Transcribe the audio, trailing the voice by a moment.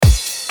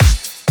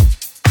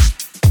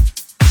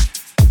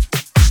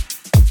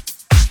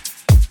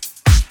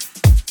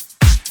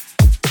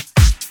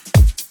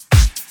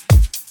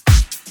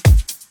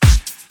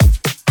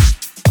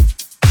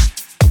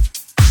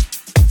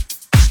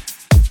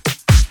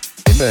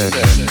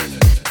present,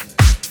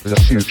 the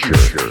future,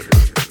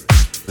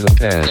 the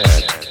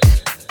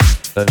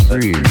past, the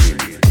dream,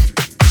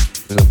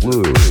 the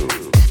blue,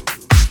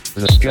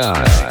 the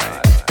sky,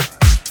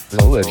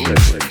 the legend,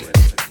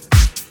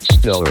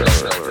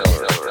 stellar.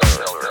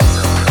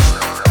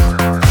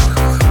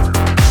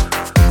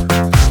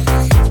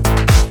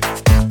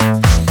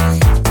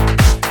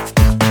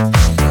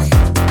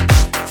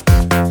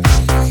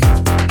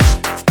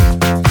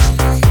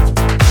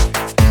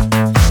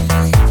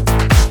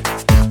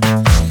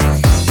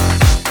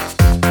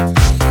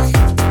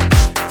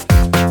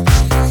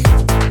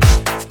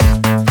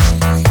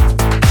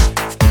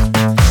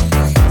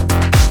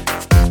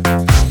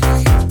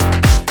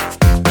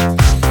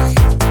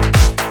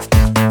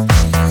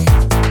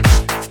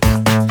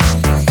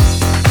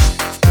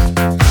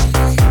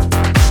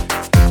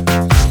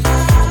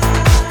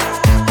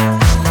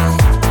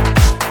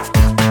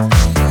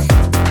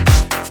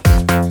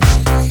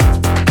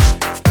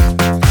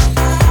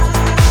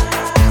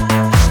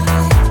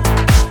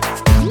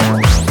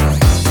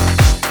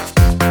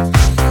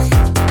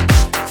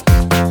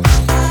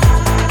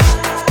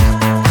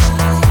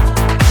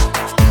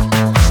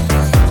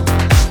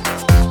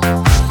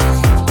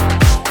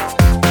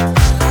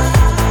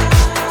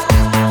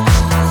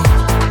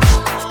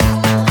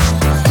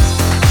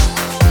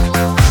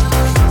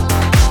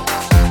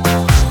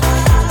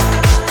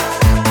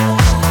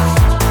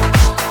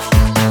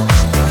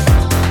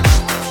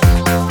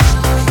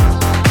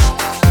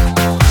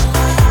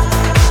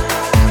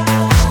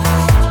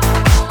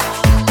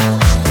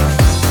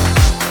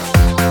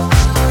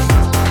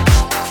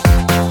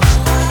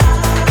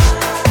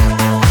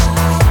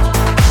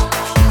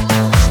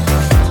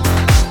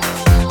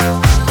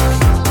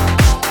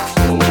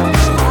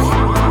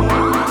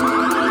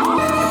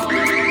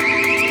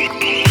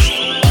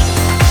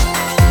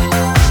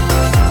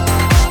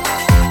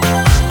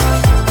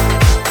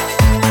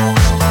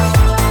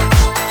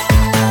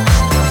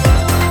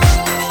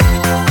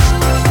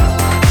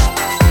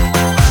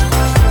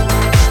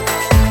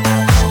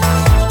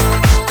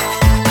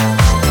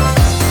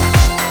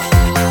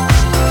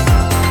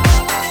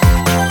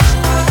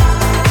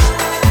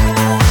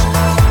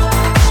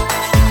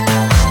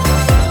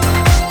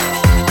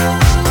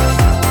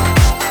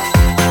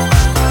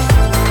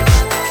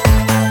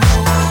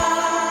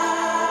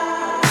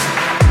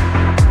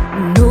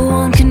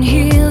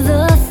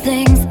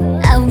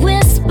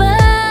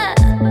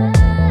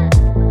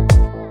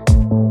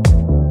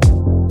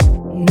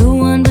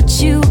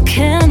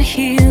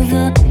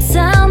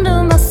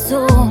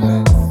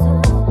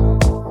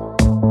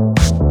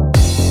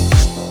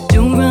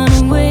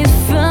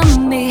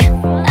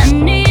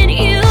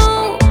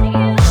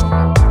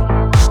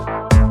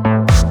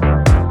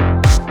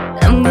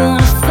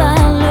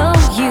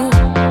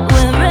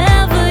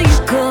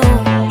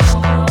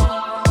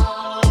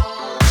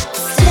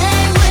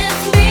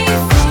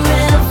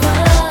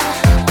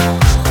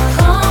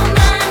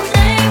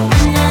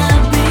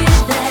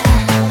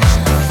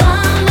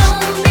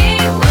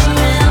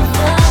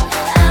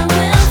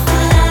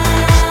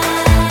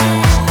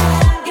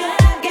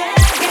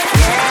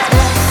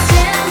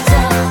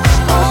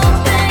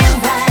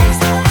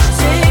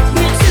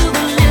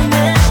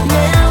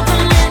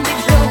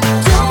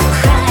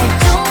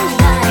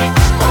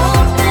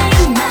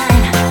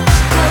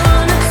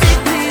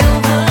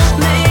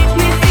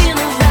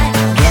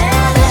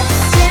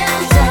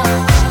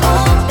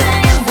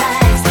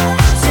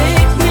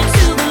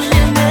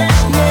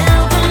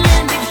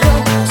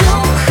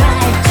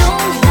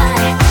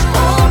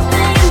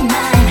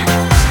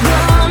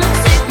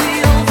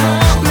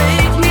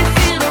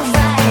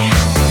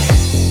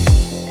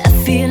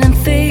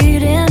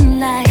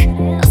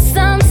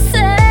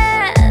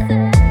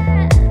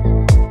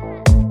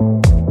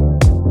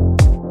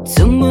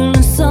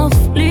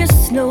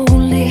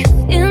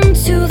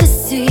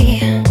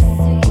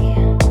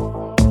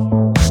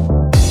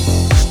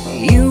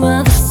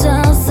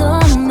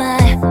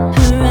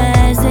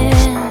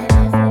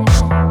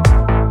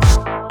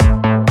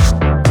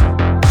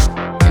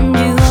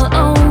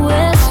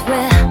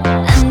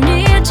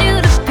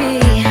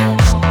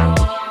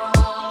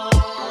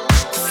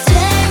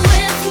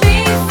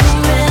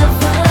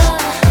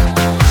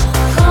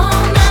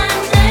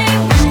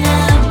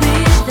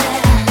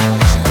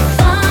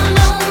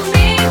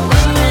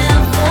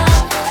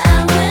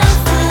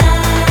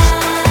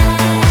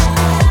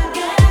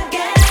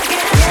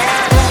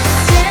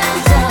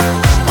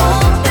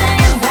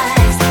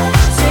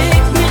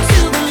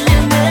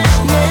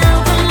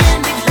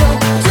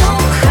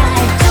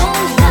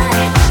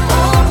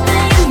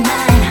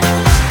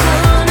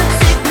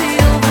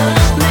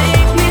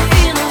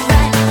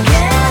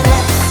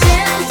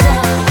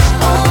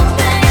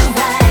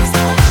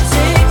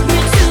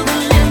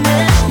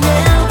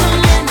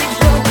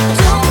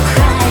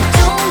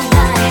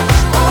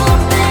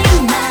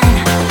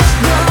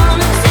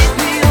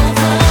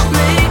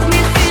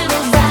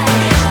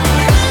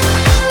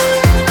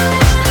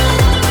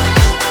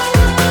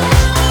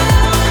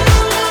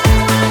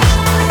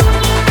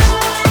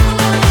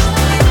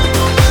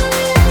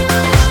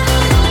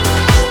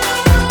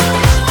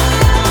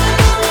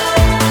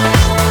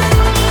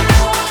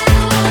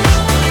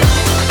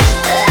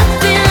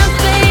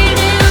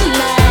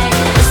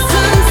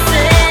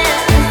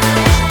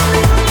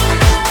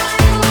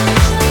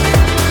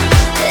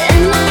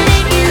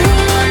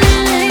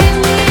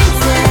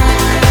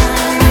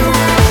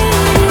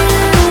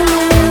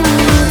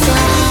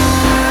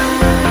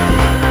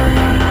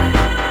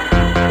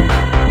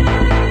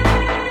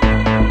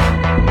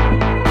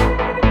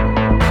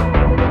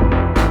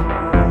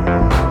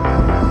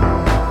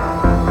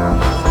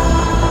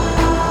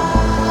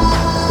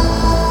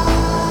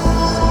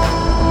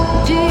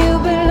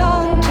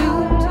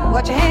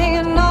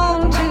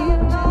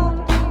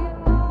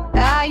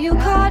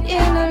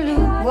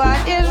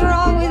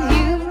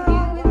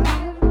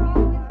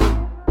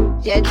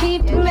 You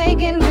keep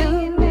making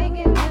do.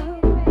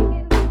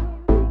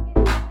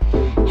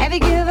 Have you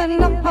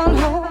given up on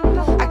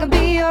hope? I could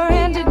be your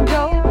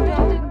antidote.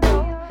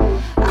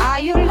 Are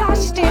you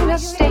lost in a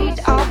state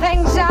of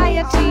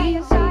anxiety?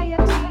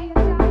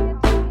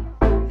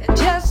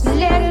 Just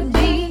let it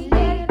be.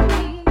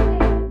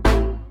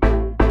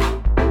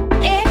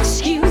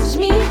 Excuse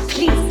me,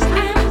 please.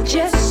 I'm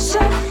just so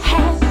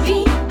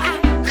happy I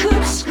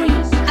could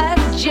scream.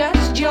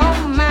 Adjust your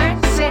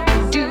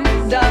mindset, do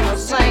the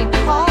same.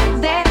 All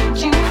that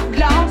you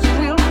lost.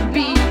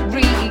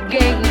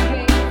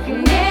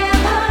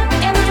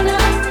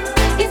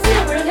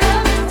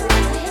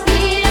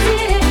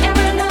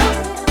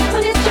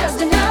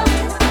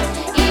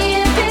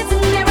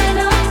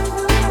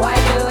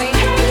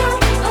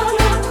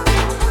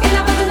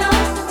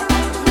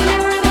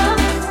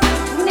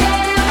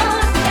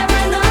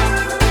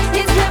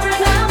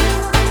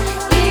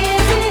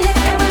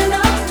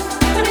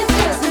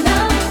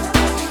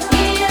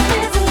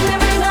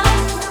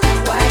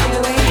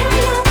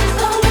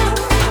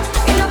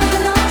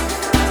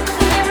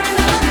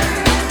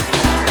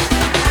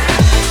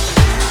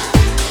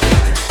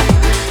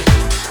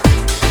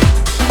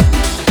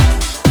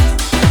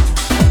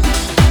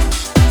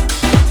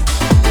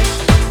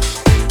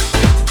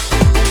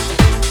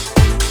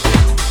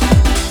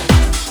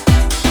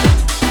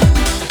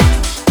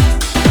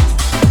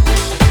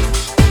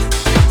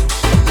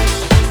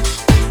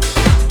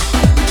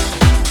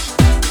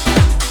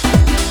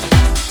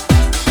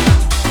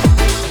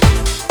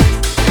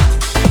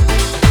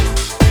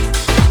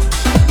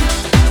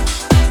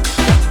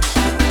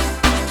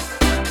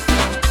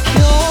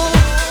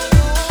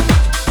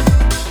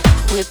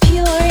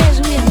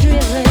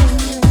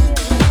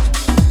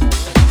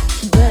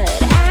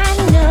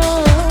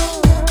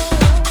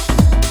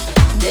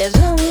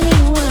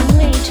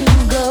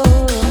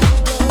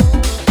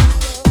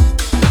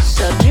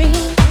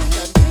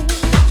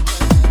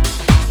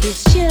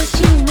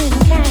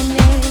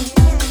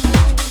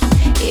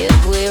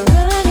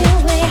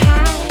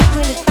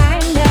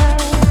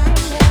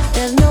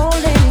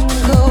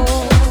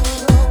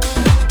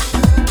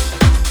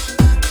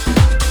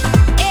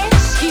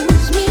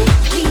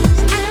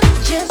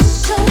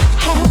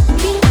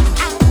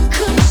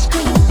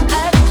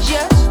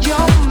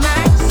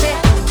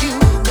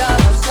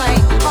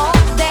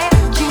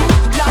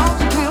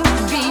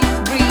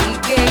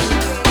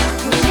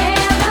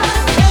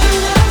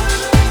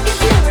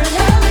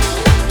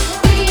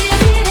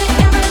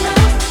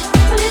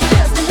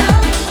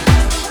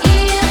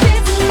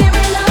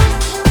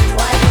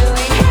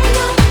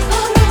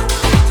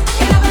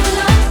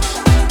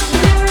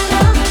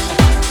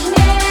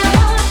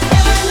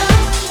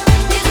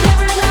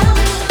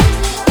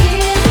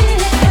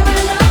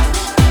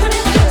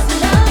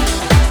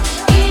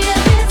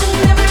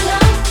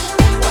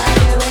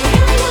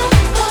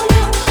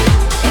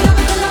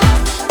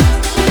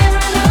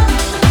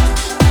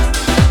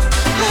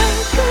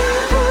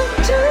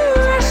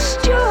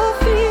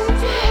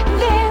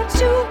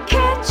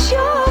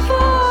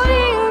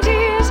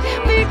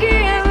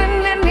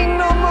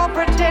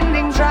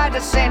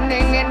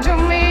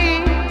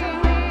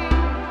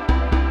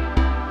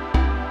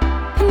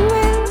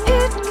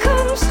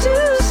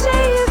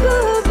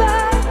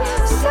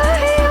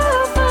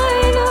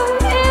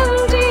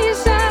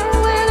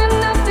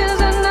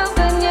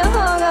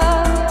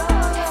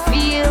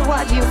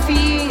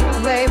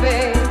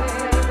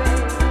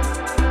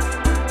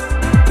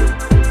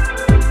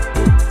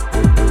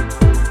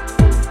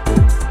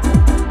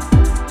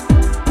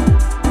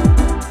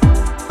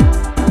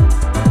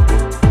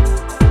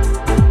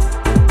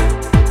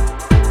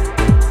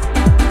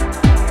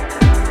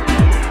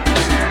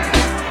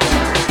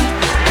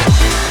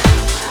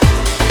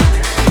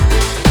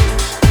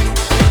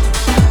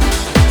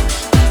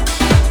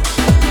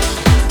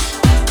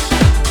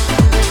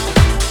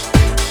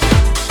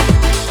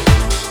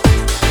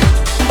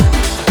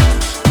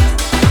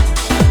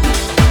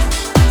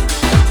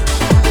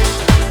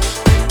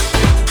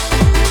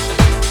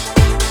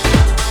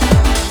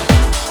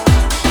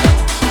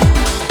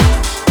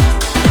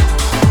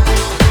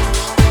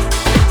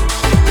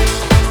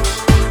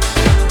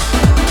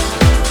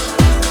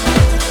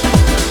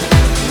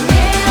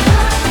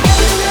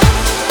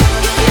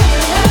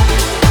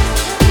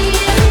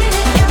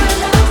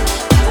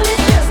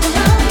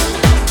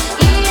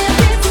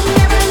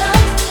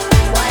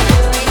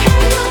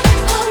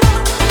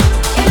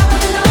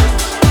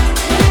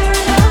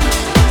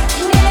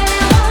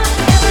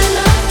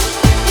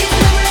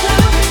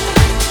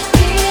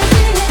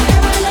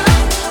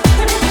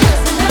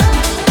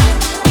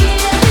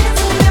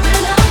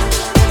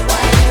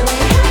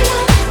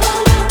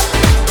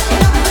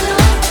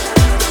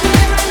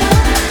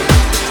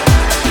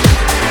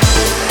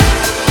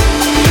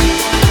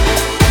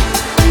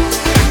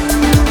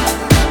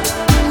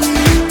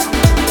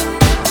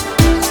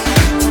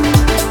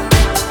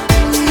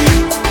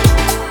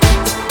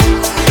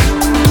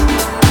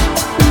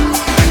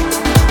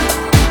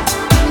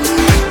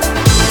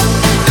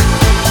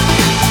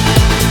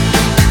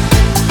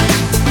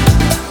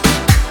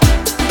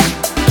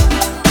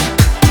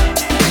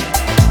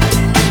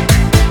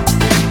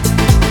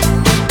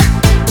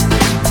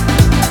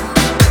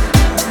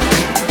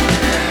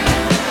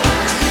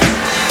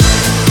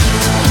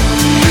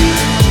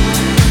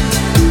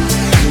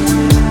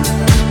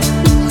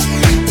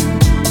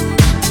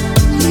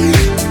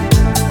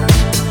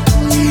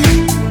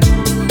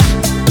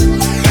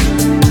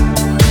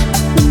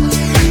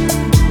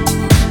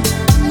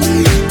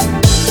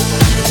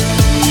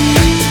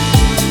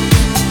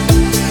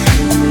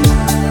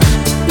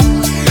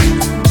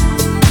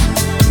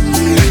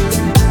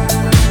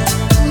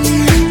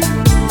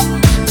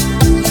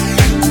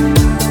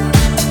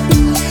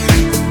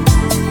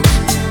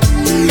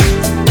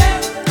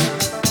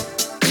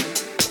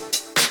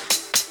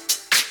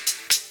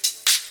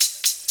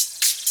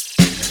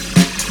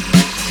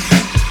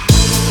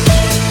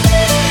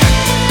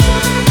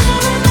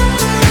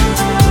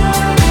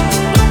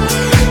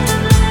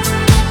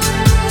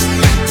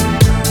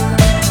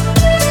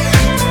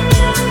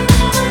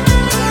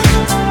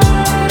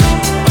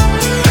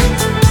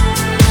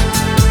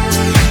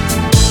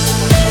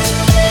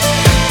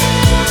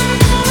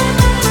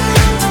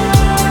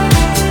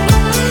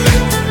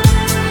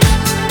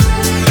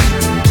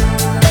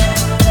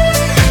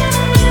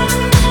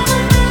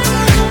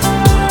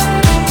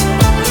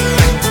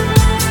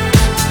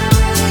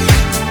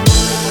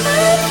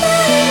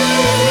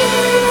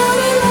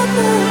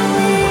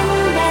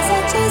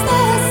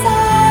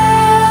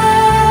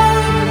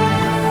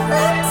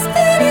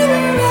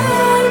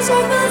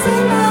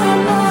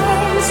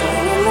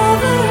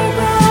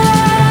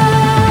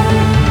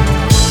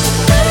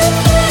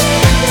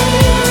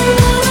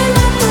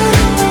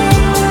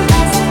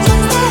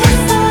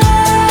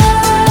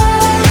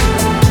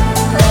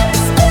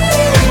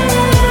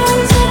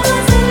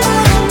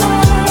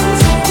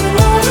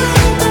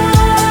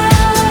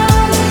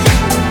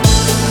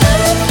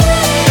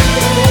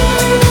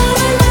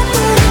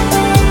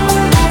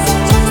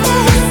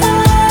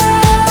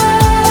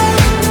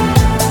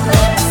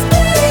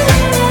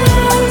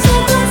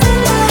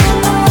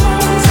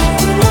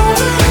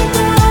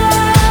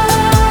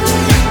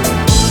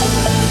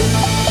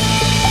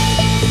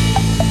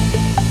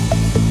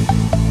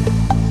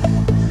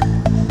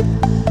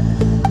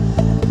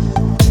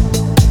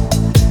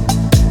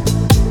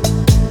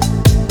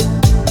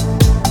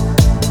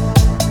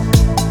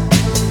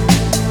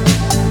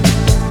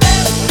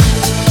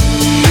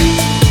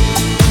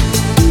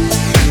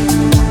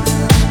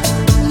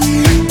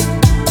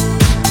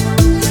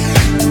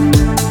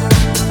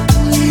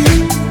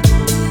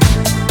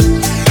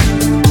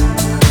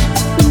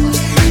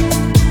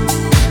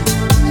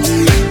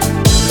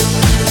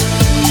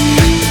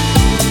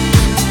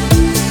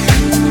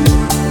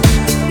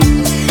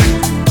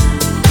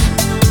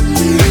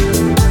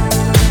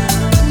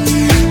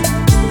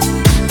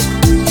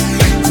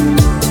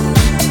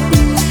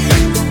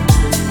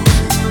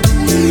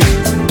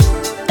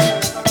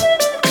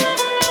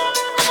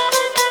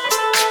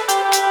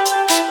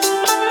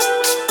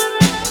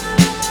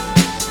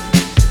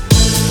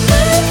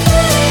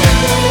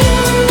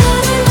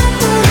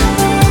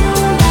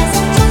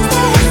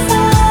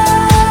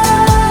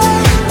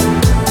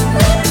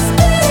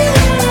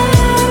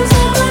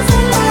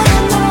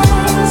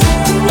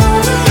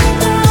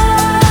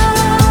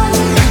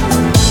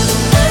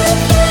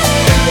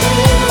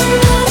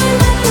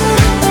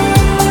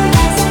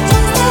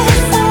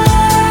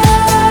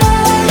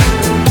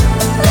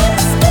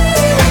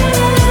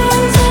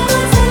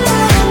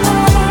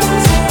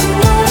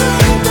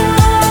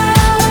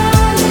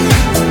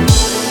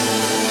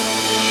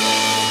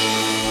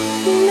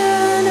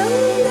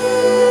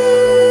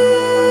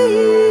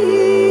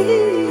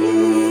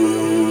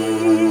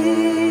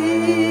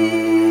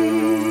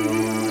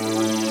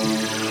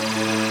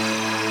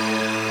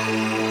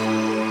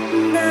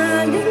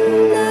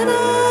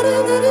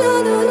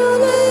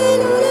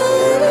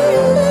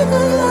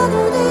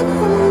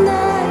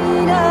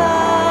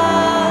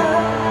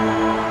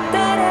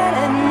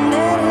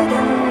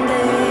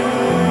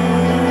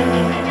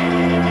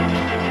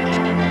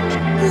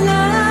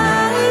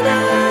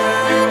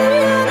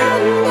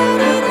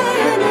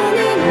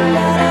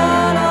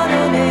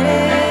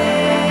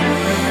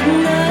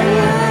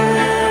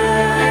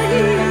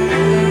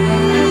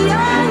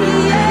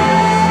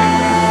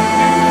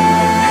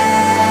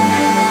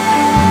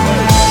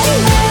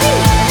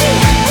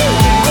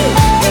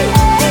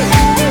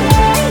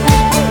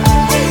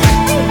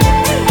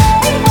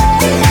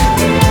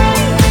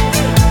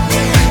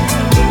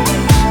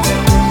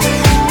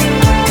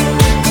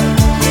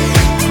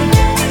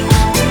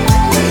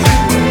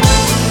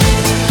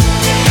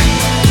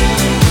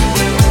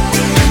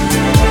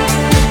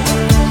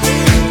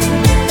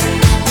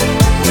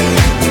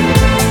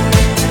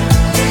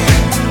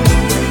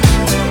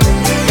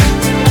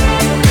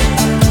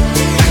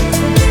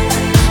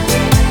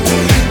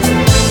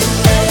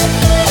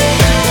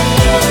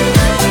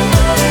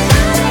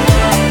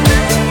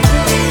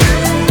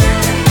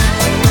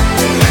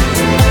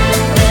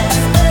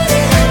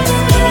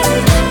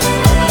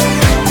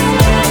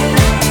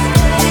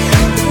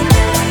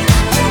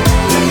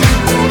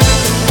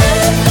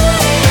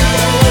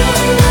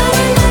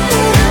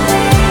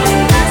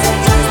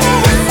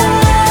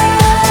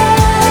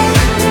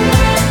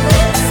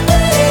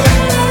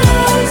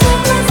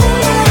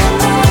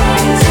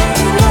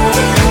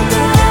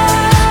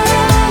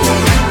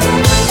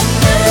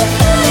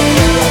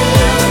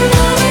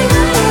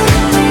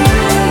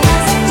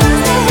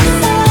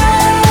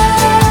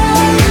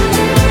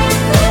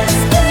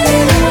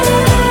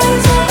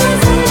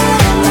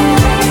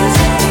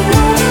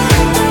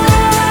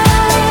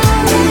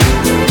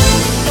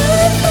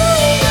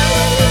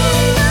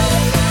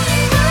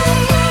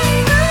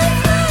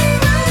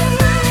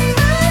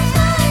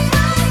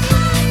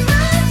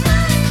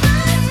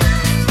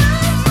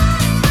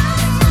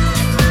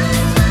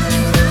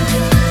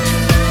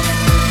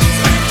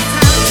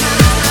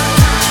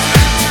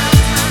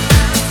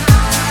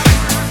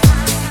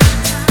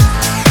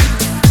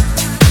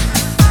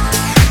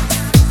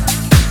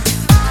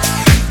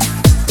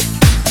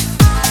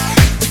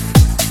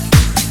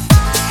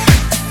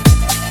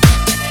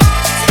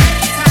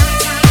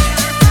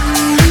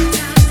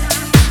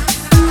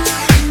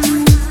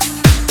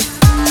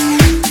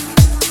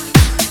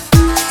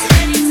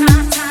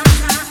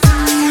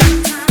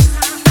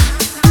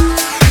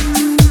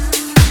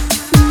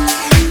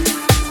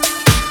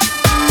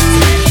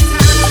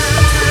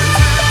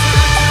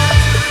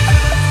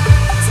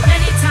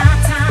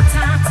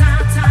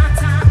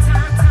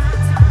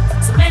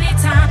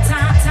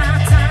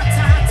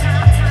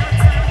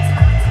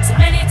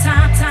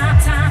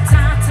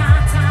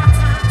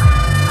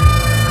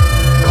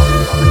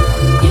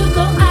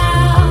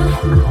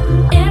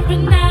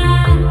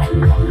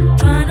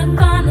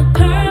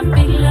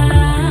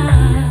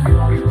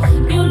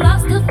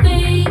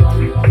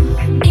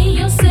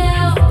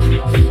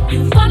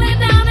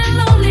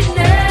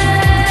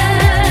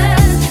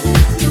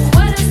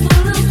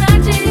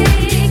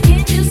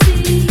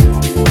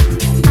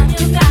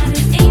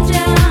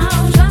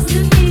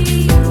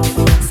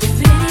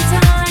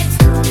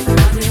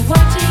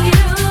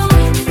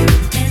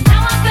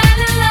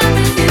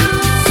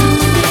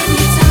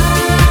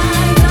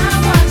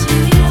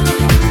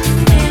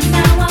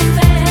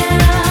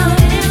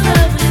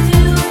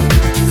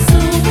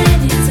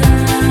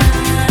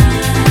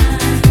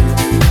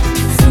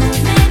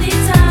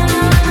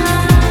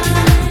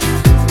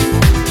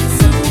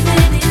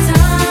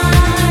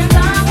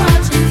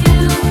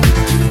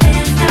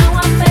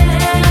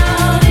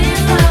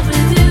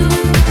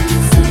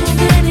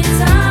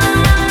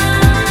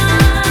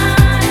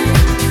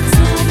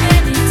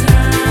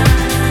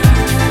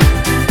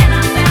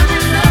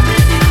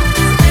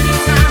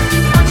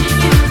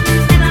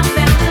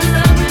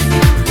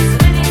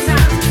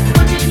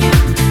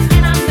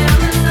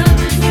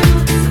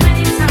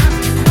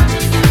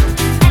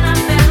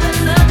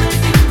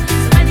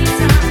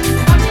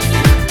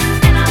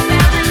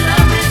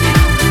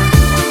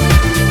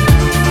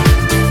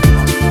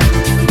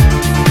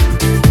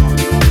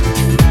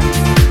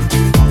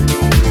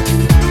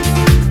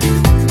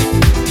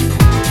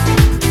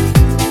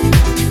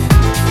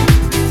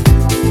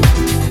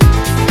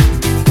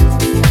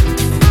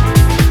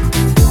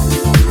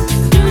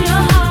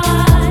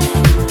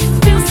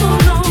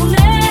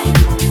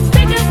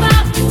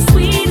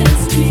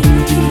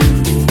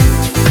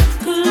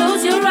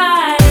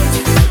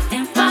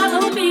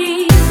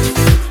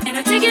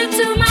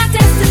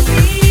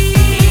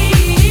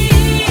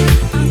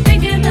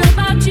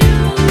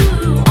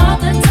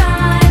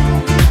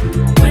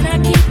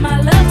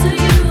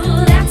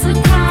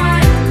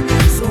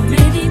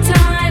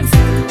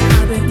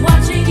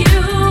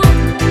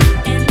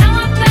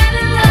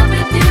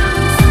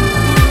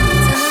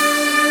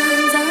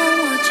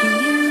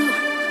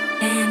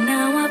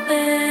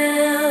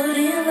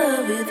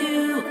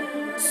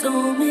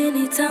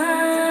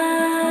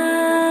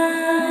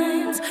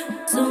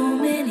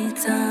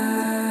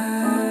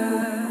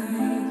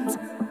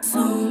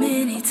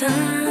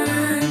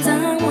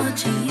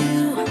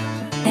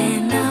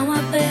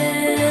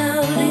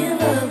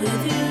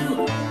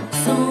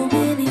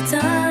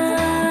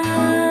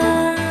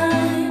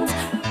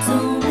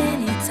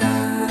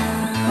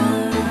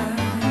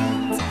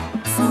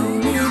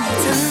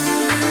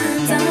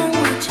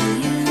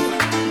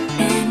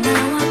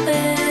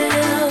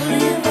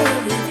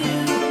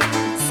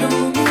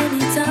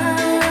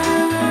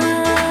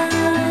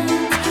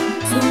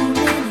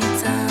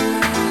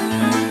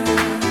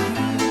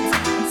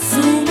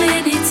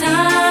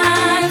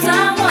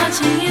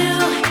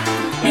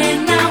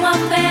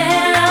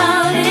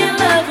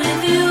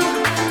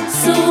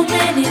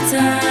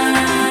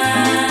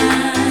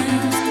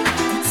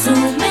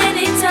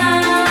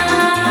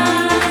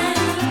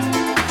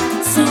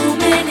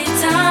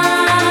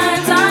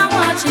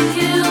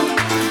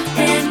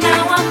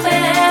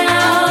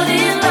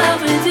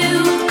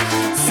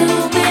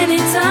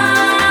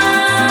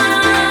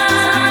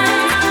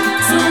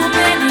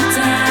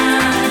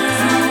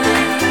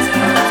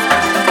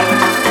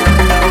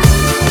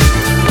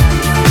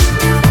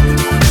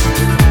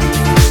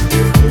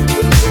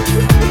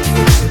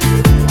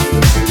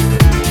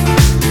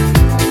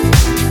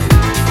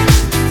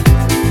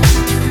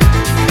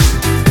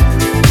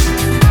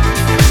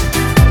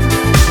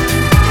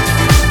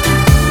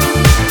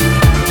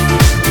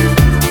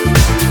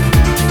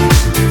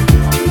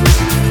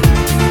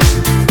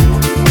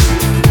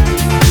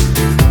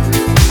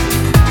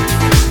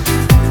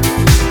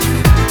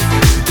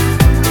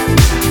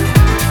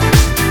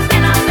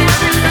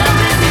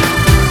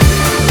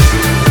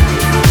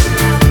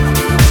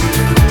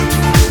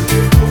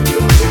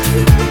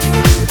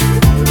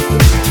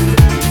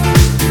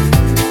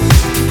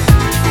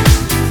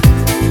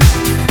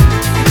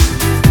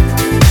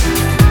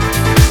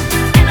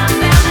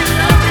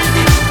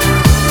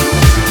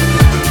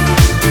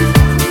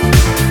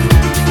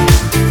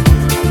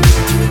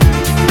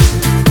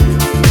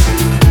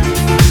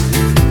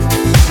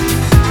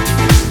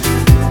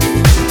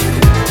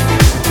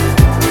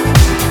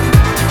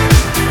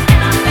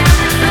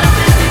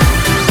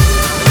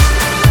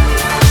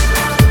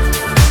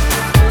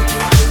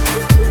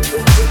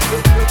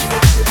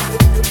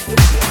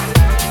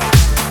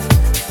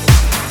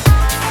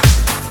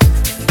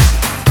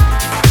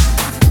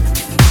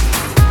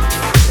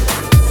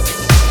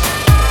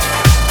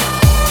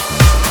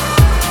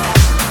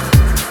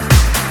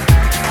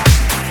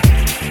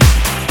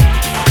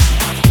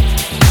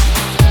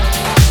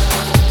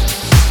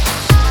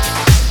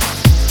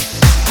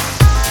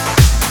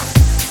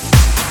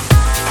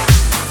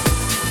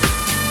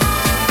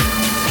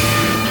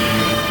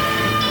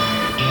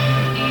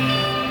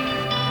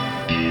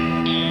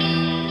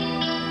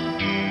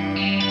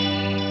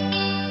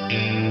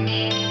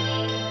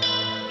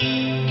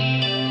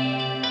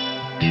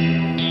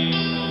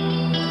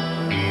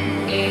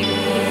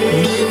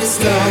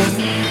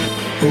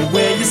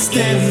 where you're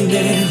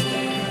standing.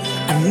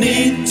 I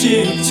need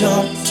to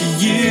talk to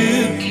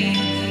you.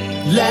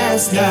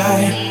 Last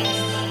night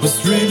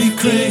was really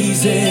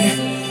crazy,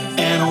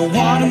 and I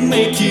wanna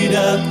make it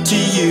up to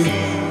you.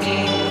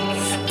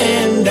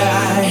 And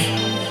I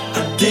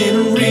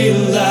didn't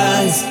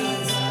realize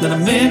that I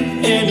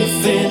meant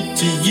anything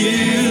to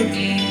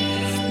you.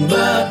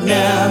 But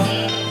now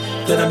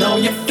that I know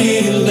your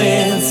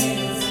feelings,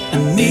 I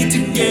need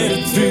to get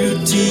it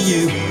through to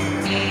you.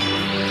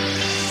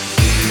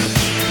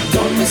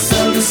 Don't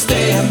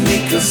misunderstand me,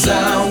 'cause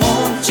I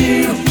want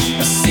you.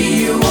 I see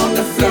you on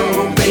the floor,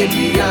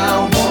 baby,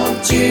 I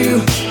want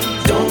you.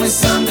 Don't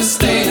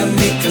misunderstand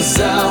me, 'cause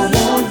I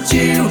want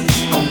you.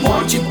 I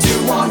want you to,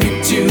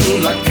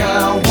 like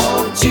I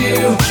want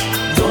you.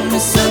 Don't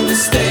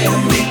misunderstand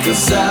me,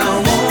 'cause I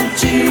want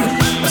you.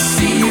 I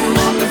see you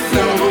on the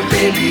floor,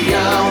 baby,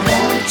 I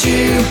want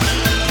you.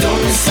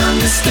 Don't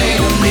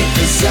misunderstand me,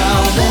 'cause I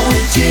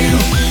want you.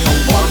 I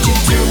want you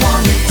to,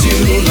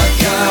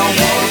 like I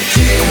want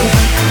you.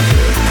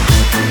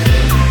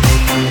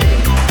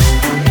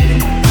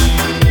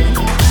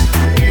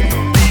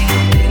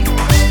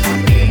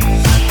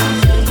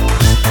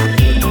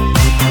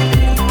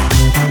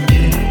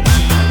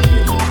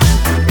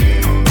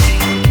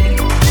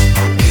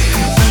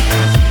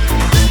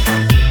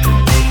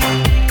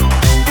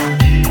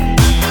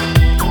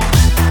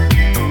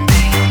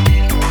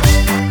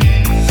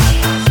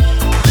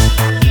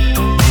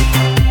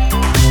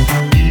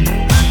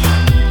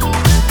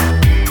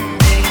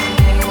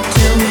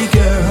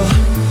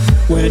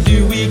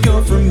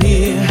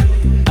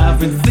 I've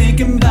been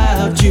thinking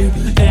about you,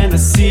 and I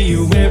see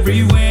you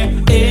everywhere,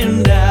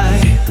 and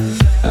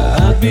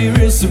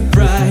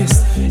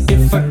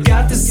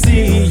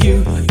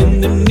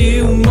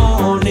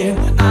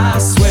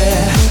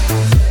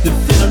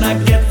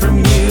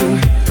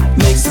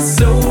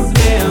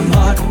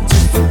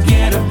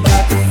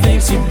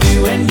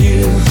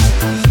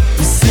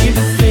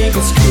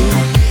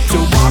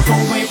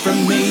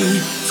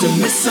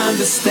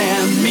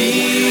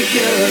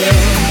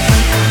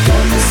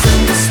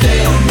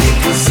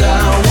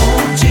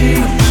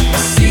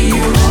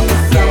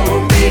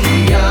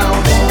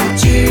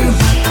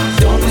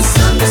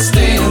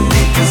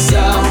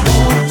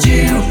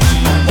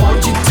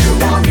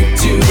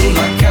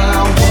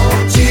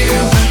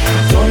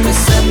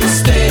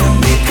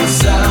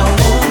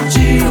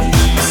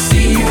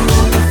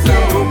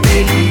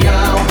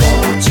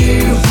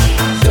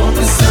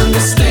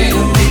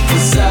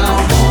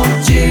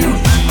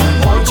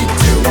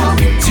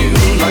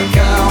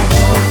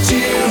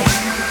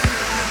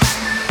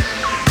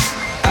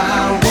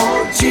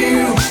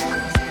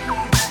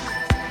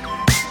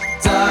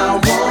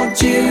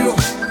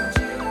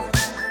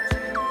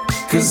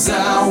 'cause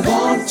I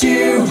want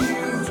you.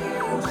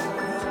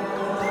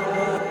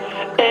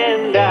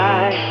 And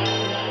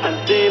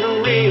I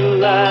didn't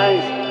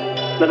realize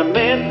that I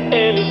meant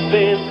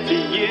anything to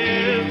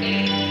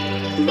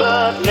you.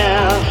 But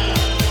now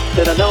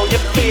that I know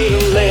you're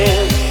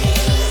feeling,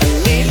 I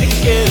need to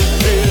get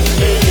through.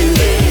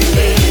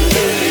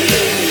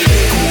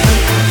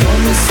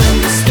 Don't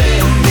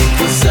misunderstand me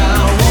 'cause I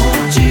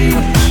want you.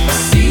 I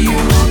see you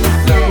on the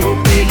floor,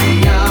 baby,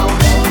 I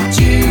want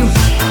you.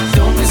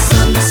 Don't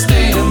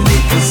misunderstand me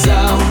 'cause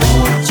I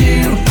want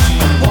you.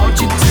 I want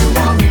you to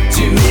want me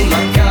too,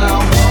 like I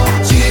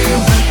want you.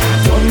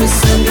 Don't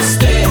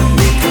misunderstand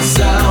me 'cause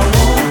I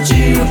want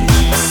you.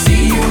 I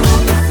see you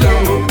on the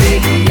floor,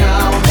 baby,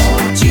 I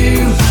want you.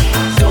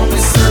 Don't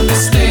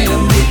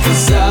misunderstand me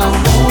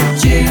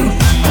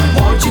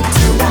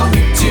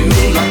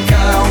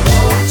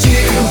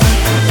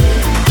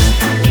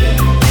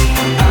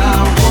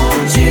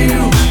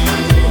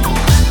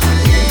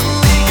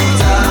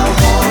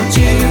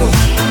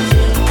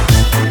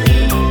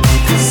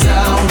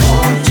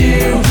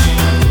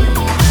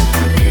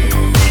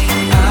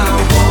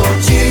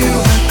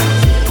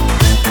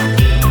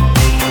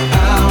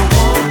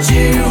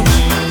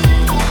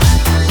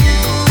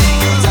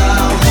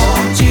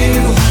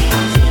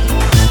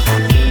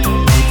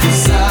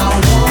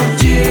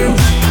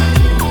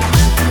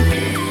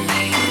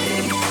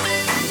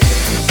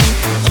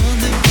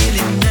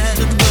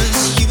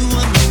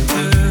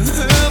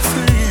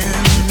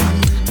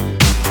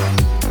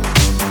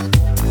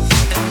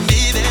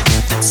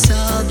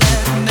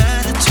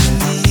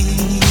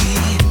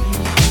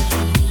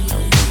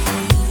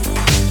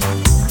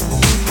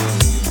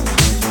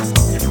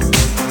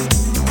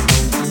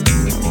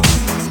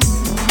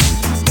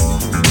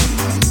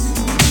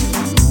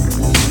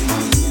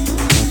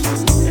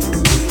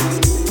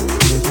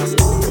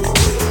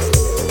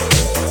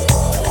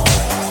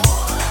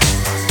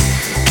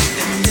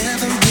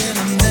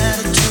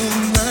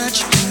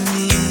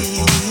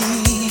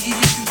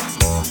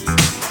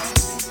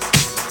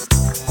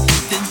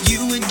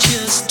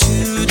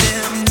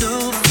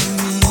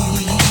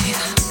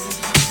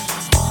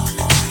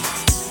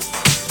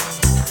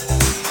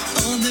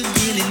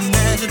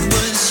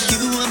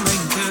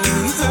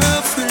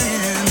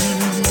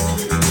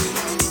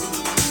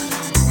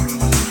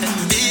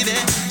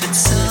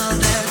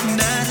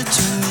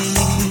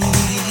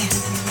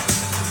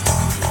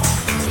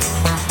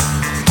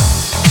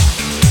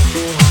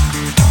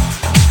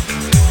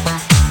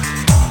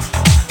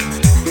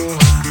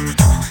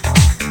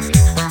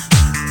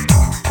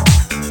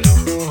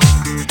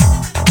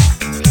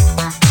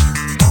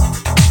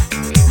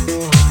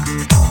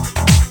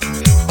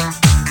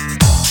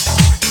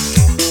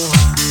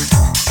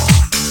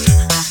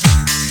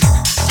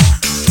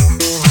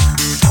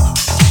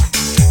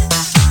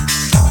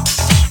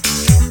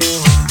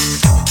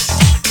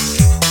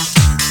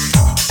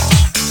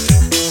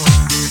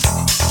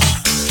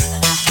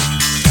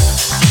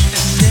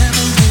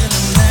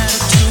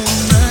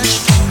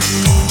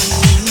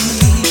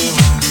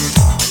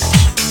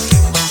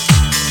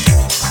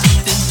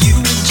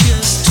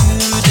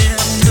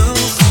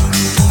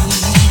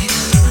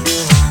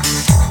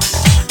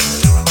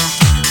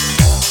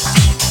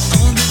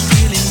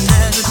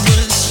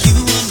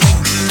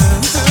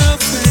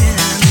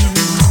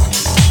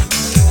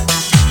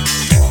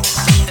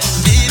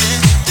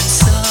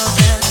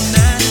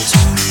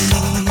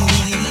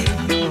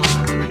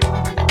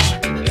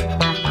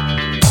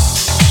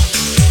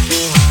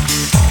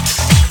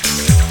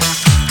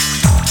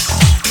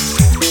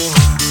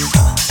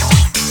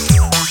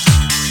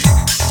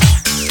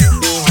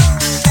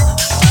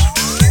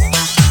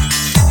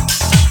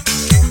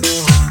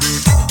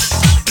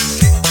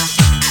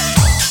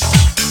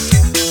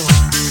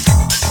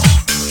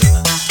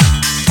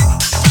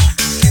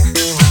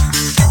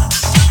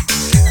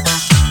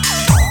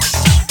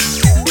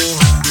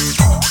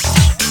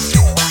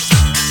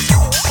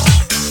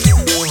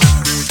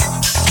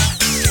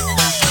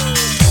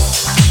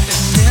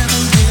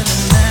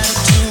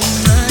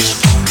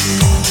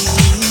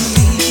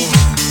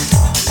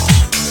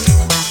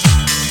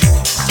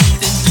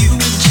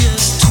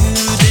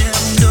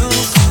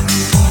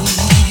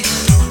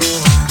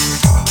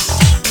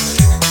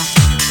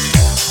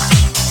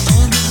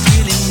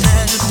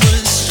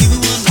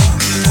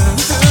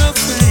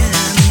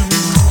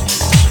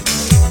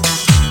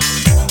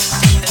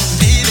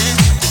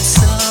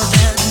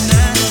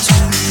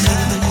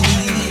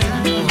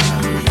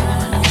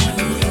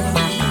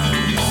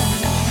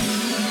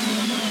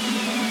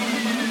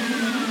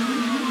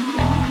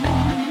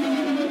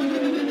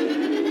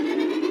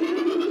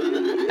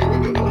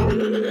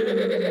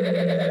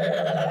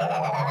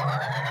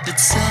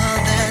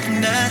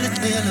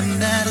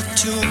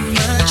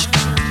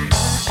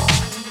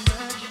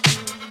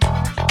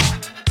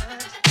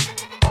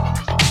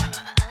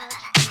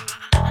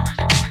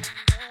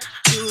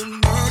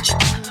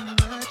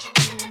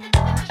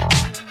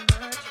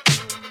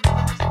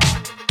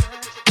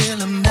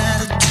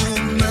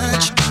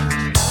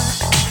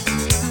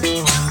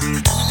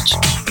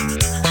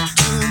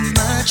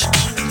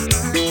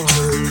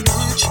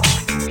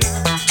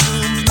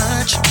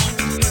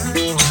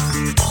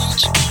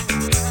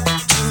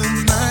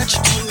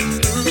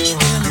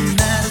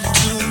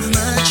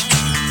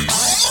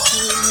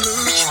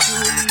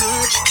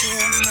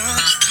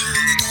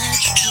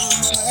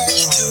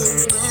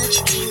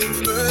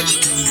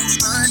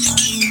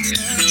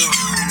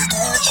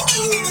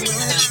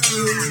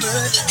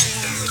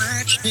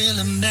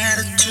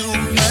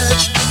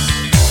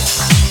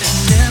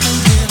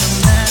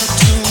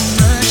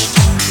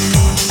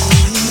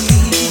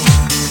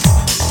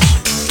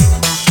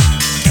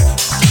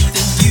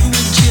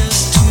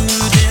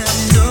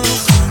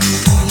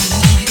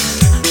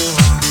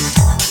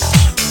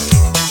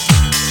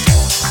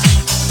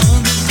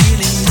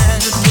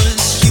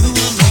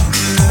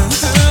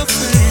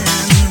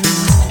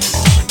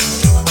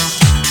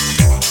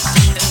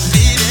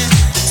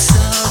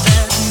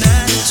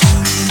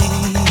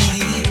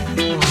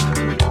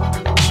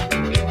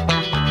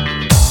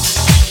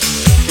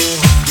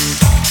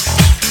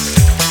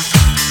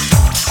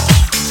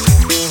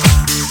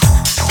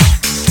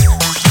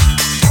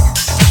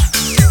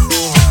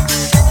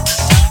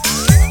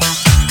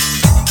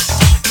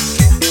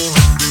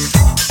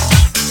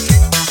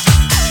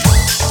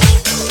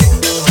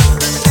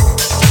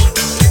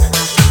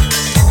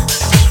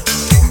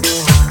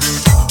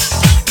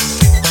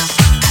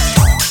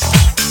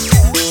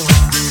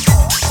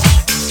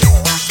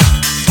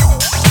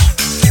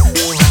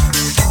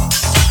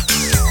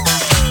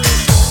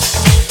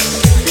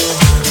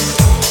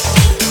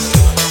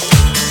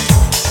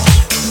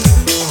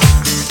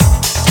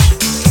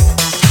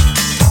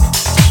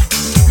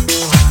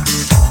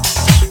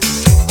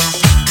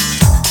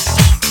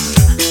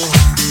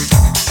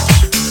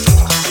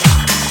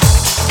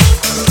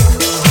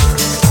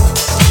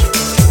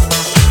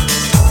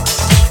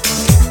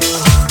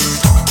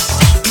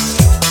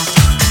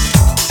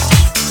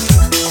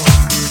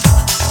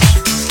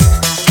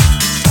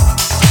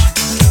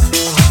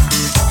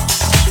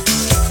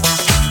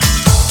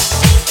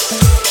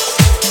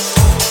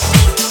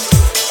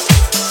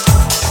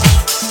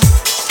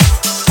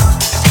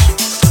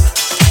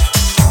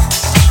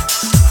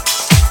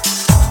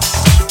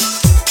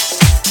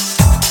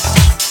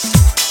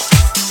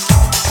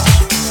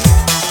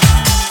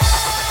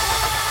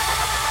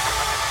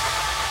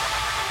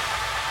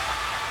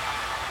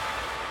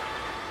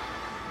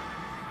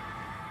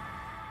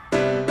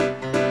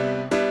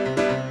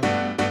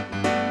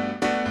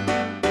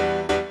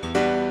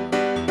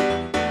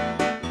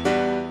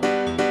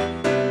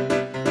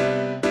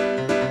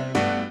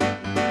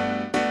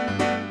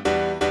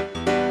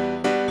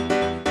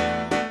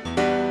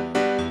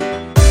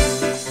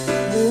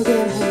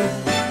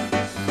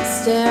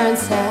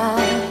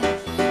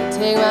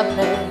a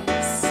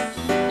place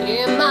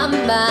in my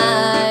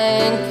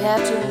mind,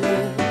 capture me,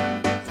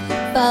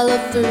 follow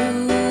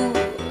through,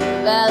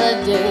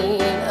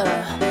 validate,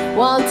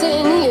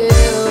 wanting you.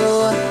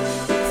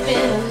 It's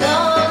been a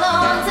long,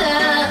 long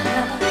time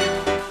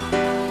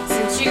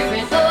since you've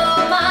been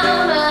on my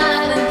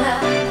mind, and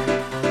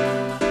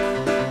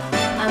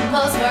I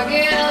must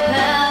forget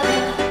about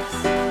this.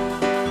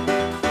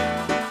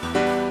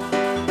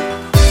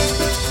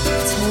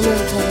 Tell me,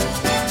 babe,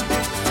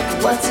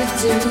 what to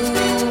do,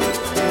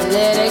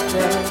 let it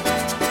go,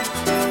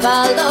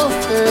 follow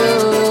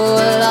through,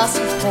 lost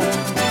with pain,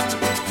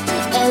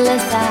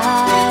 endless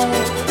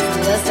eyes,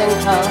 listen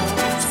cause,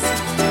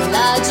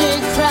 logic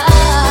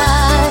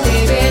cry,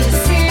 baby, this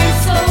seems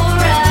so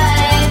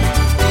right,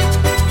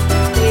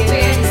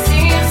 baby, this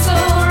seems so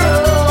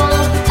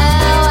wrong,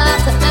 hour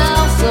after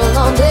hour, so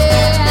long, day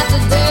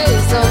after day,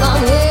 so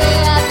long, year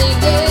after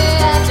year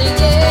after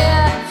year,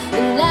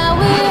 and now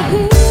we're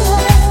here.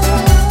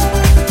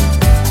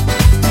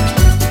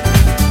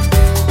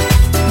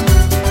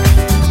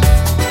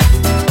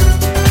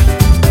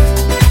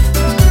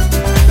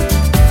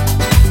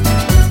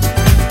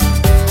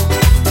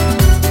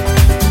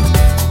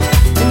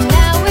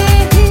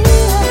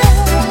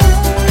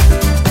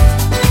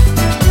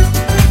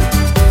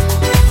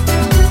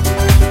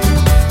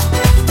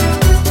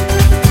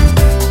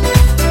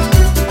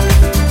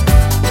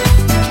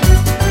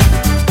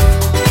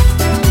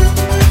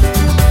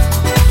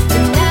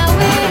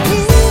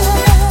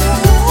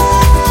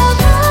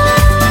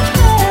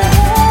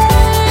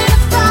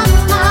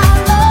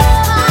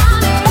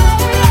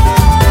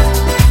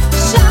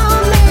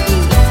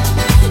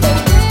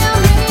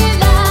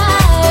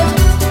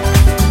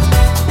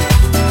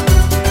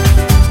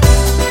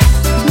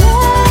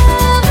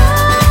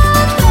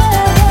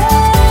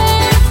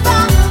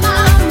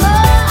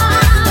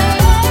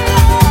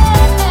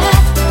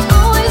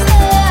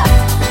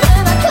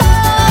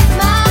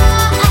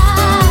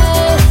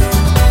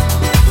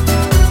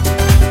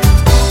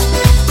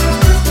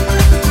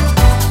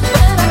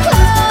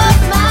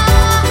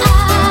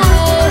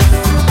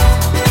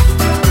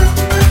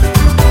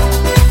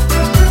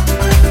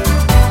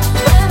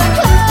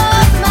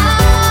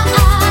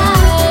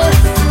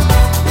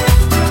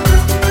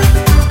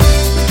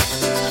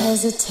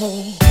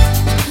 Hesitate,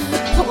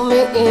 pull me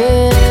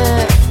in,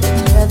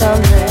 rhythm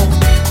red,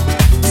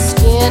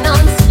 skin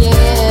on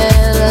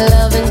skin,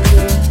 loving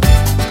you,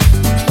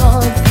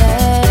 falling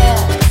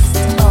fast,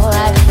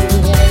 alright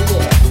here,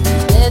 yeah,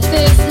 let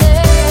this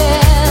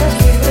last,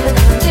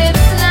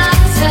 it's not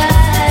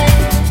time,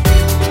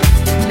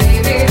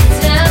 baby,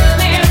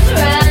 time is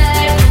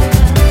right,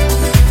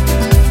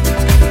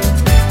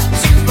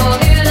 to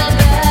forget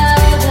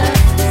about us,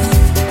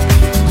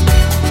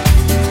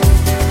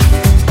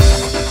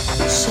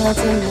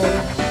 shelter me,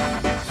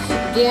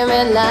 give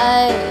me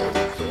light,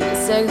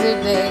 sexy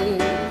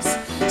days,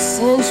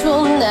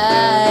 sensual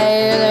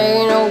night,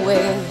 ain't no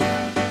way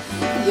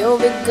you'll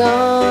be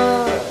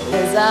gone,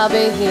 as I'll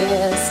be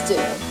here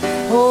still,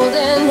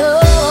 holding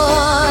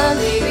on,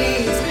 baby,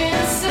 it's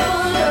been so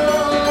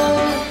long,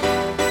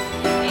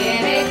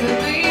 and it could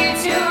be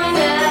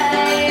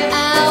tonight,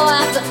 hour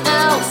after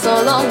hour, so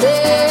long,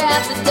 day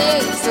after day,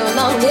 so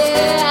long,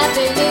 year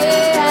after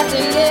year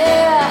after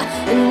year,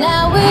 and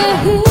now we're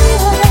here.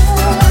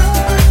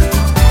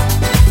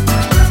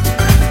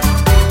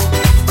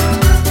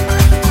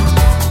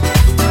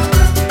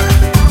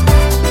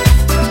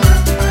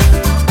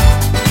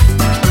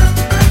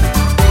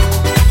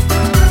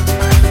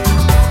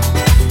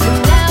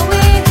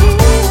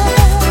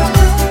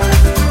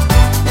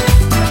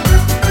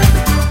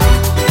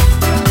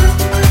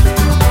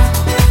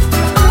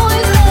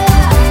 Always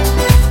there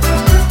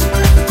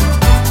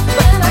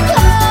when I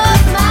call.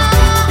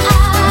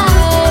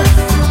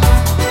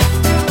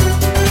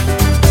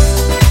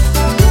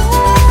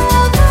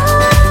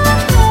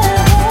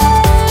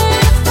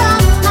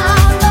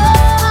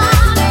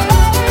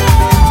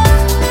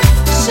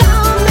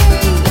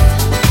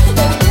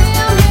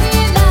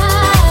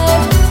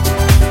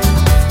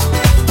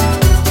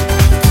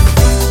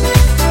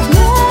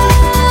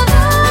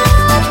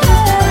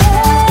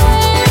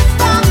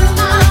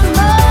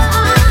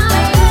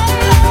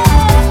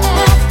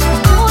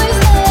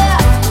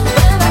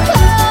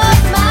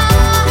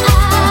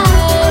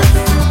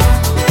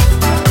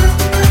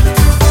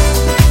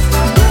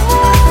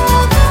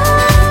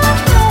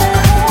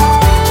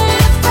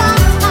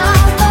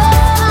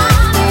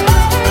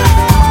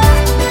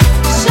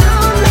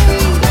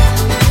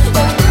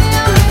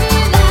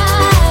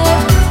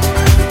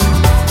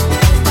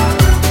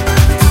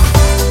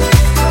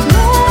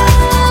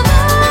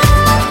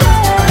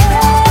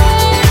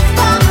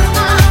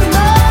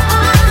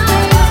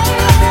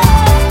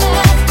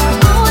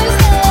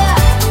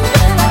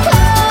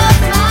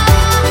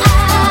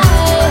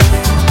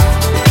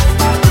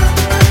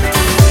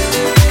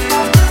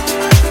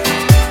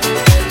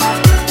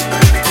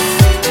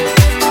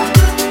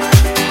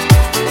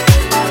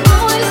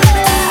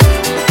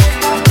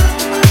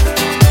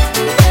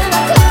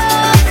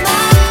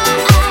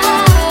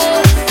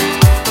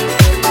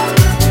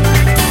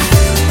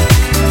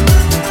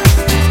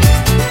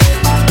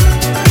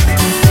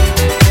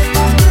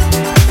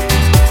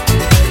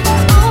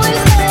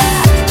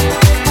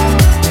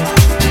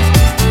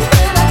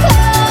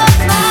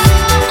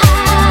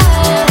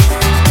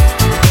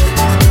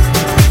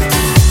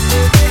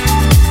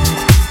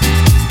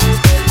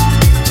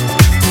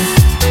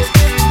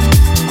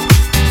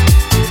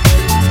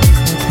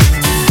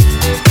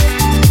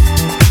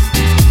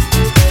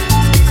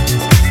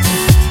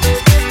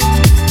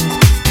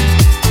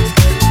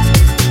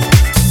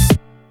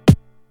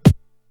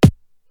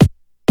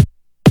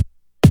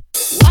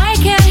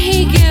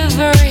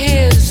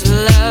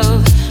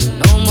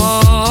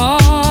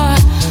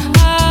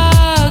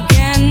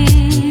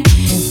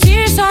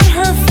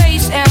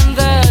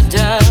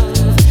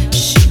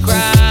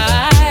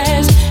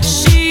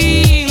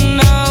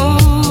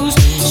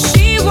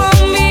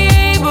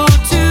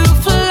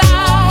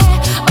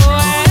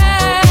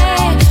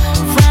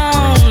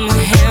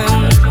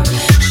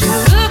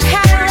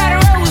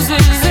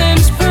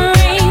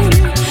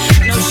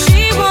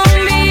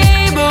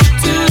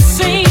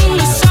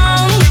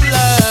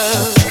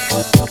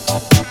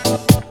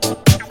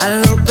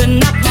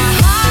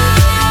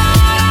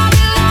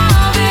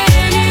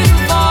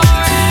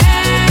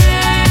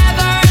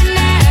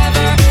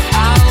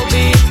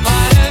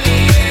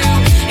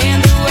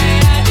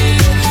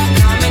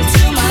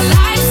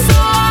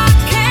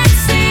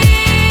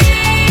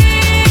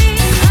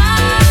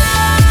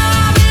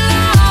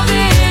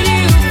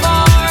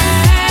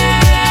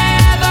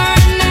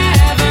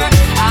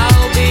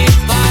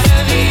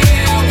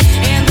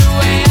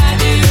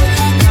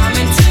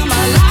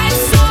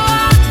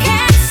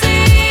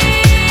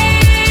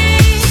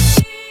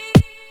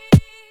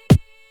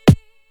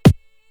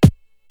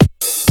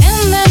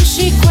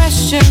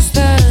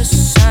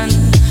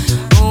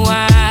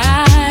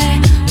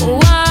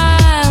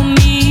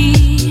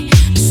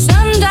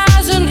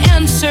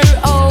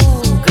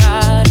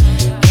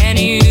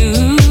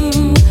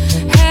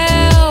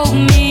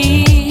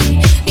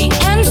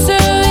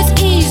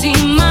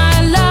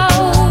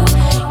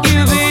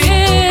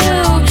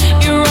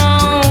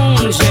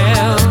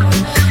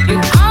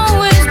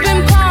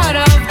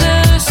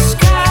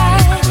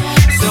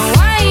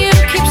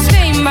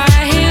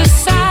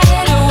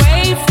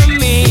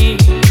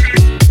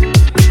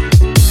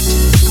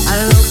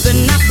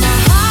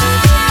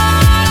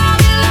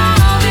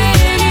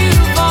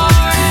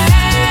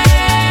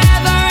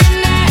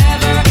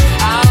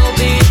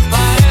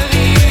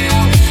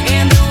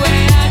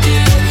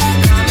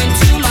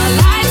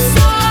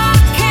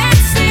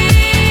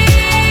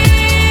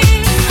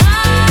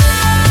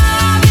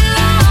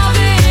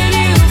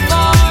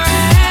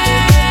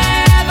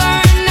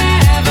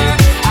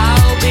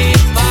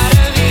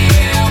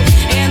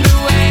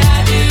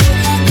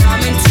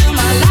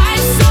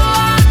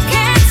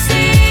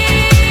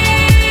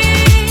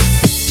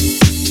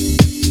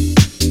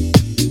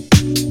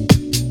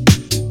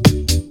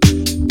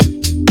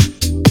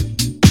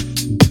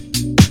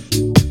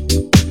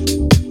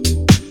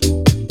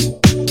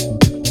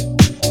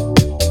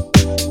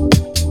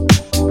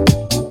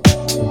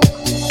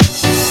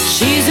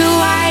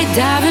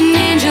 diving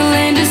angel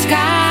in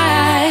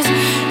disguise.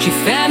 She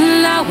fell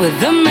in love with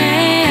a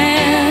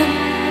man,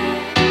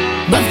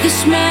 but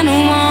this man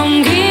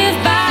won't give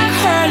back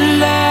her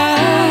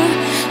love.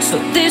 So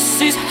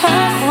this is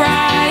her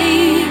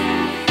right.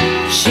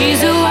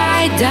 She's a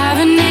white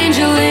diving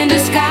angel in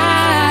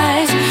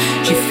disguise.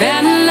 She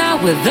fell in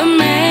love with a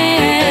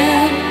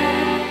man,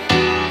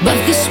 but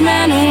this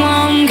man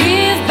won't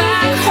give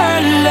back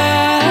her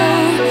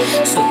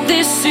love. So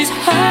this is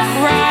her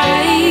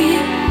right.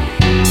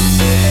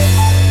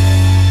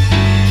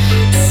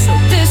 So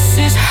this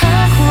is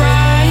her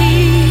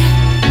right.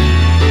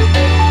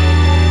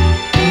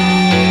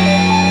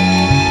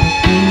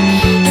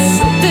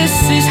 So this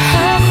is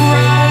her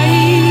right.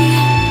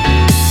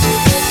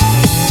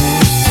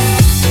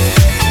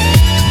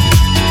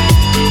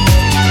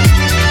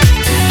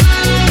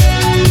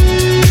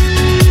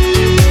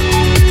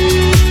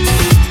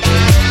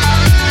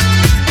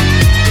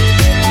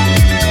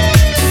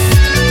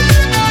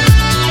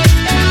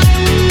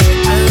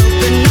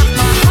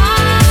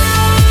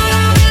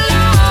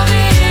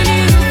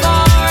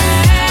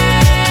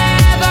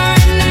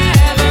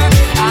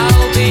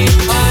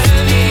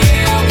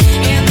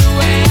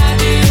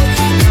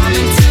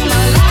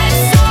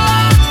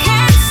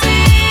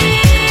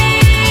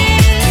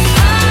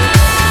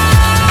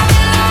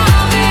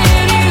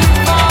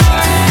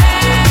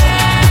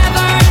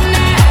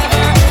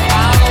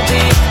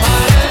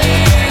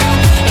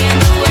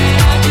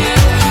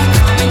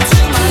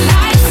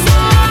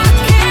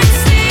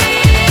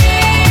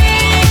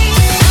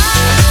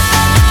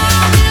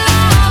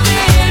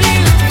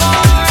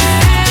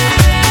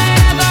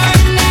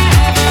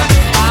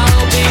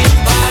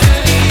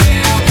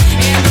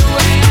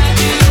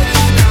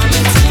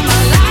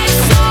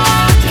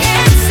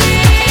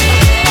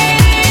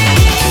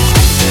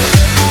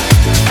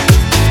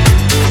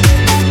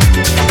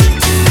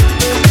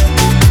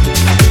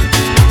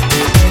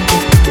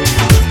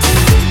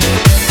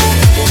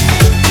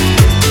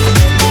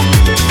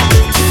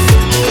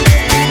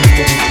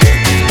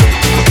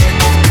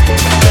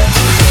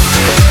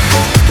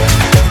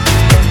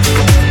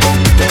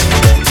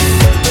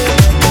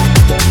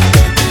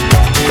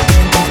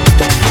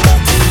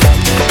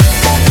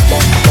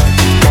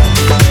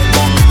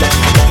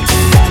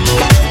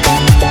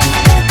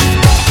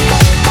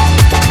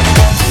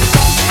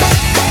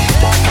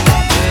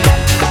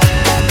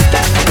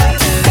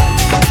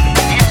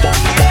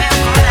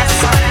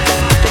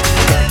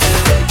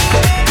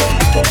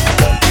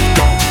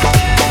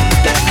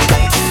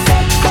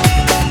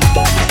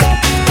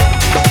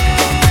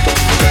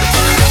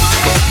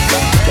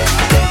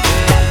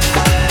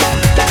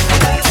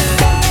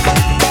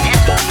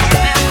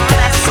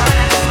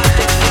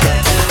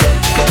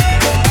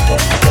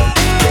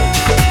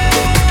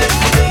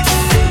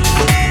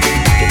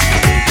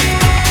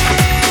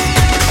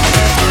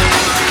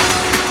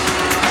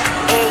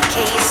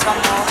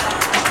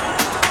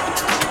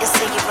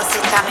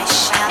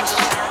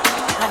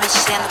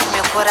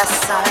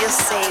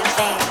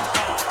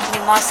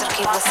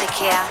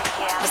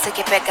 Você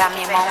quer pegar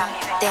minha mão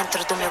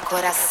dentro do meu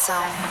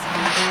coração.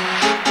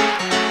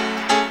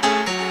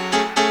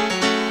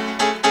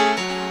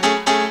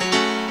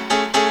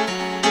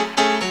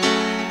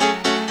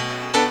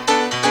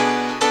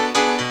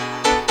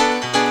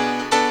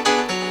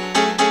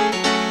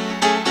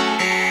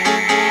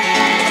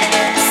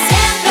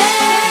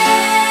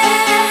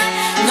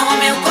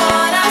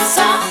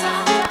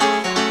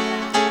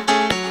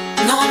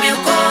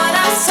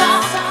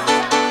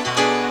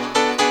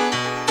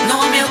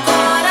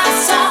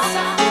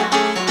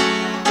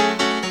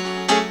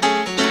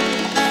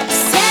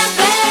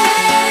 Sempre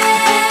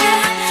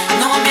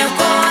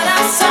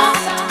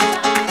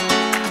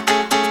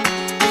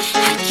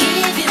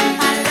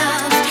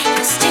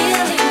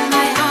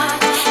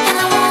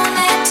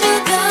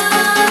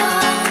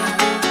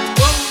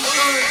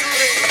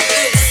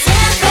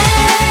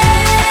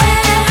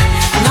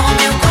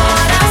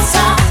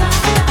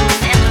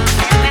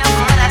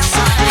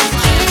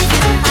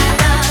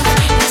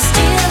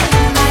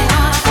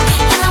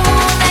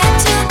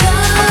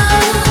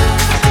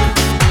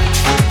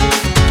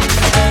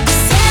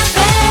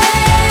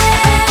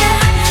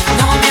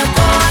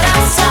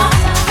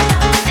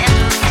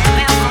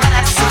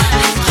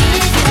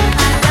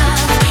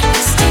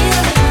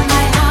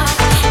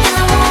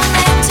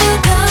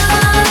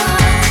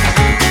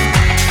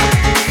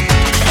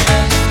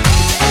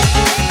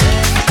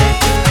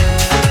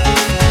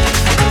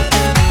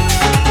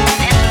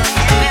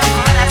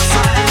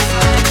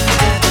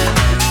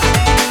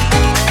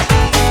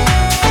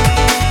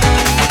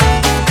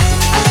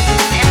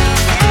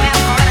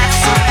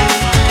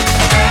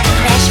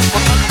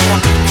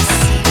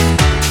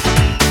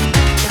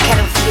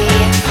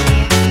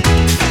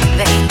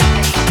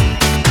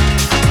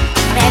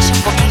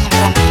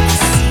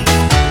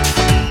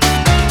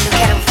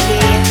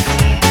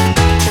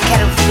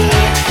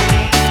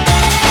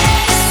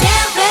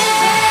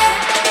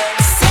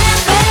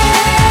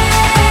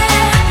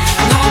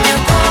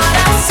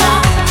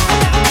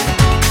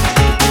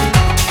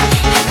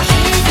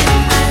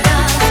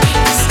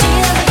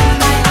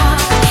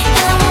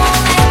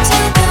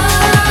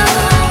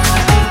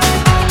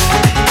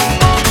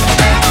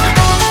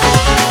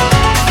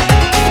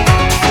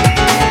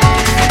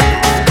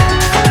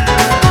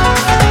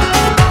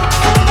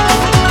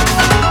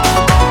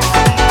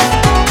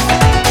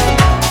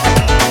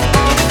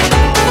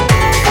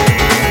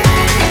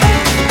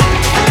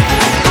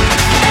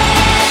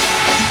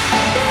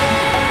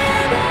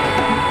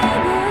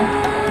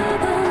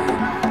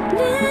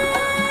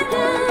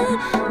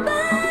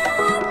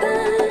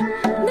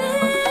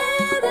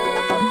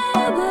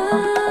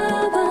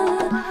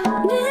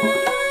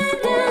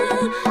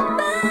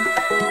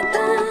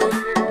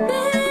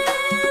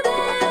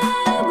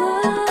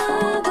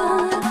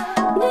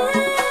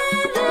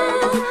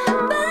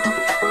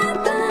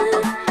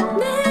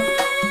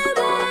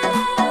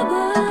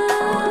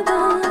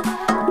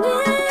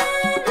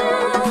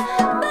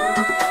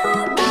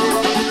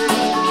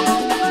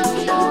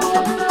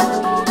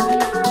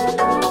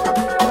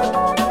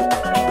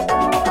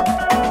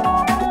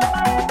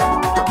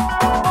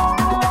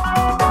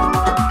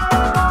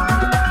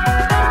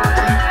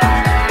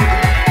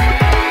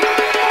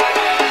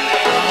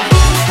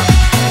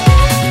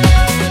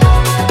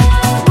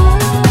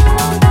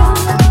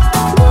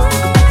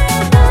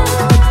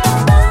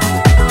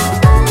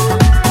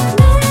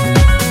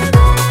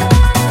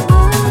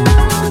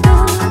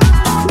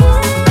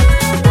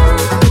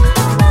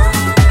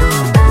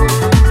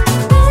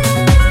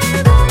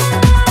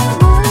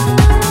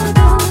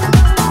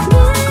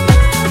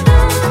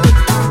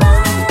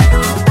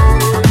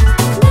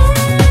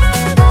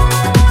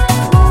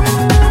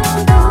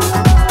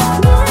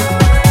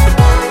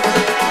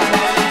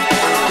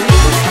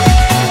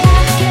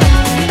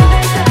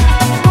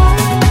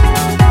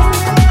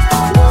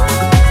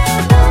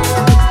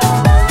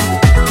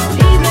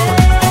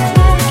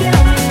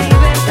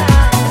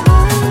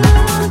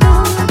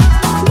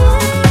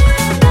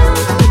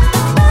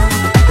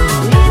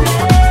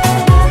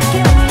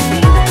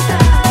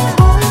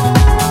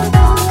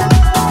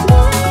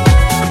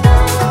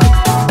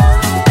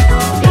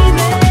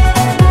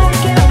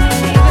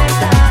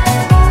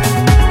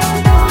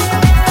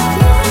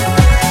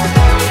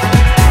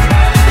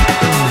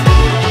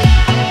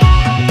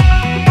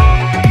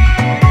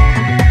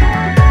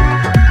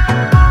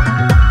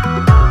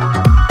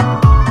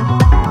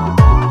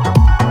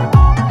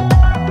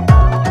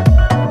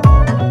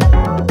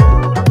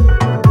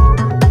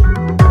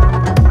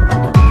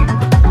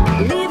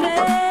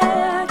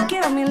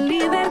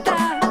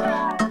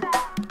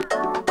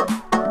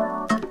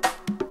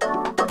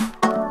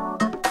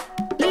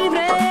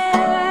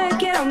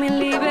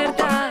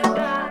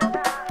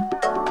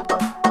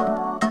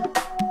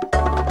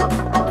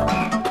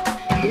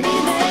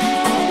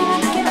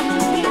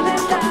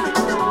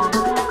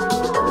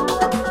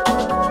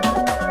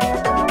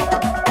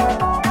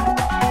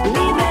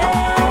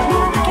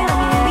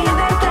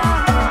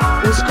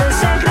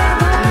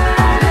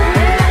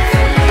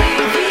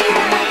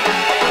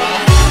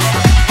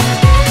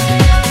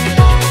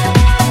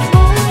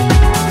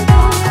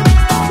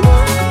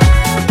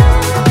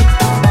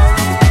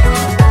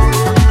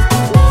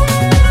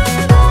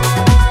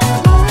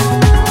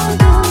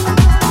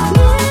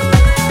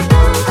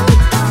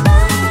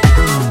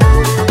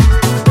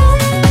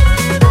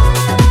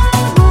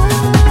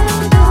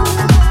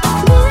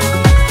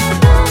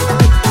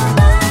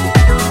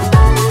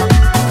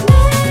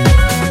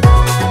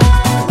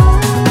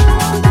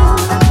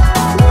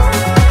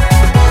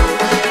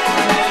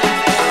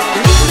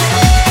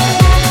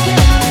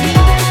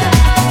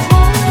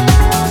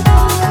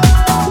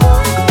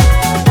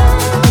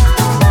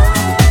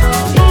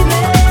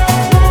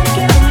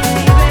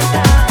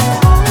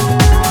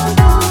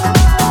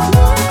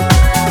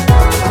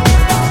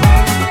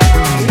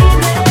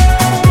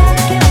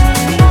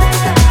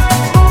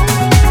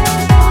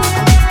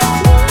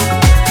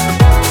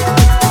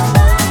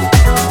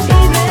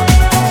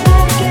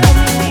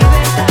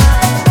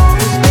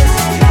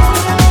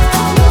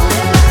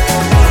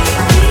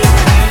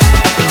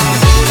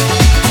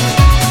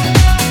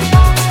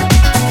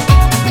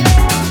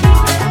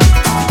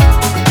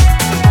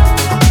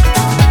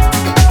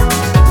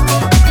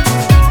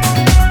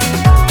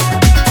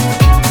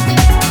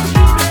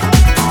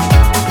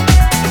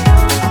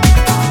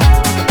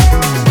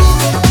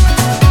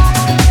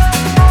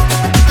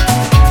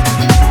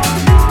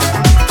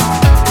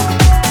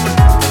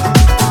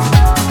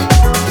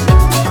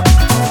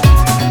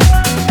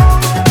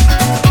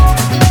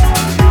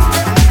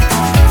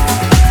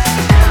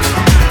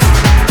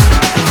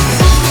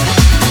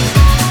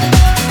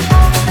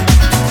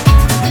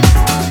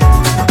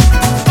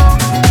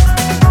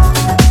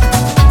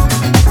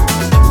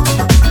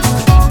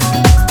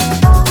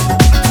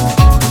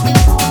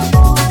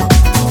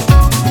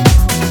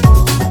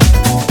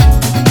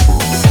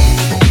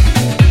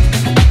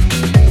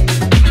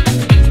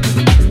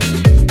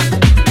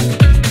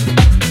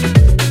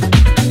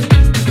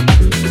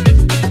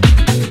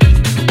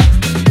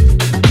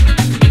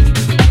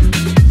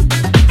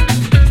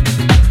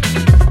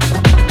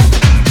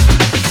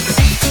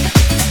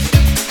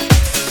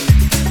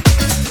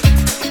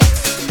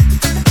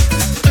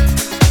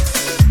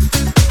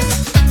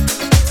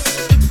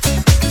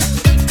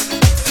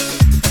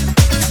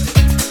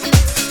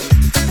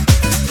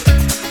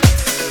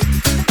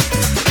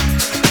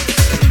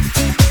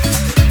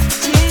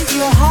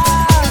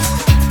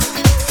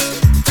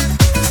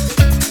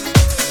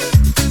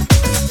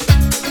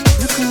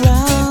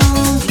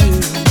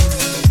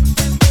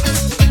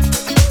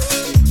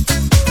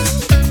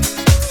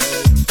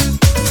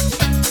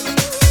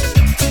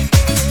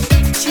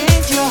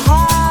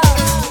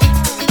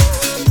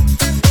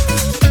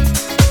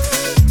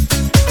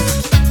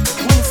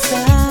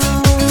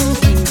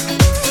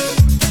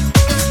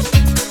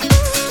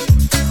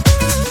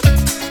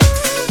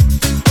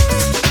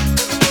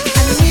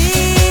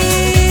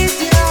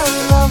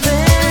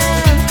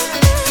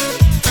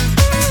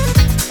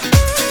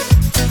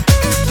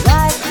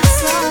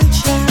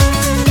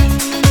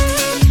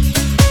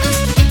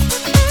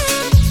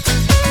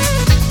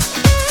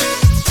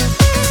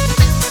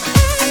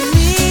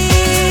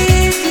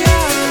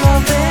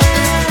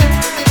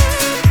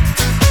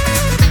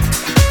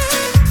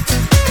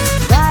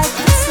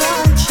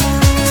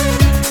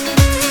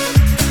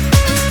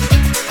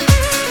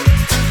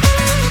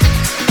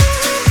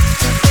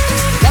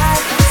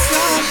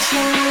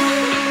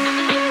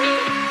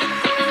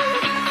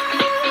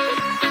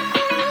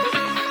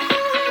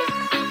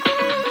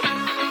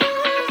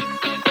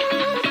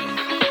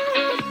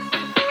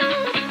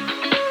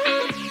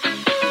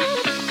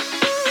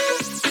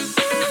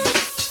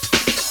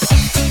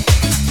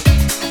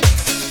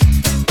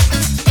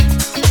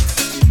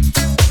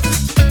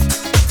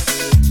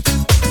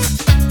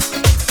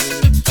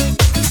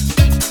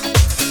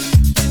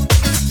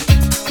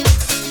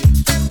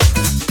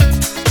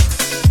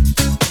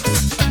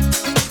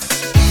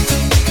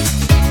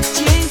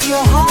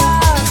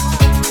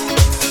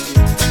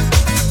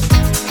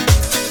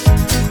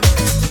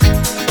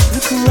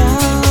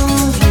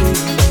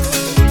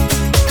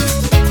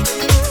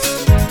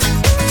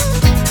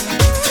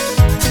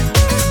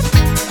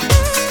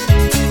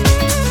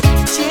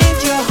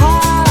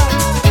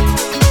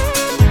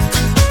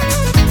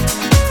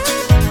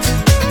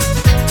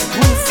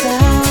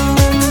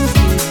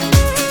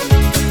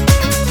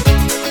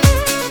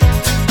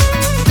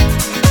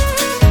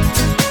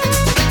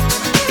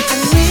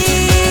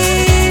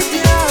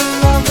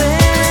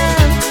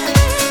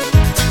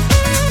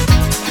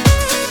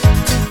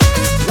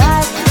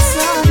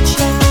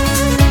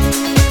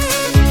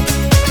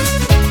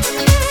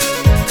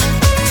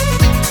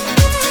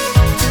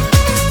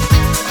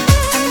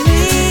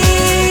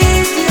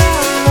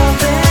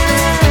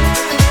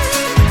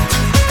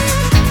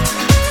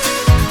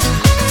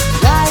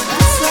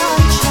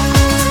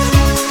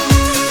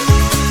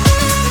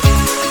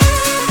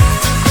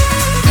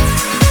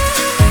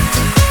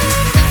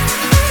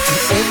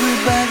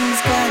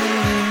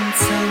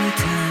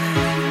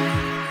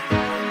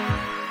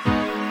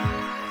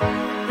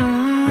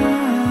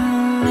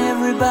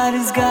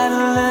Everybody's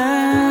gotta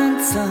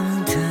learn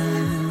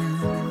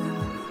sometime.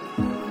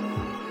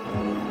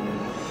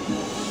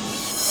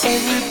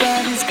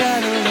 Everybody's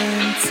gotta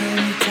learn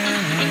sometime.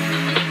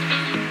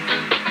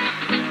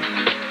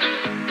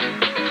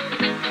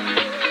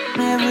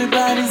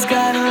 Everybody's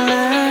gotta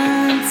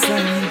learn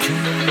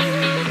sometime.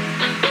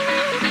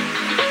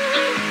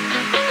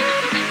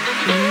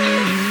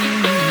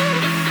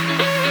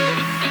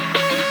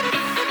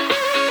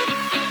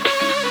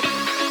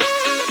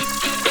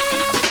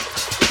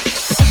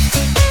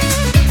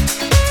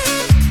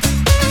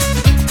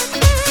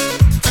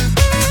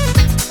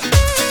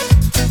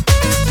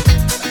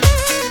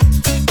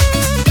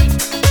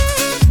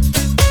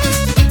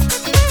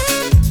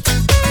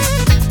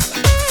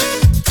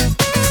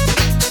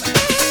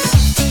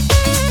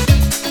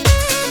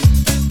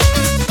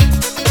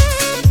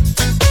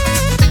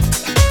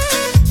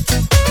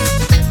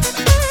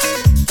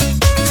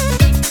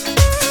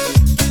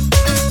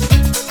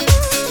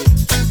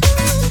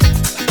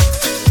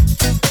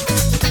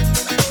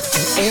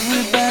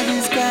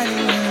 Everybody's gotta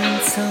learn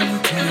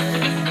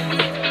sometime.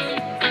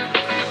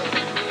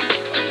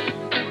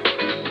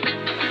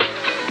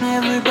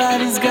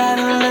 Everybody's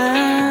gotta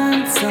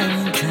learn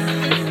sometime.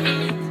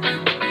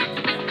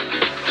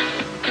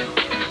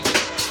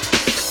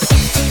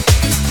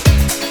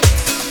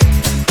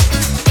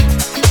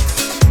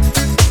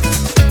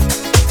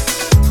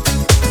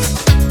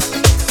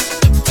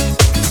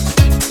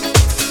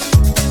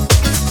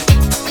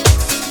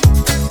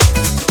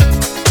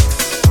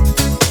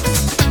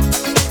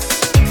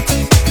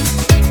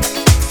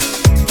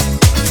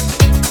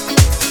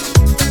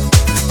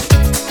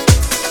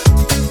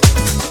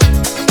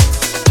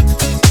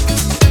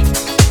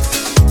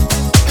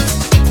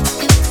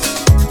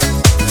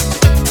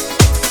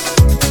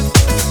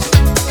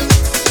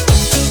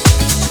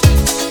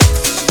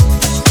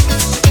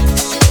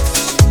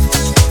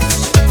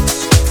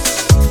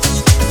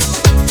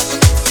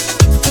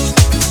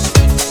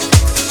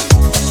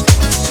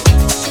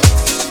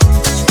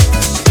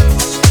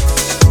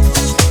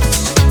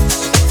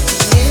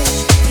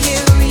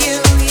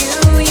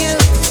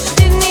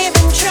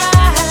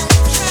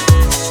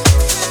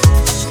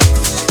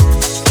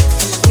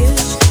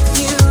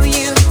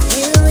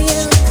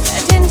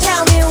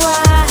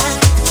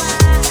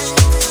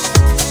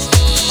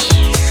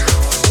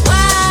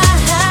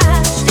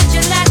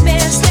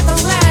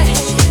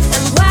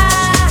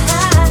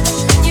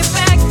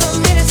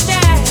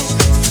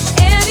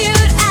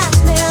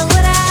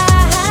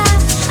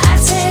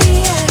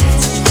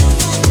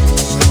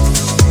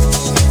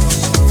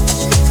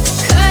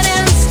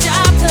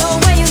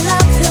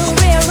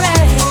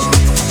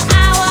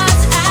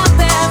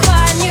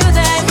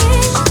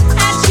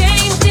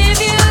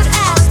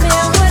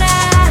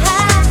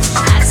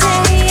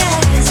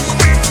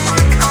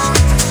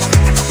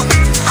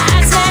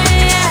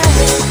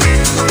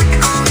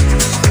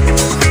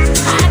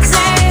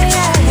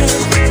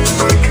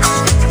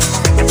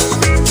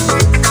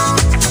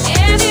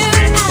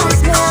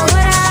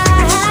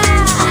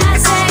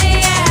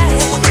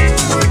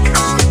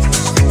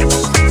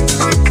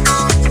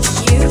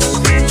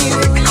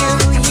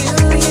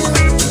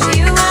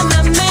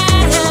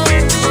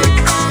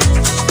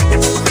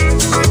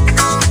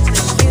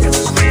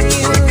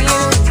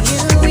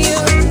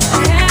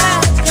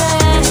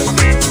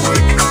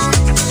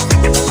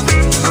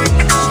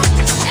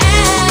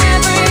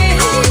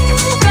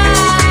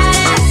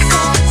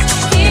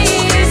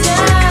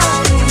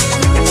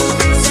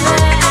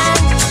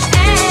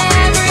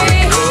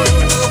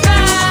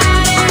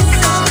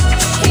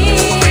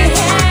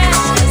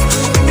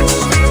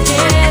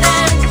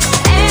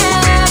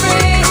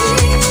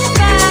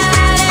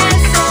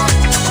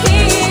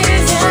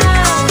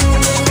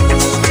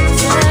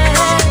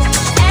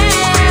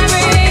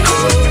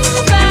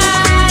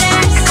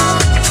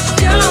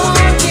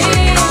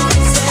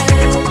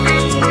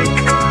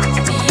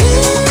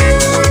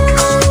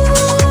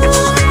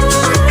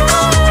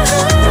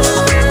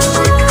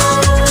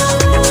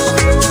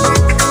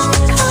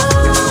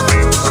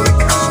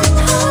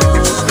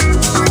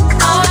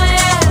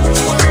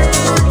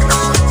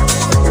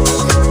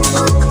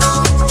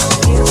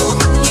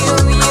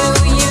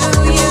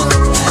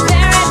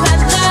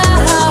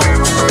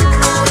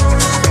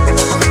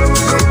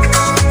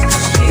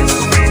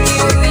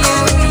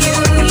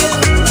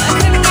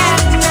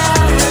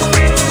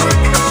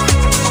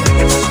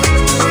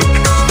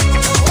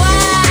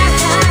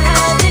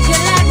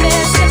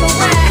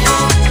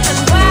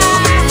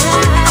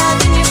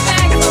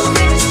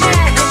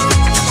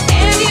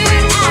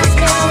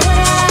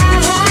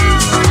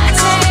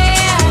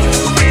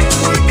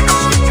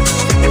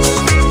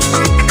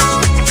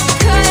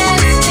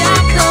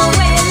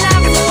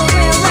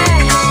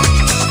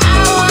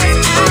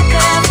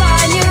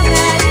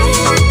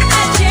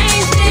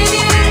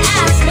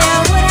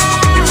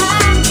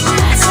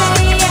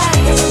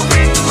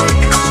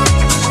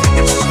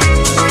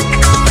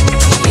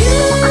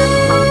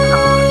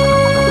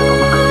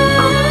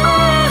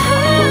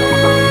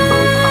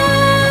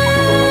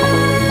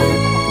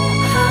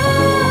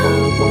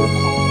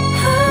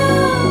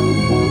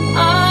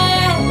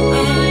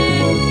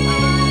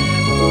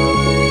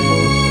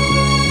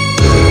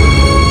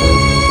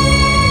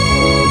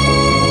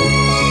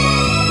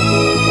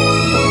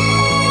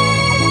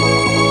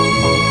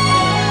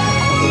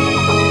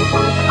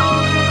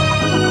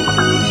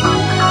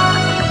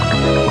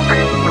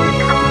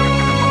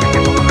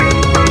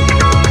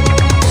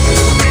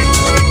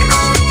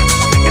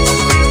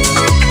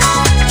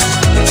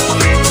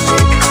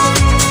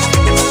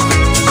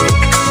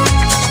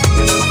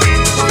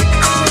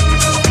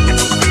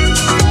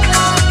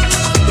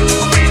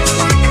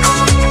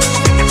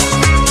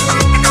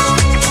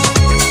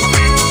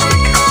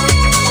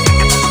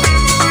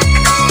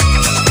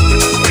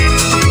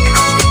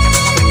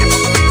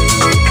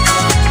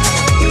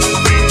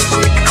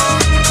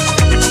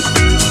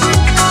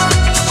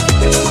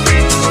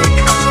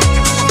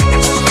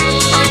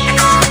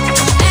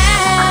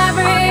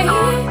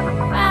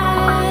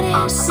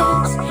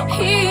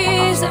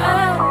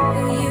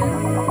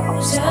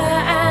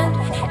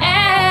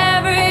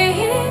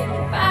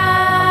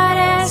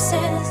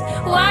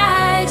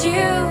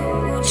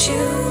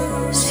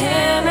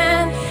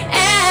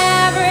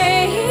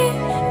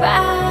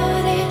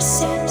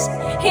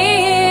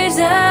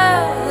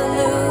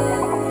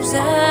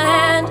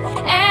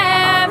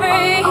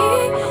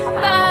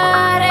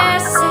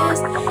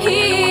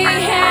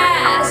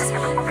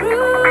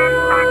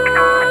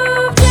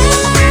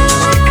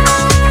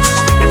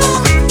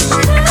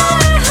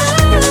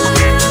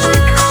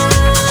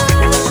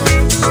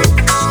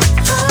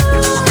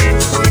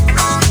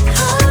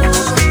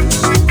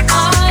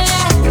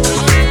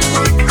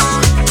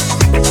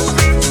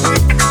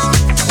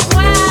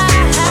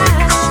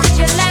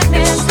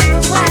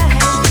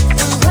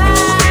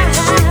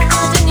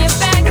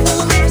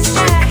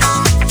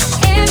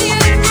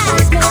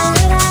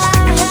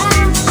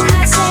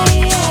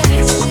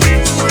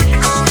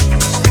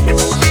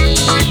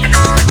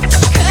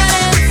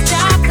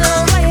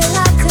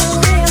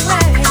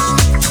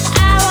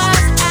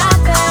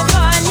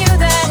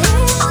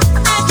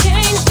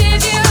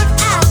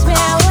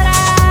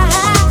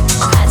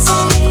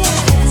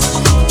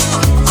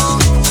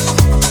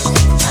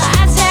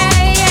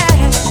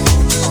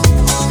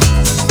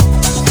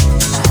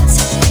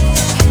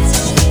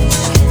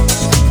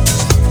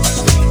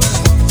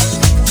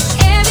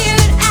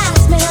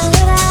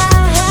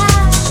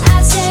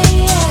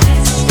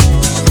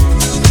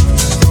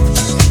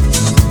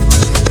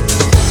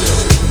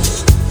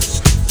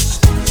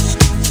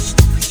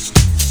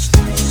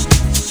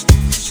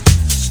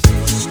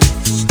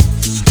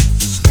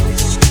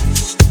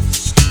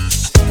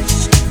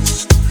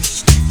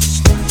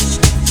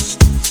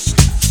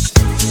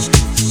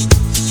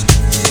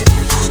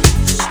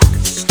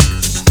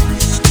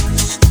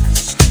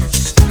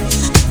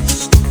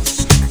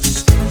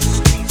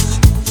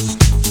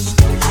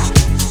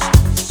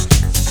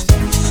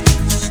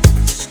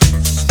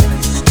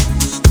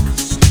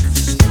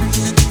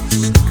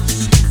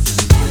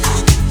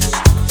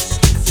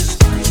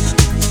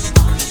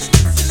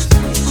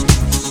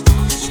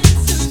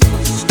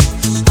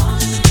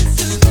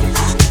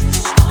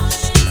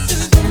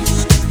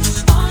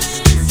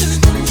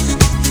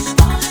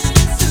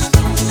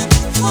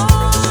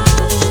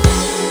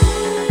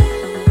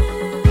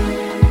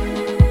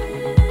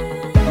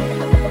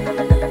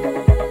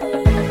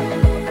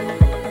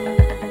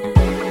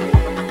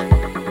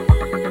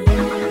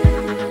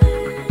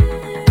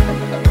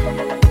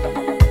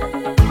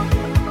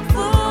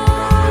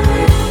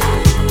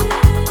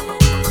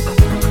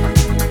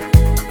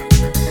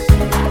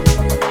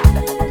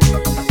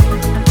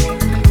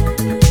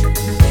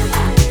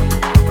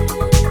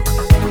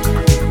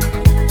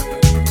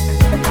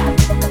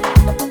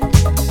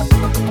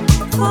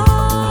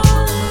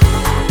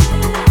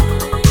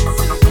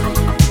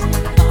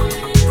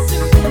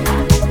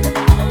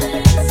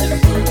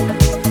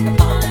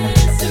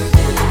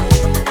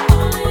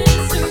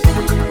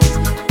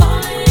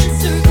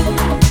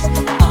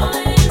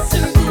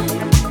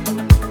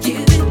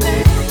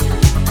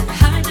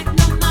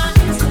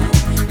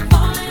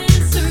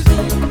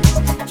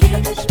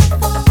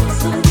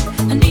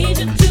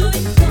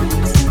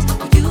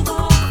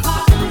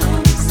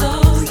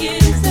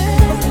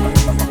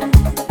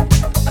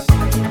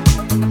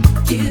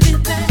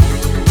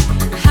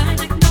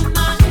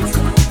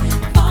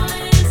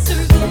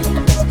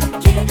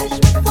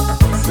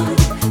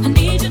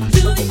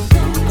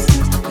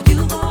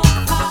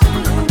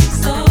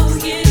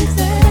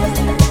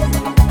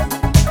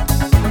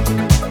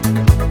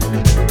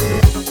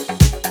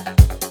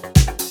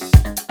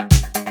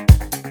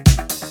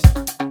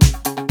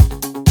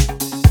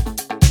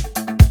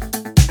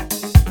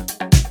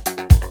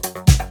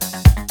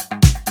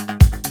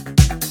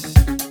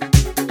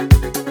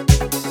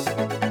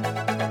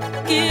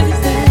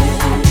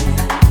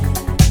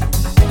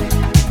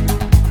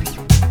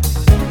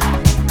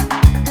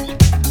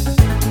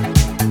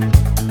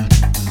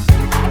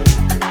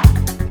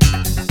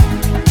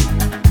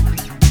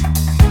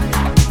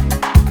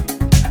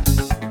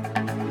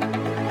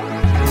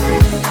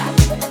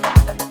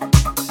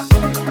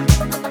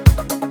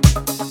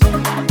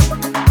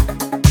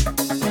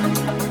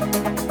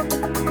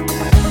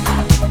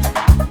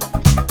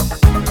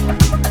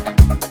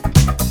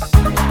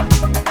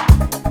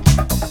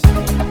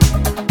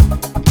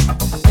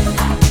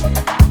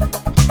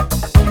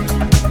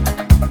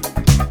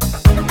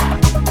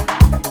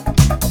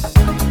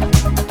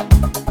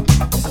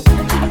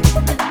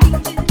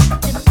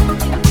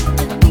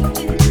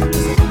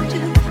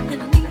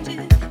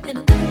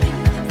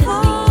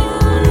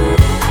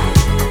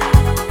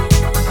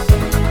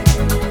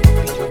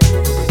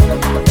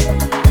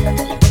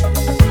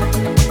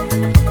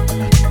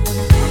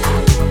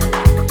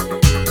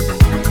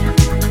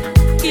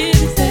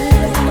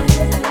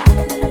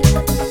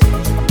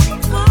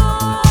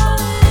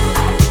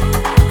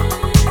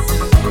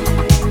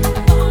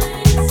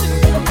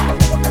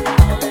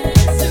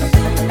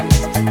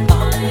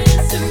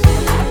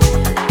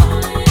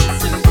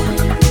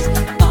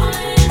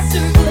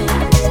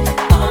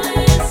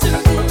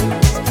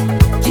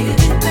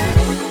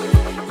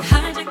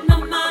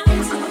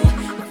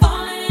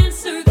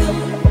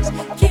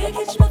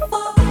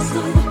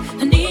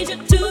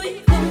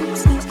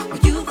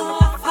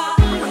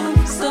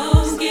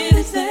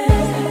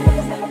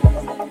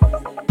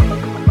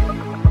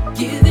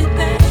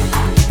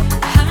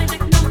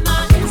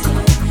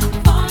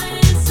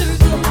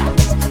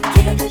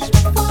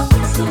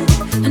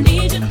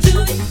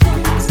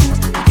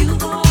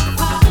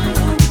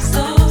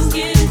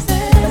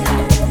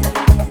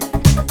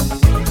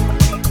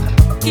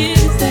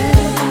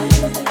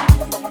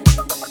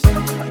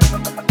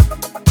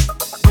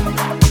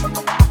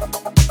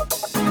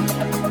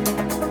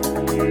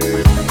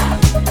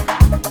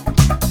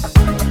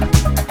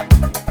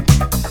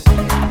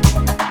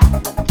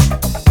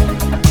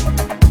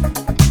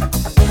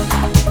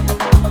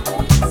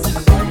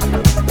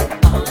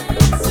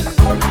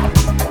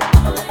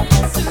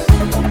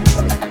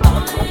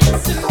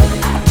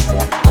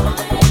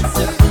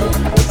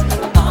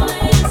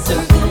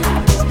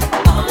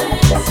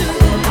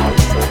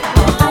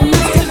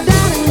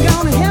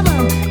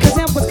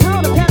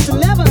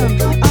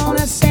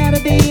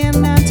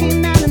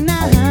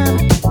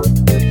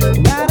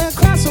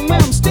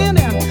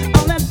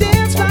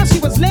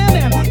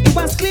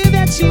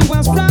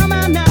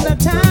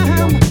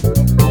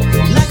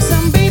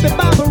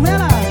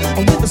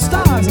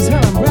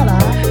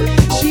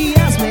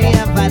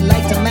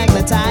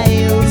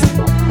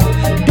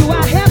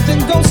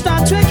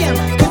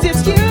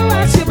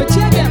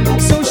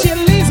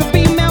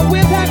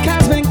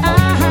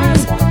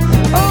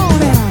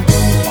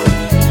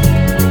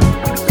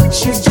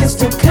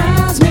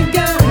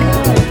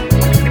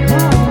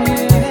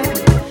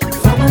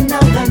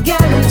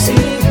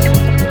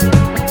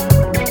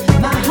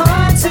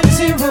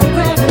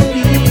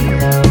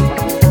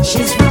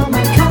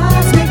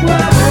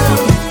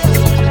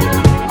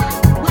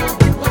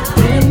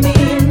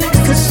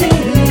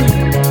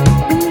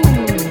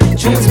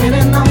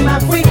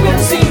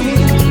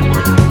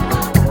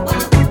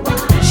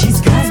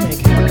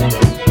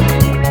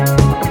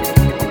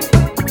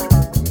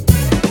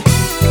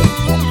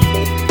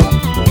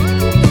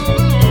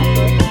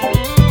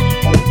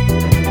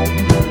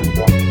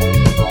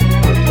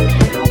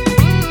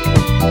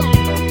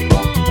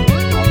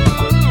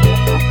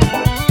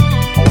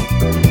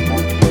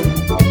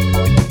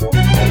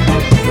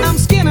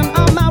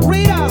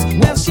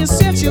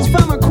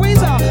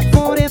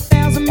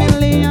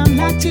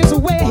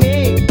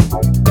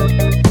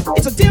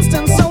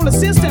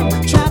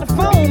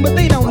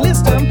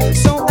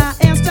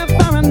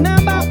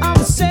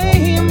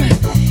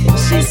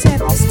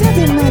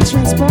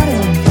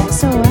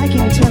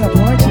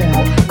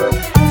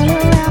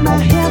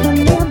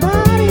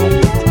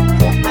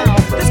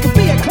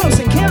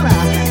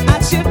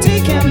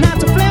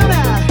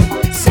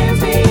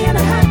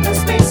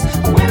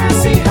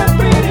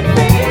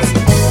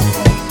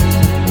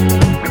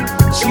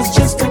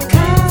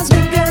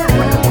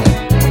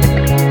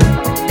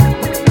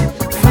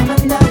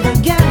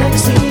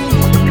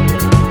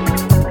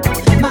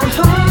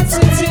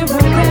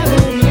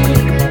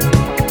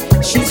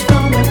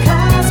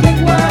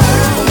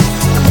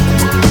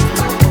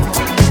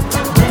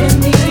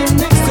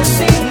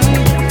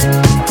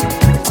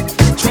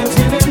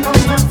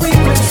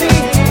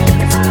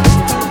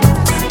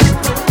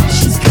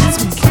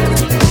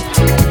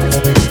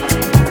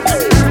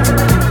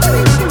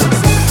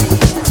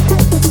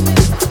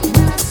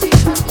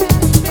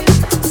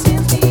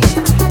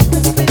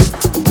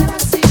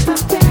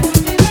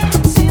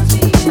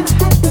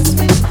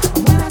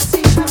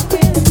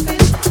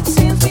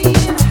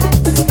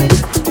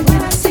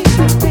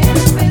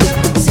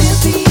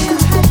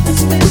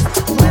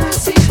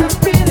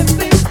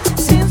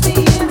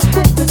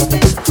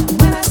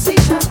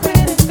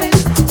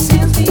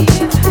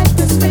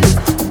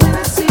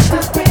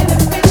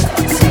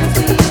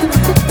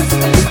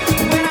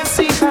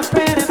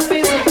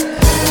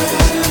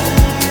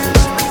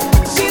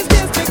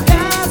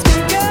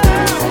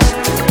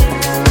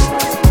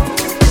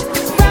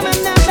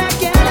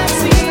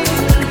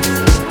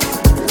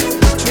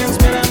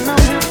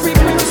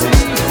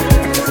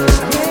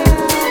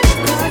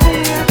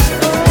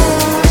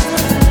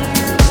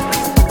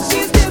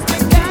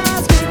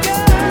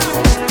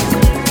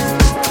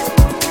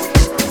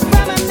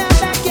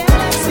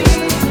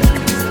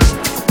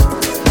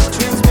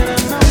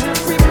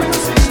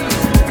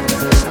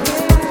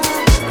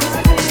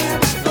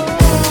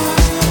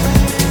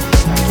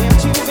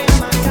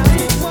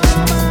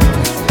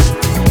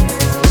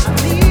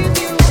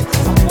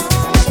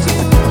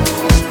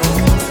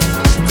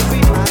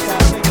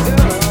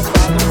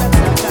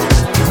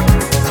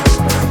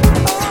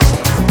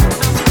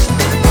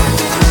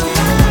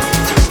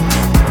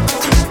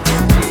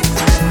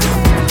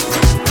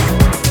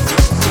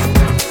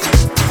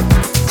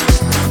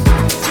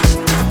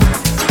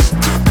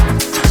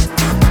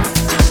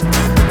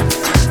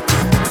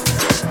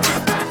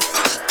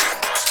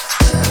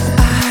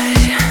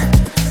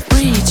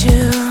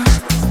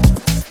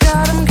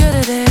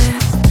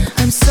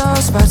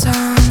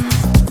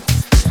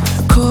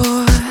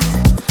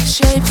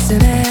 shapes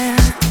in air.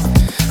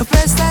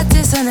 Oppress that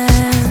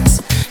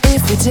dissonance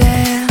if you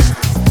dare.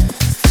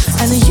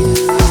 And you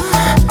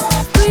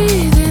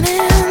breathing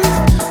in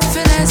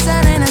finesse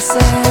and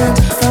innocent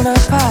from a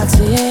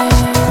party.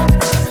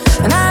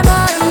 And I'm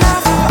high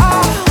enough from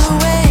all the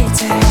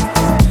waiting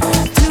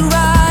to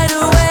ride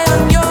away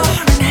when you're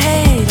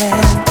inhaling.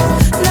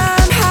 And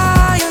I'm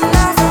high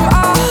enough from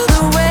all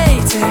the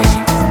waiting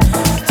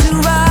to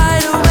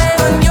ride away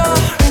when you're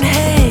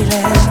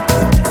inhaling.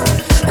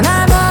 And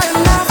I'm high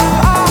enough from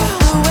all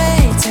the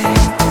waiting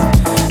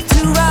to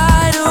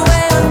ride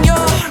away when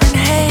you're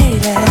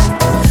inhaling.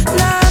 And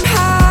I'm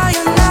high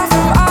enough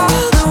from all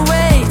the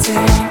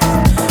waiting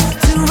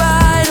to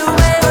ride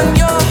away when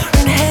you're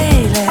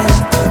inhaling.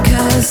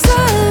 'Cause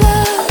I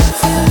love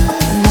you,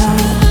 no,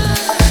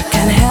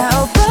 can't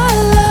help but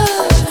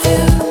love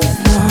you,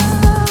 no.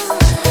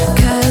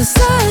 'Cause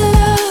I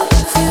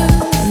love you,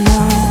 no,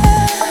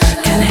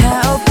 can't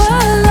help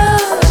but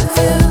love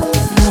you,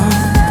 no.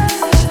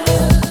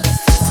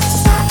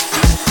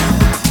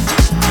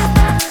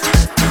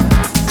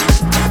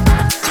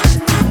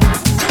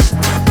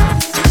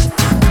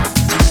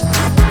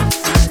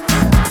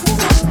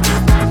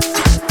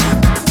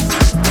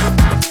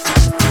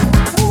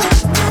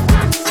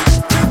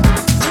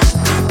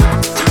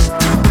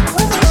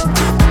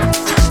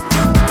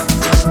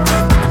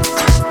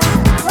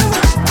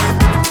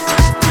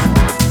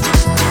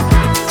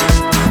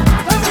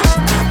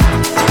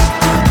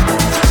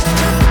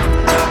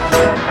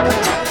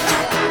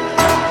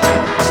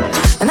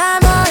 And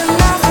I'm high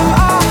enough from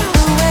all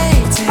the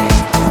waiting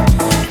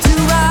to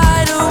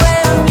ride away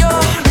when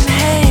you're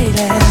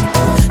inhaling.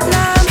 And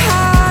I'm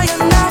high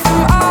enough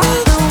from all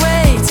the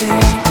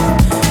waiting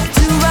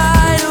to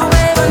ride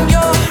away when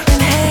you're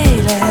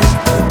inhaling.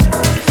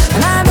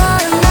 And I'm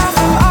high enough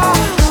from all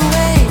the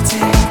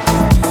waiting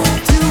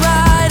to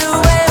ride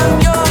away when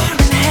you're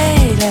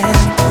inhaling.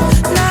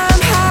 And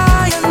I'm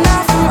high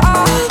enough from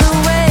all the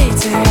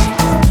waiting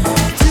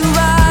to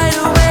ride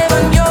away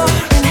when you're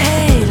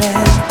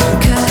inhaling.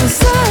 'Cause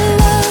I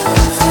love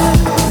you,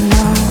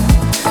 no,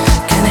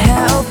 can't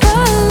help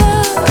but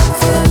love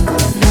you,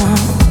 no.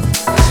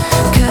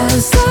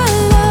 'Cause I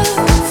love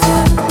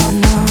you,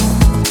 no,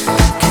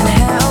 can't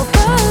help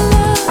but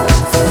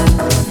love you,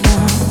 no.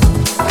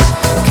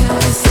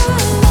 'Cause I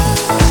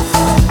love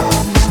you,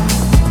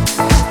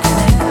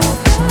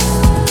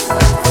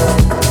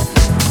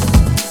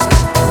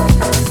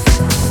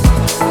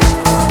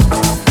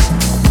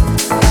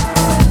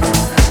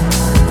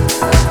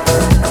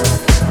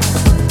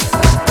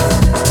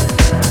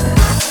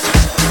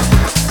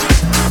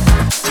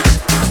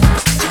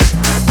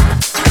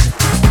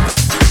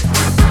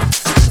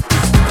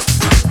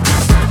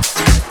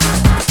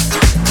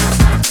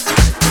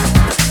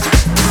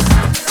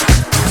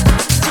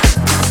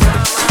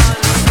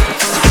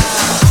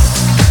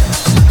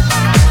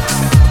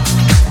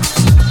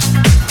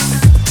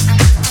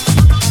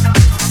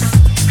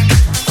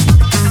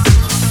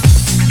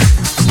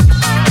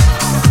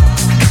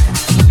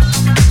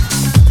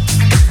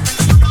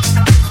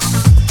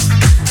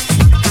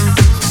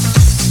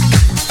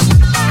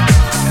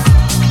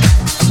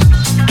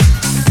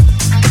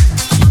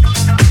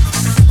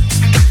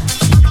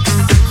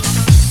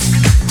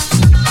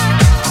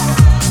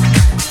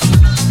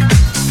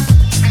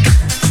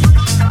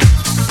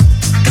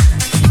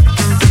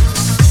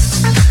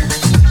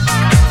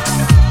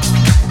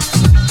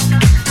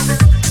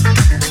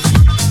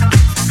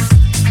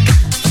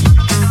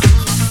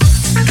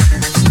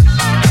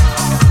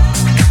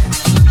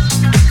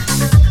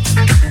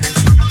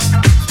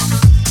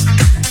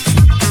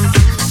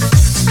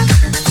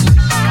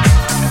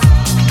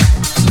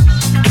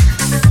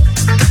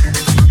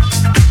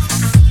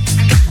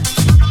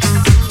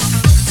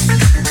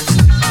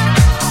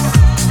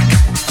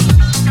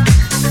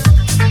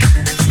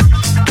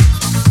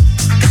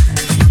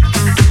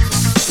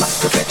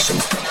 perfection,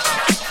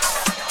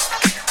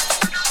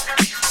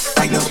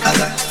 like no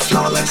other,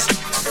 flawless.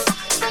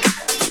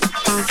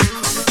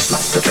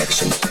 My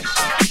perfection,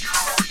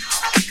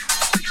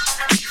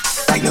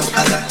 like no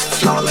other,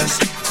 flawless.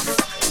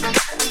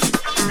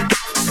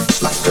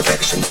 My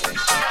perfection,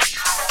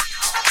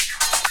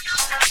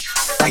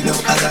 like no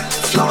other,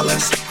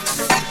 flawless,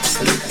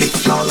 absolutely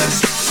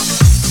flawless.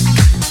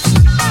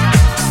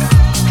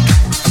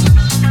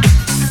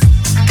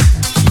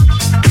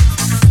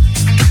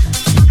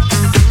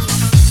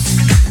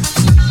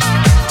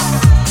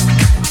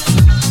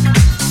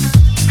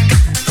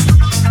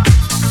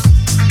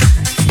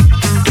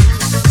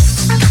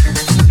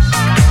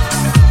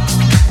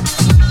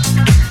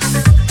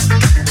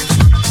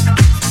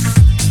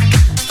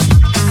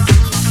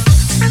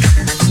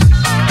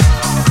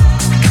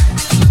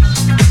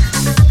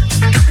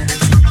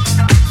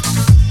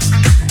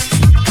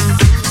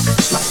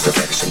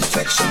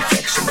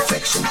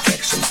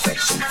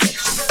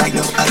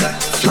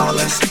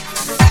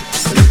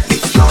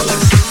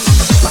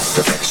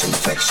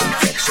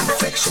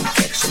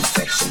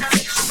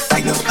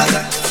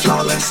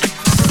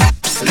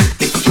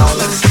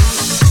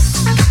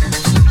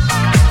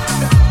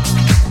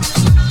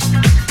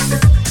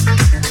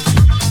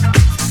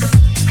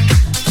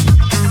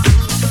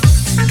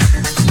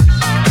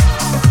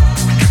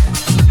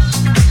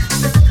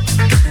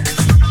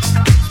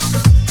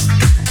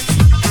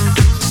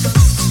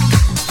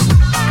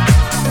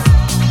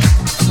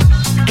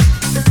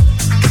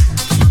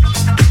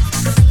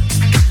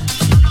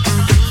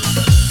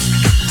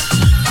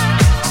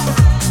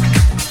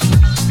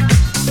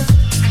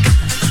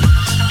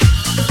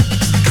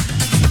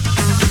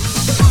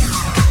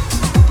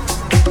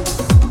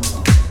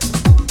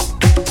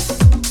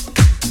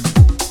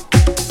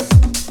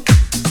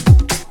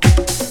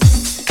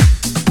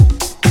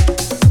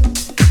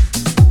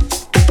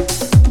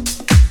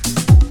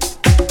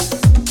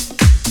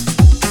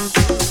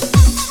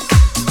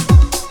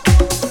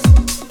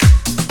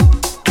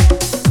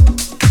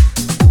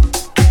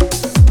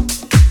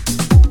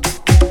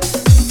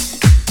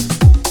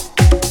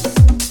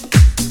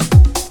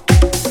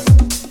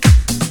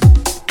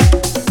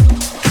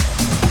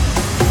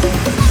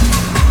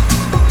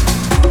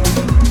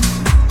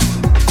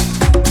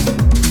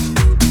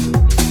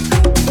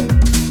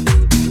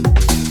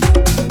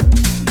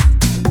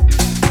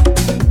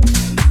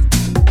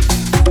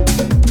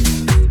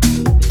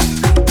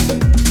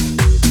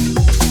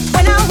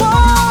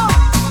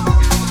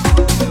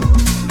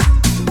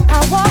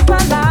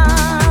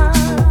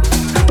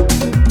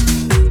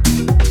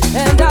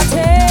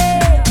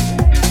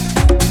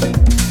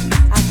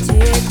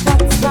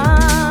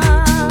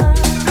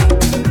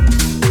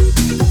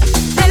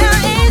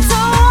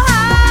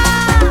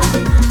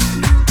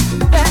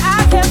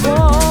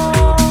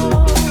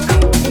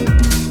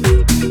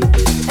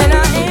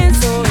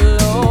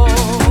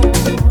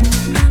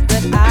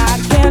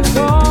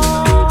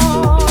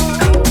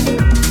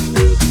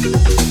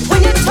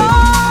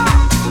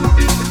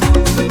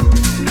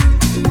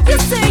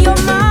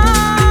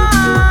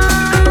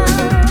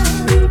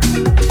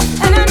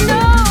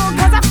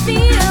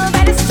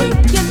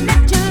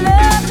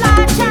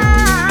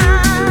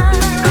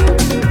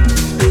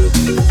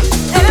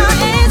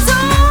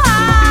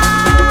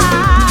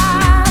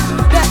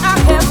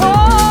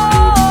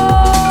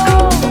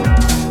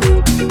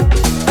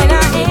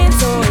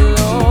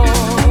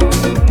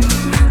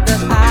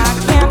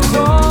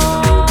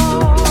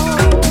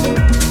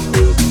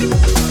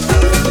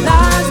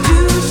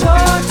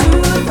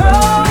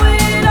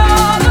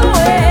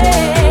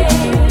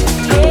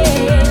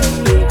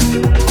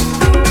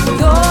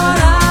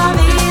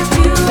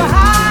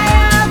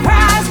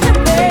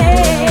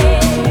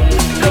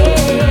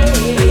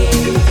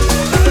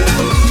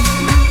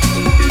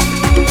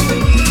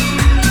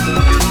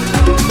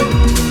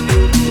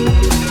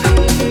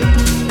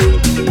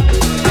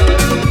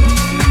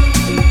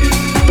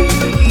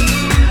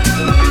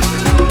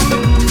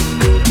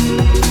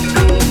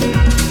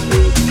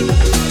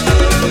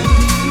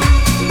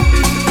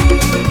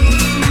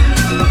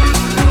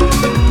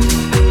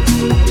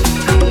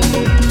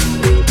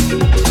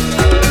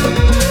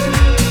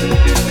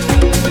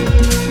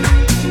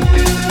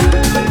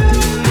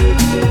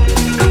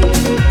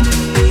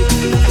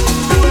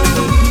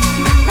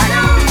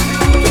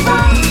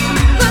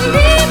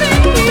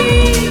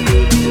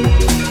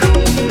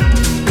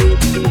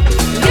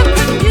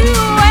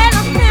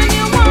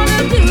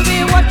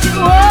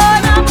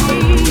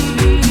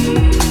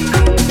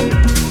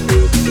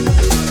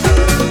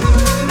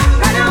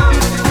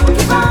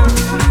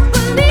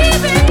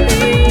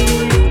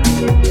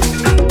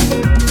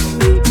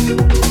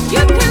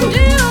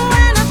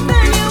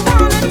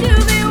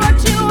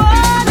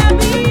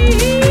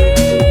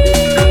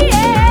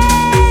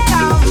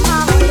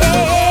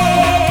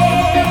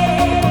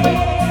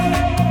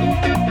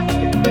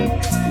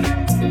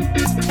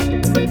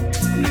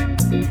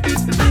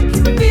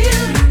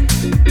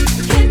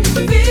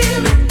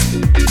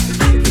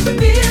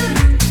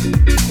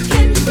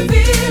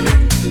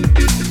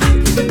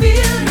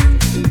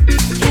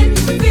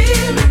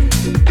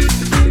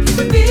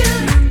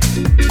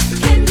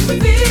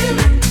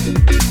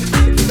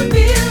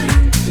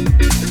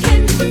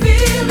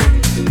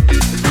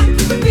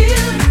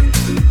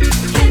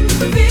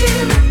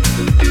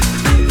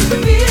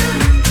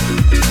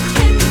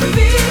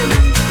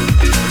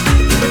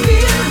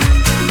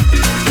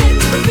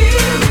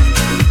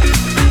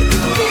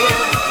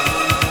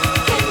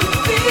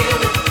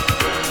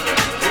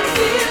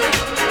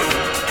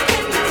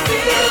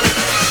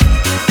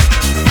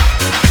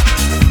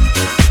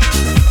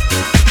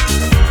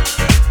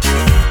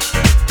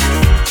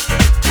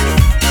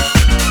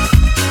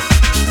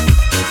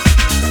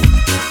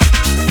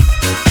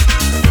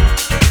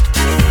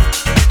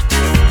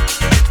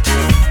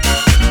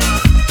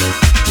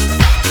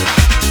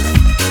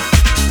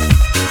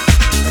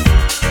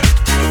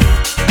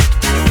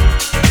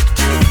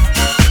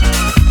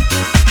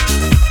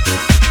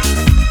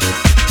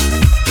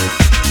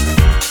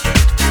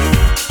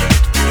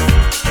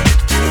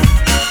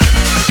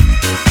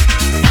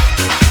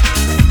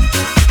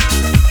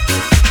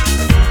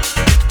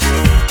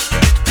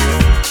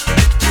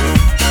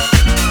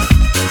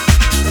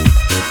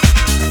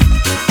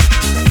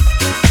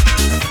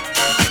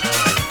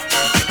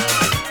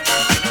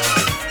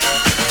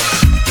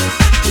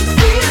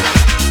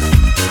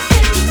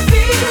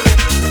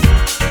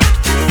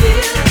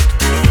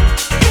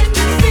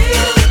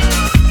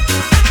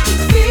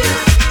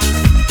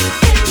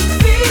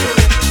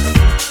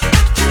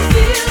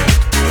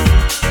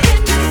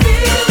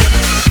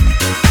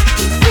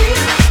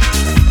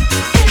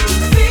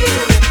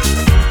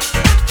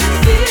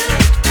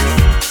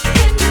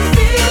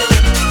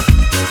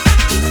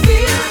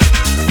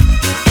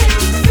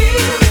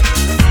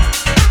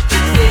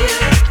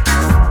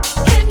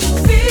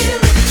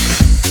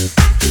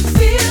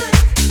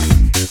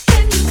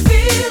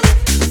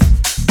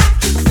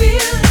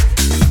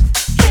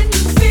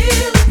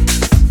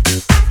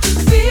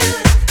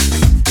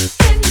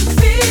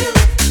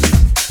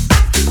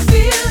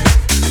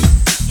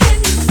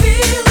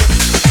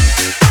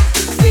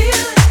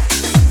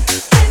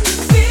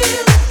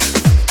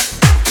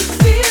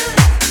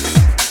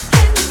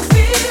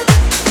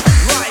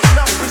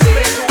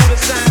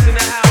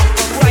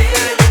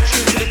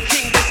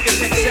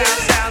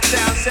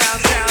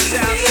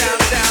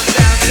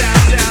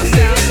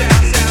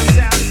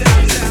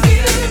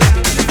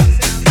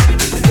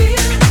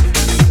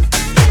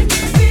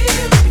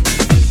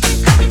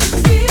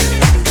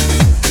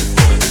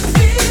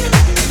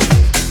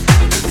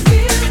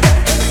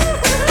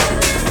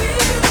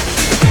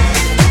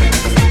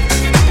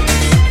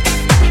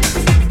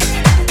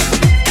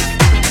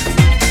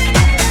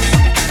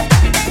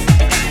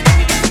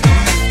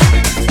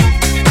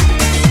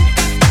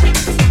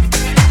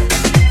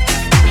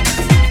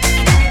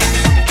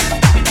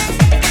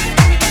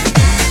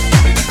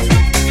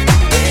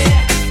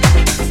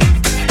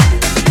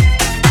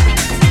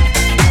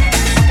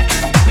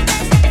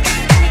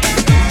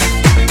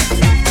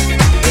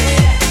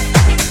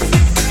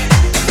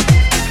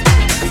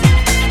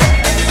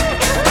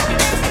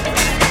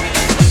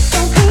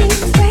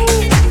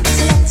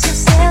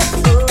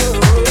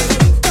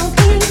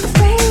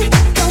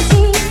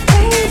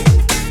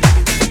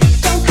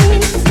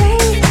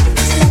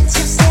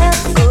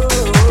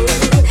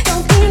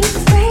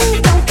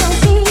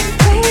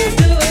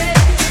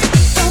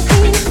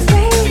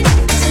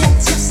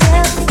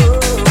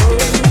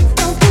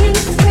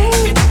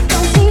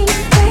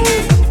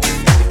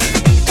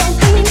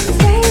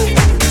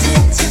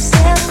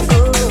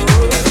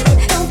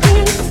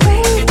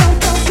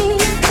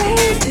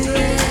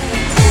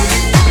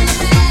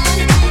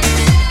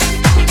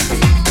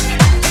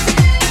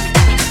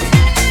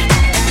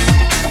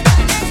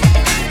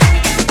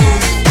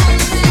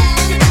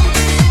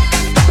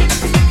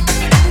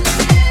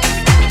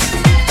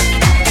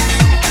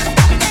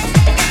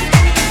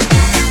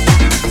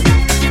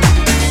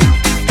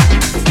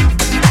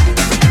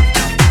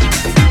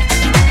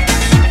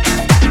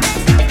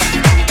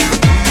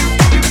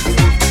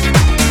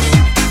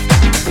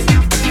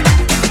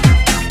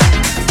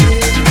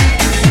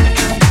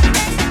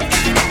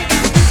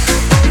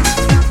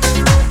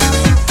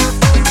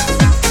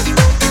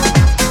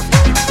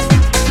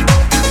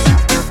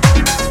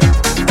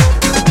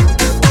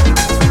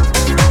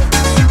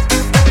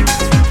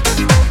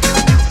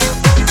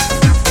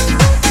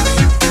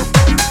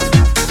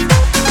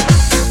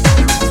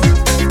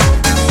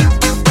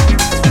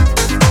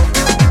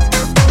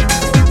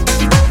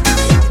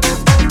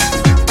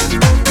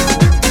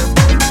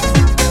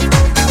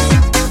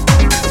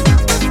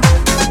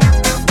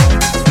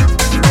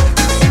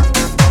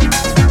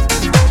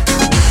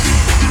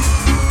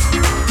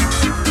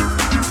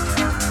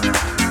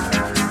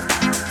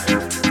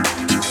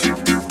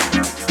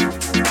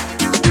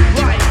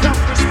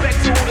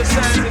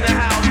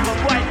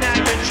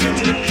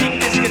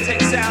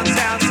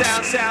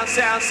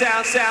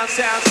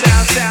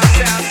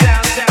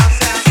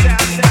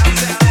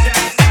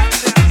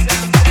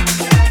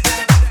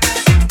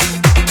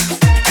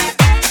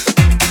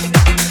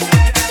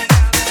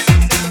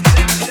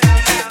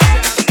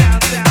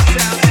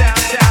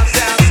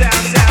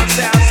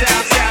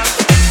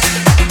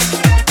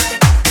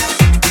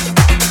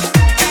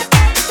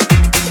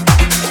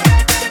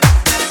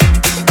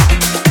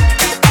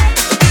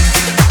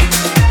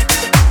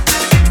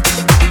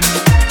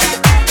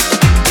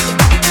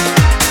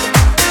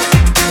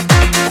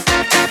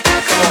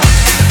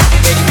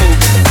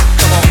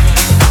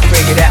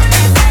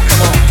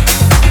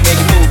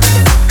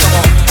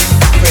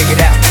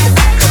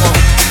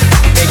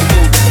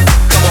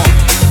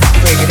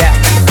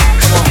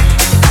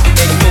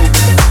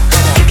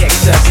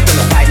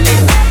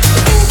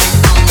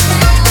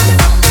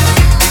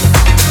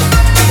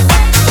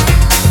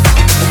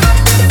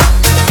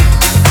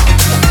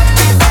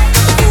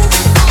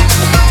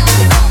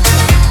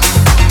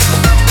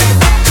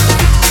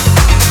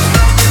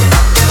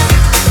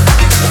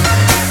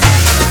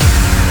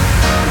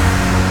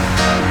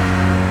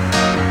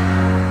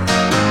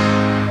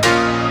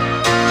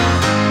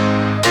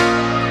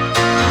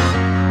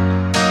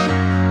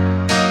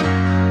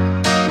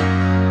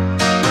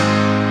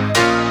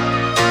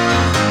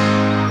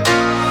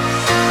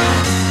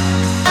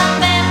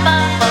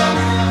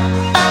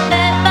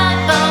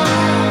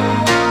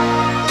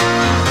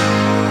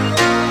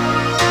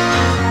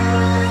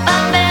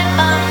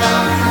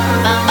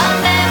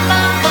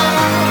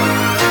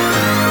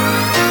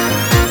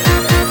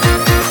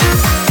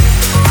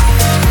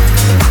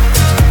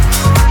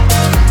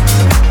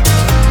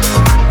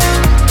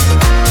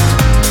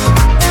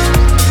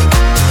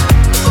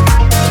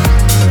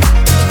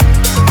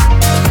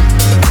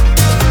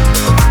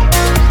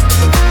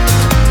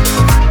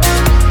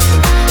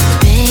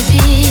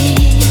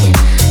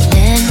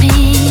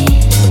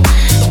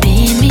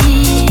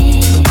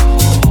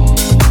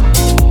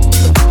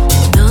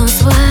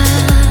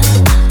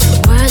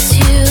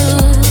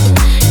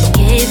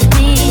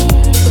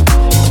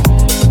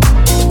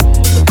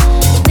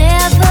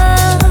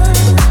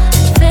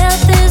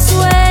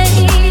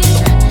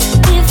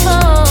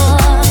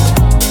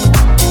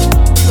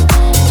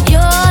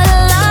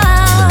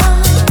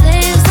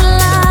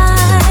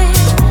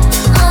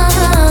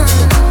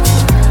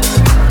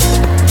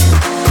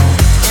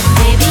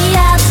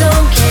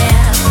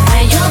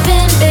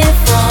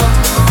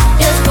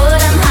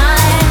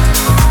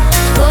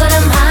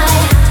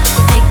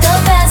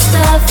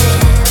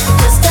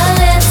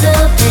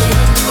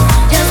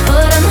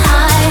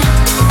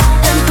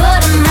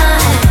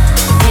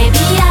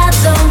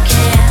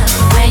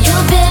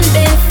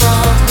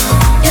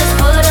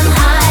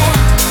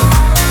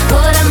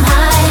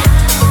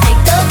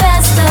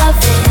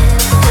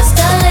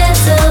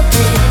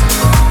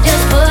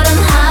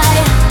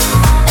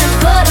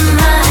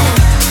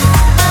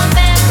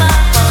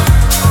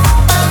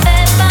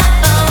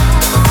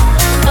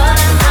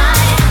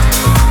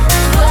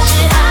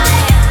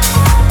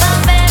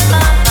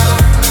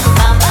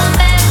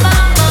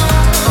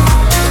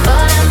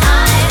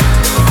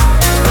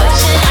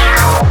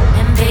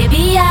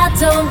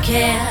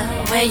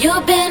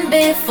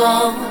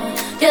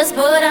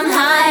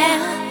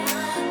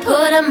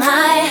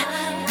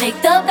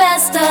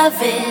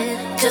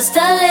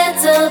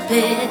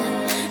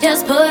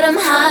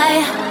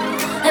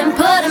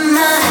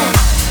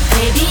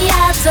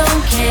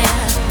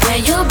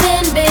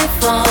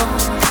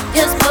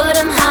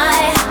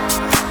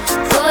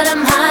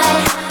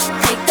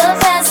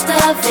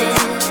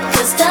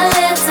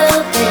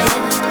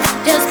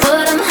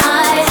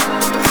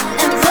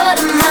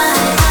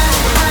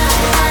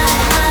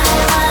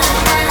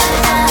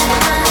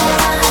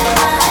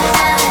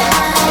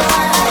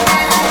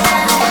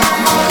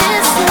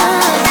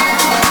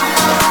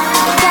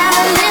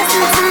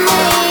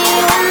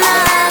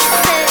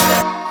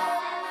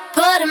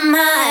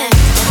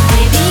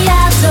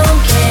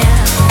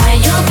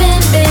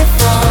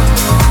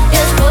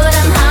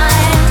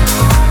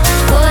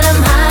 Put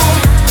 'em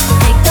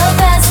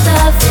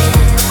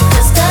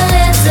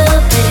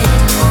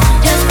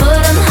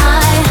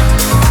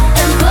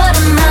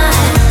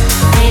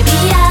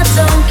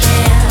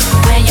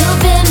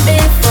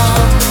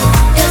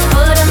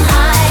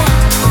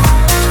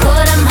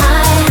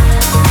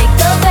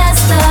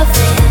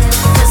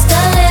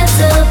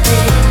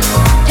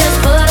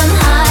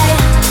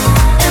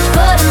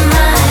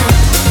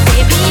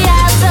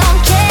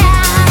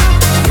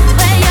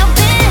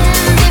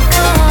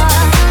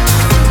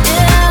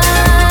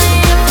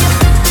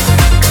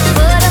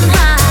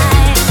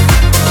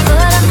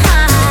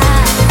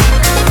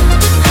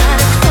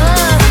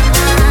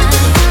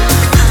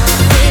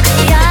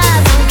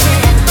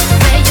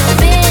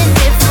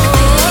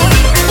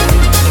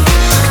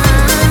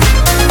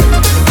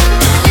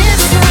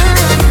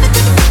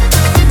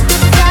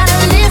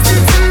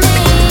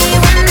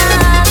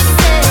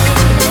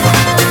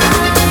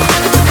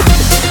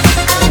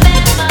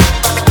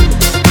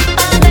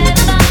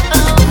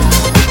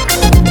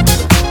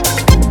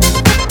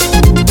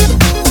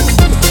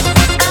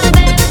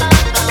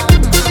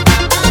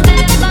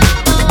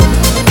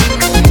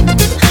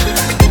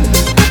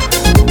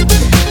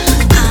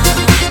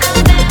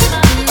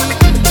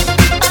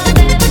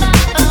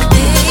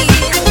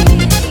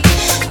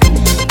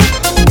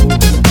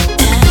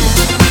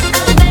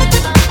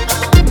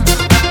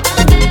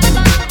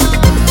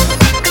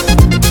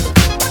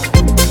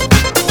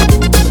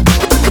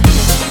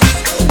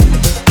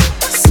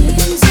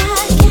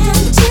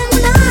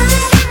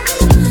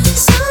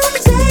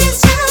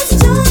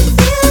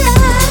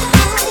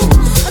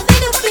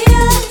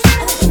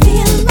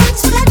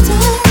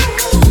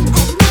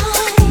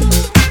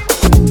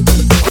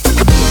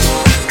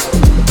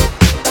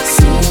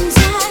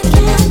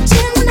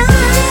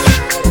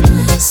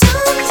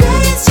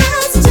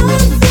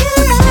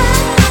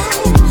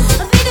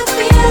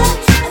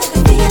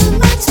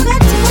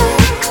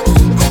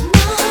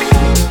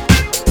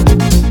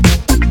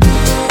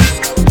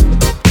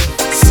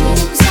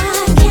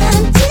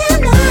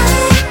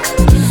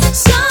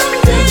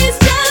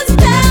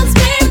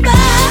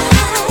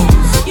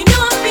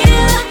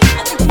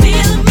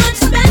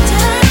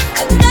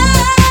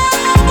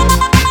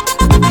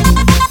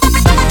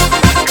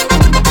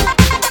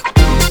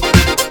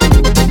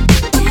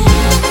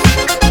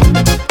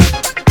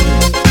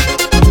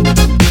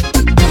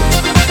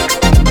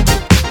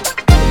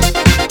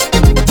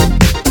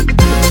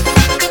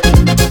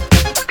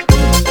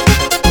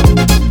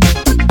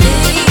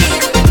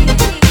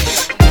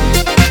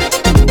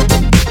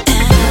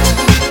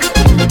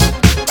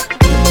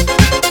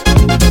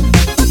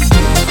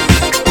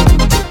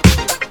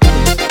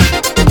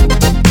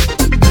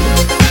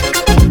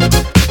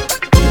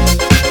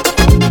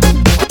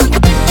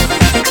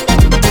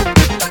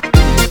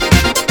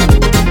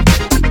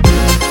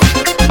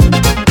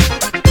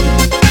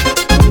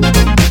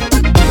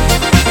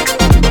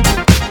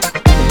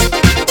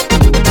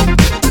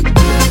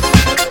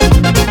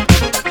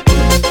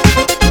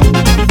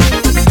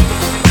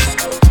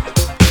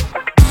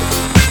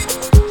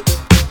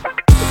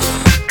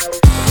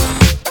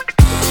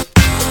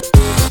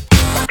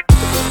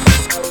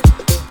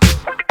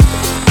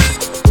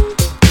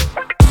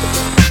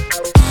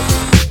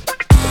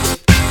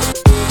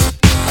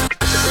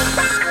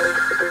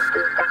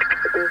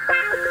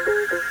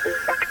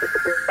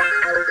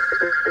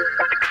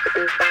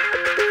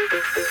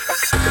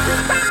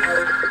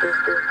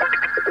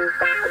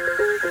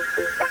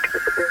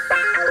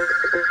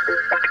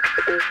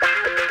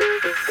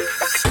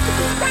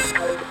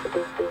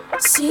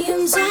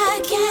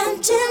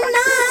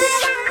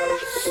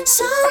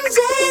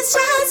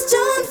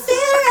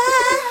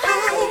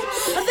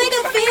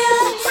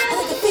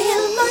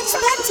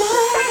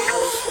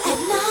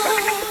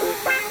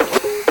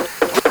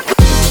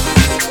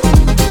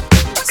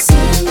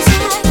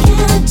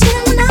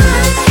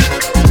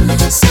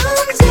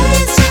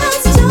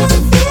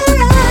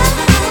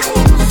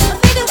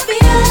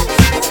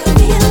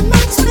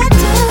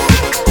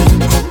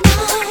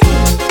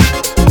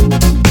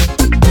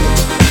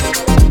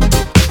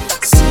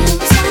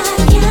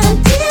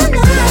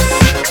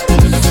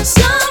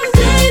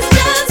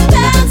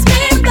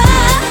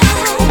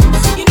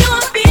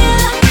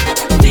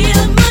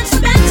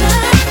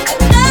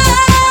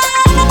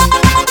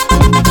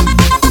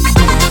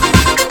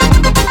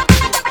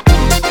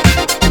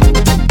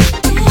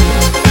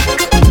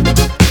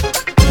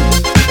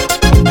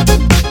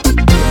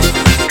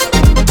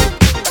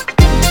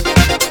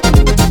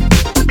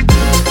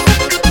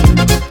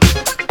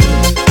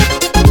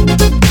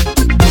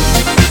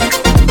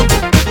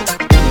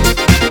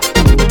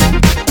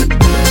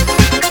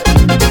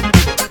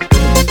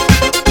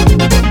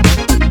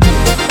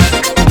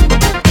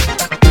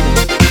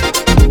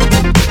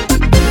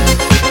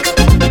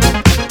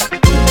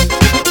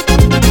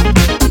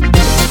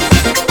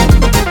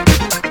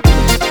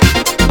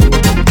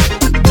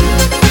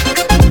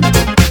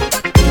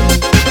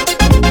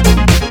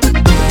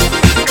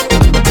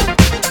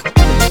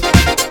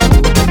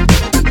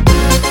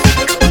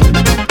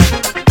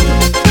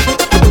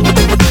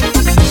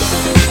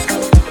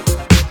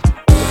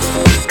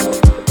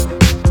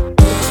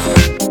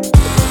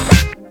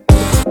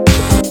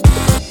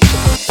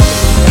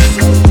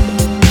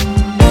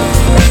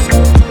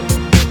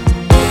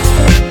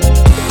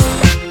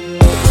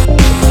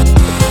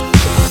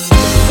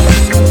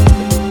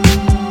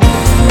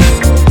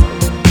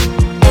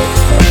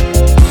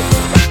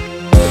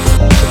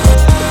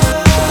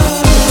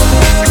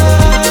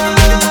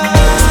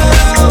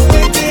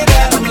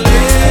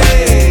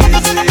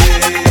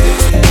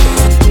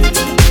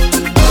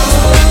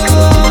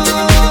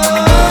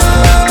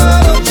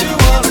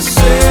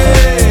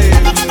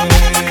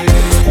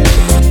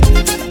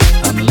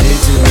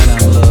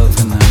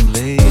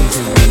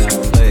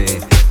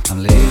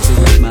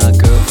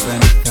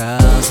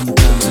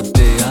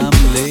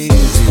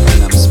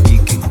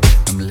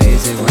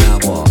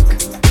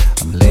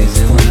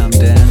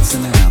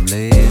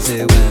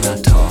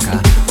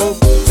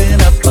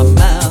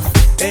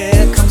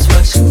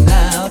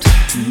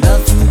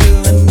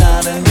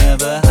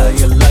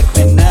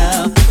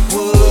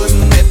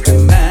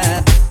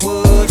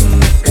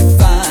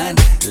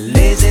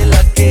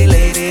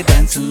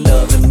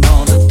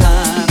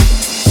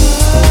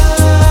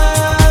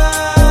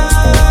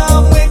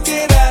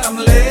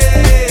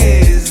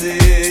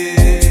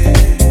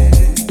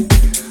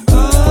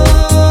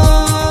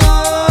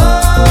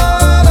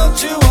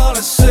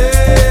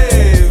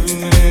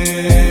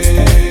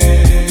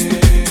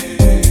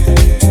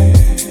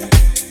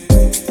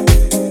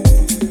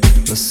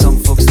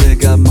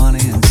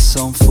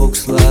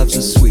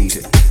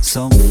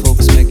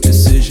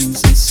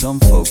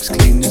some folks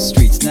clean the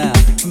streets now.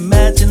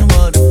 Imagine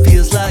what it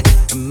feels like,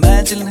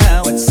 imagine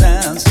how it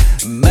sounds.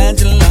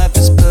 Imagine life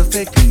is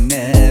perfect and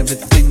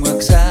everything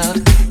works out.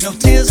 No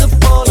tears are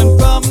falling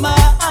from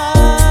my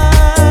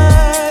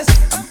eyes.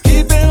 I'm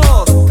keeping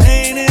all the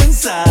pain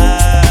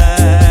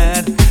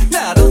inside.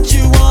 Now don't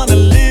you wanna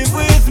live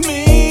with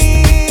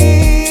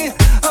me?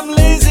 I'm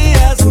lazy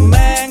as a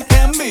man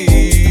can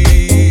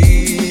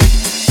be.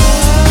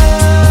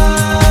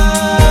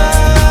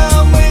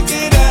 I'm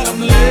wicked and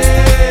I'm lazy.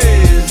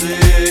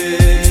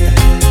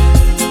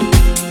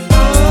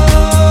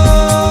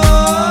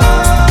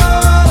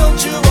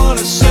 Don't you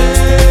wanna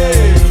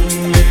save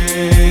me?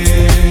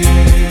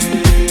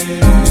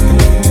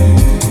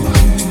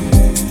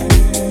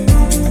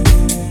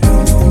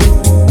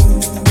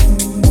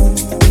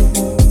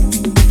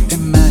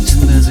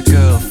 Imagine there's a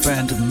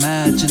girlfriend,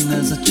 imagine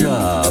there's a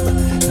job,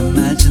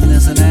 imagine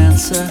there's an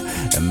answer,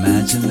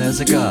 imagine there's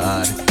a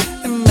God.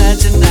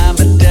 Imagine I'm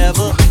a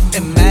devil,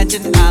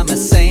 imagine I'm a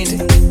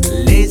saint.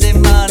 Lazy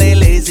money,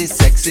 lazy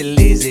sexy,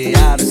 lazy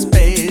out of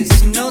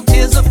space. No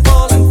tears are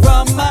falling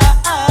from my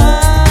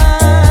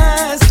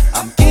eyes.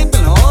 I'm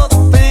keeping all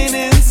the pain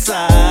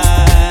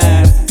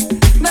inside.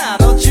 Now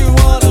don't you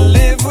wanna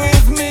live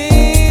with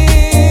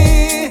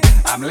me?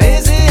 I'm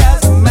lazy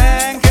as a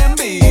man can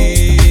be.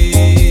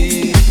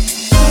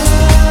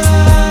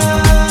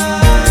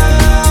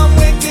 I'm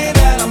wicked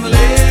and I'm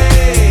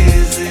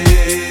lazy.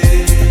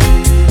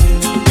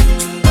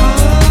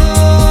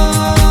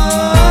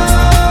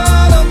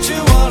 Don't you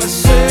wanna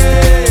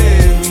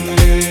save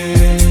me?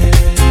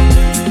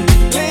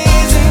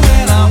 Lazy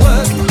when I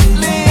work,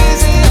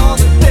 lazy all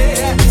the day,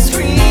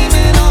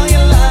 screaming all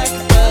you like,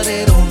 but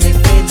it only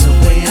fades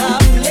away.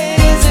 I'm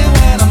lazy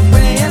when I'm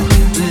praying,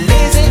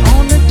 lazy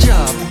on the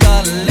job,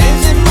 got a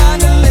lazy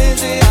mind, a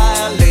lazy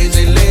eye, a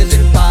lazy,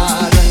 lazy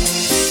body.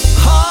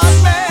 Hard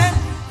man,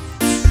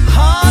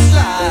 hard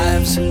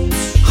lives,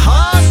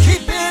 hard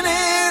keeping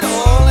it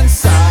all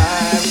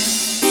inside.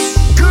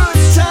 Good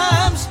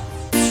times,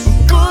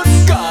 good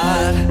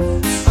God,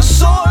 I'm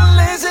so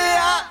lazy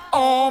I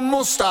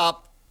almost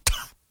stopped.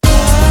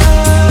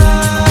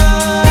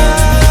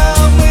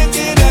 I'm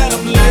wicked and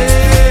I'm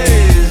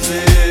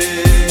lazy.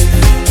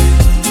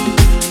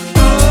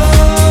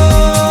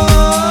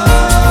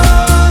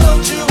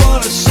 Don't you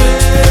wanna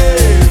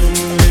save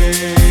me?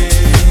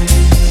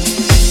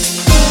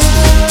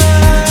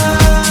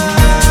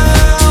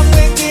 I'm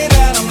wicked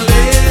and I'm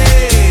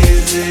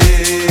lazy.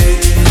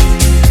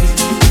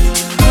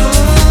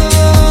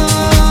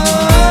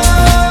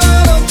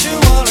 Don't you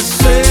wanna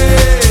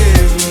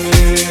save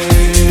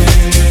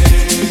me?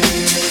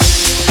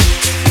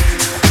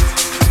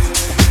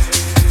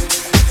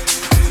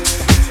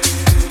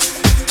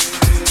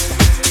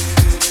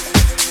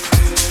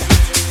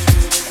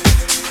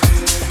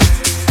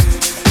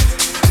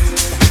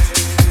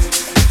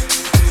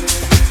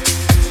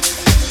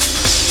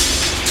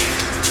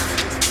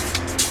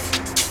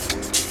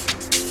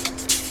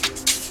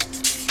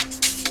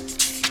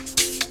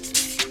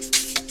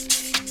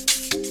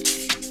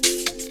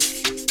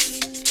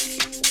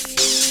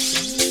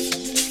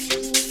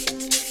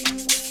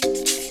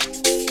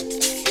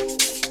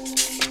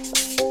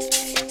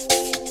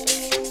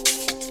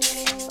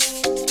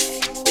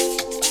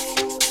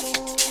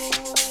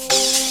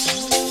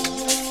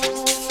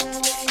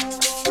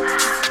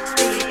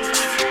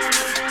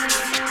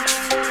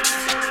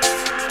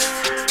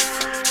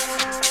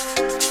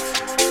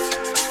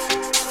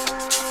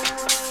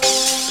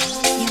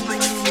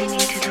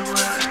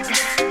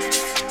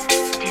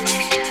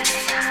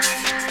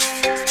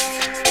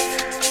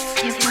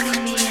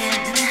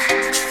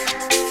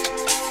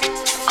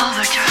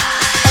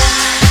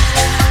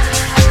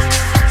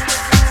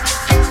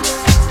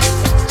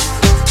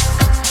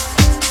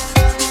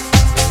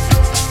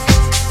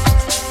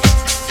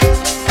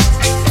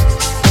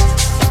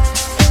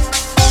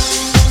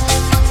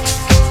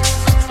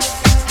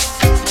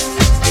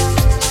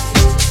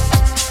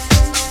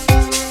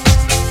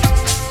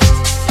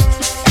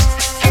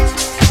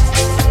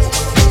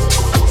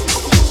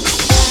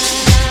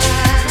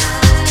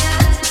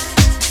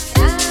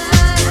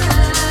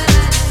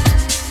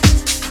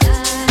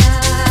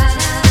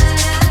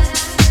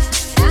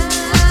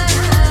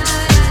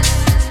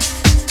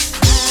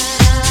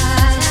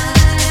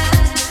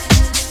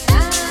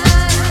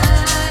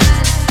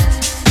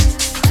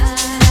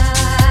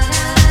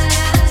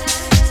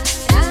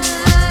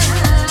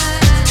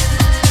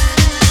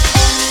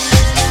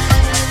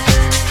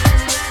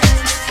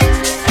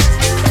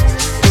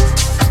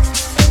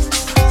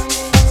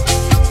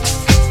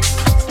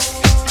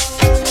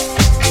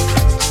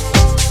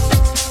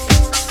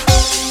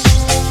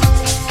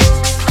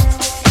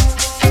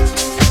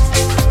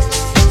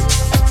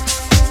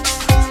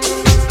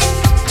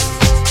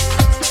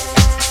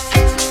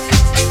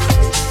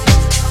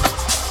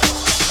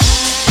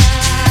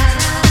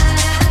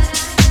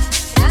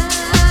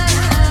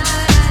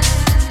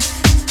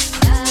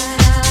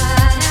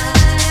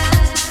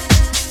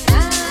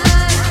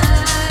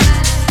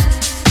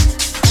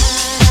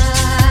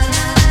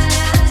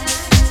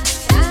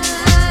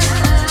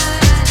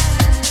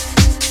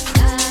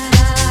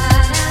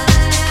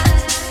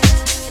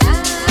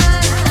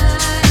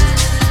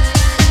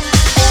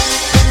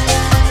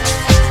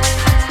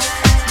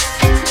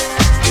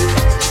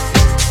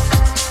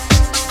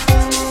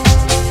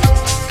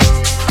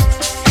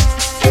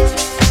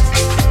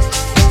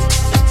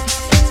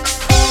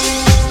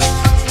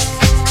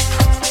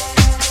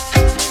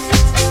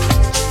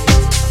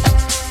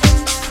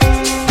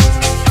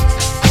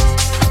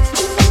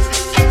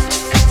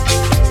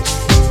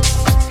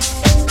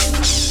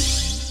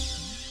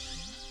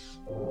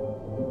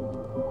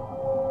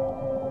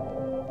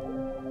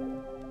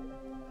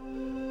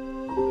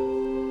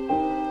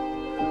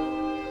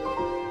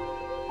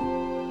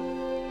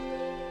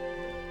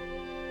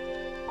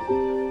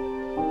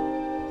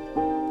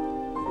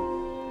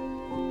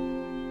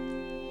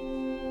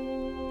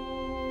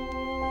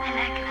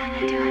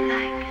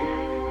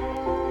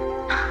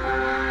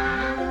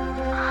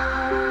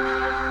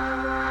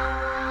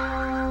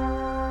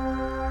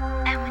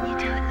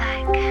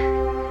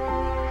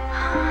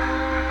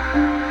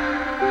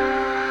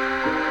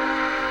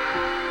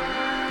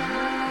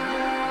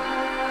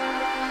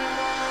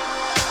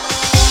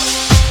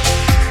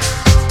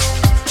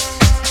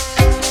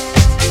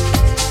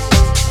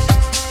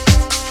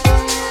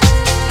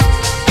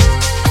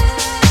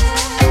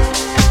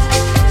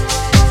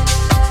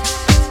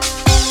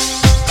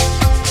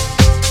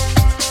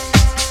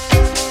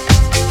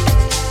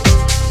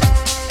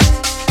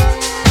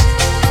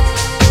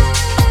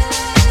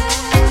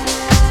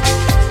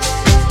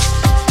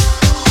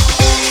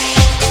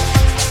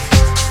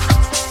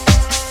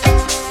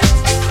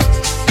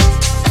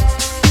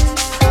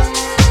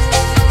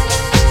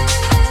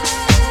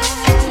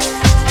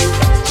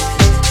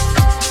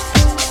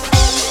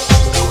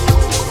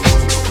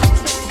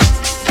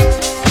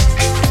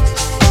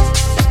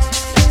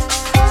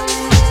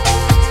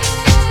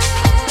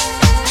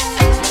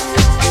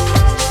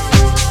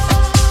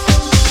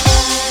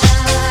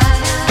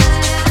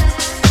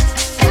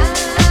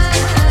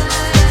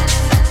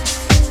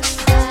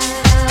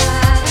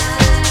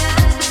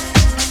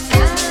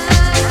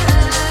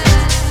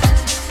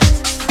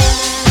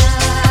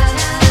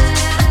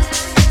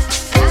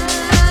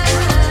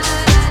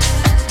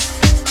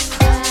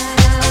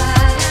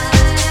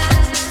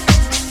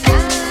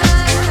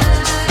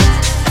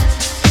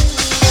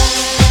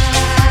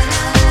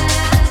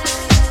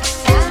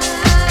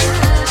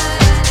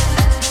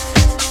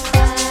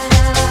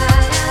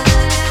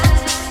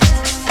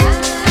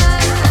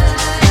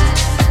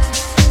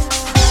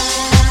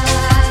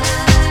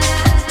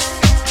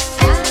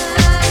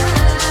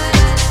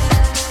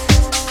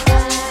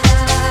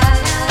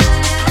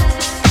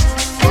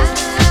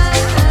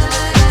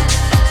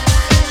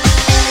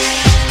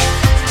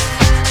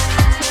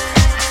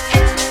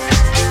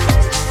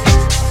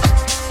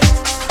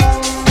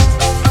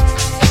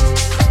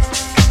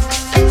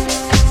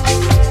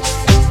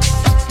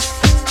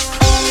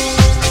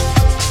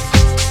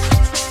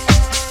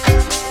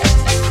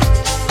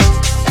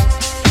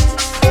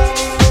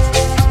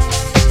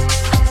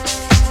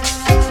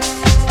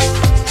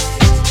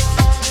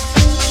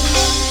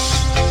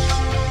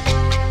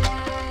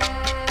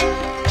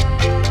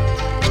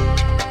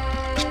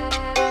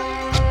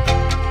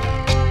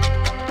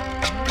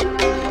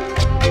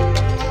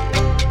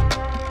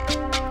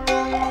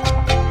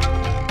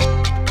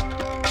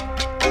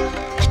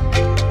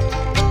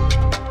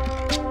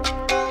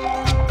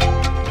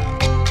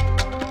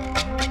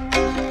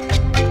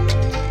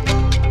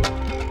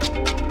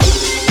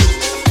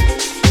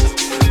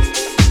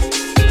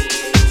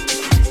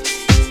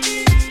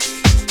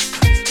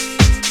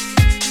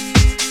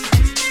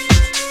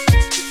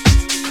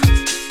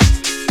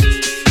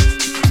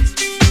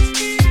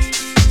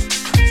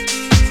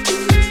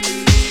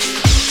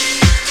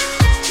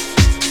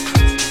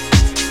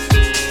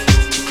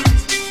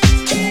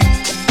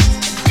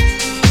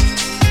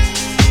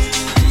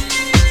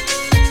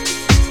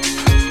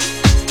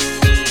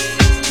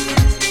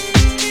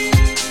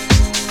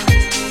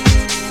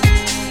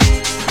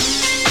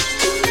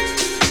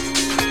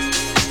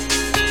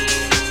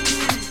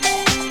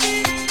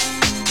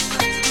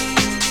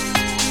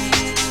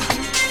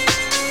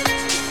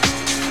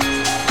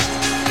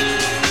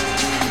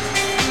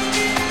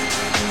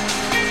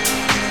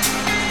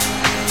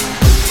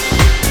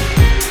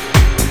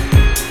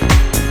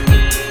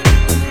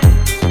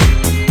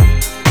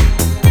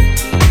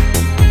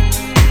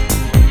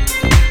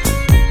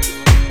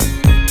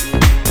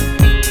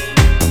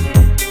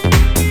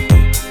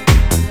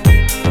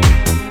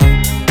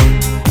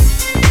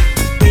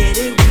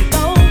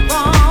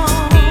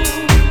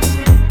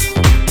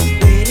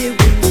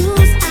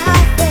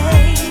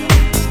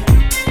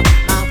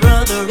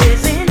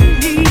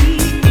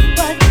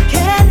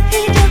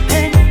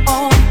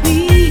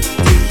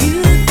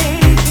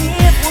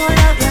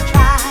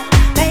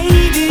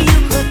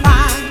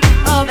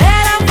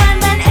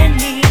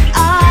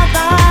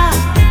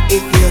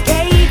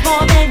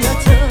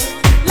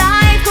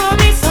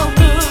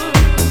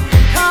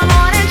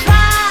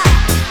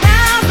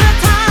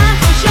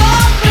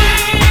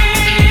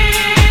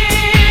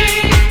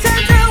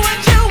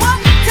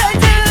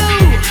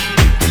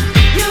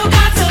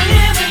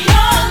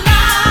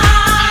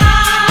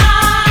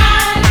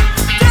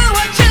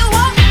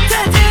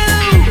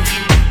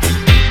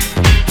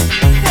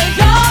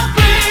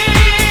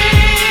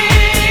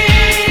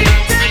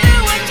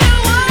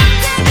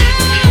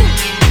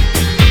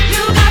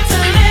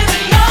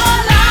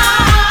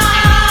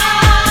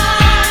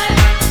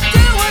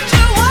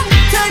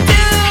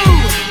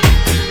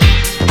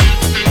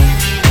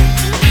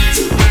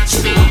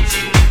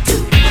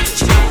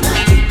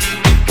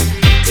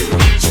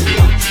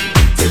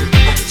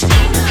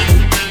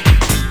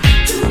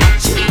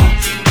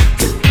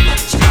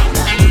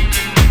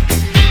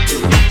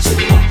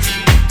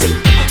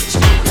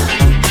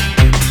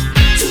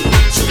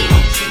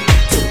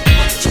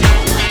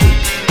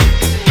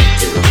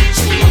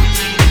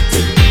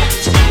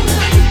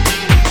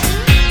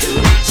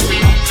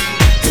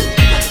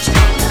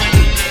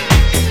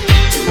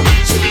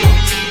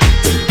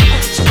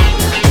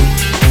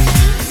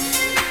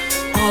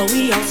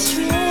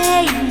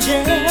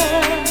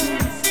 strangers.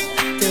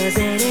 Does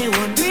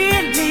anyone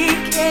really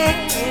care?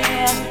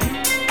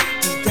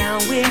 Deep down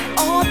we're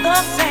all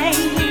the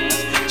same.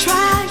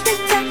 Trying to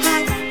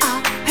hide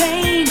our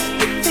pain.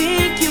 You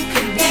think you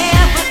can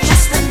never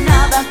trust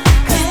another,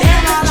 'cause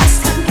they're all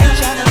lost to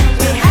each other.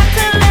 We have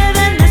to live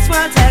in this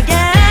world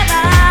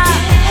together.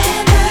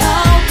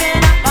 Open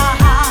up our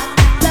heart,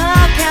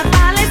 love can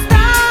finally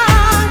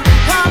start.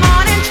 Come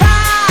on and try.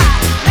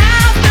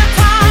 Now's the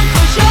time,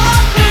 'cause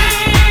you're free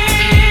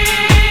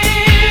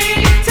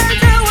to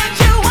do what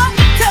you want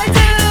to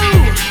do.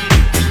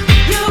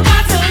 You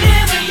got to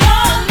live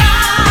your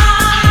life.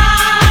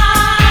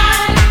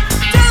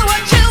 Do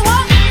what you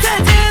want to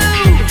do.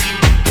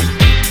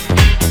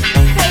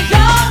 'Cause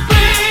you're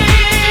free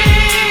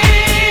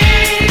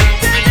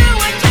to do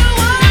what you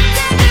want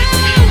to do.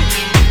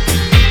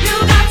 You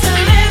got to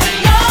live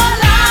your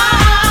life.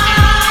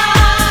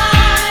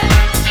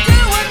 Do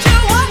what you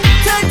want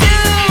to do.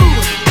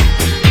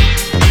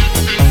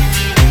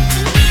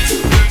 Do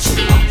what you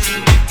want to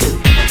do.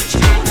 What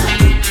you wanna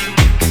do.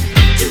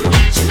 Do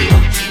what you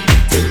want to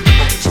do.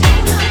 What you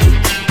wanna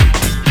do.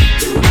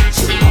 Do what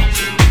you want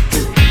to do.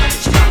 What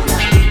you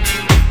wanna do.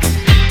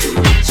 Do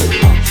what you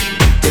want to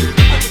do.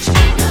 What you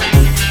wanna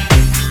do.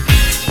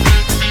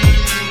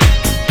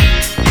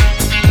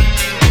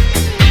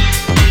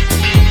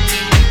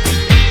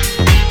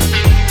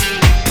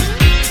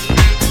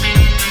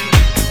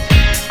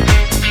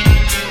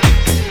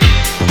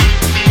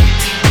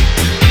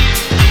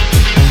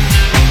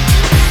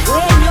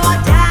 When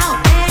you're down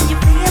and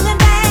you're feeling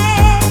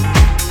bad,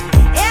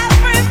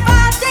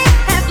 everybody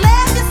has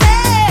left you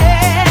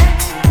sad.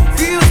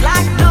 Feels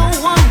like no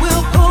one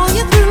will pull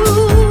you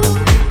through.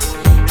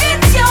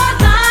 It's your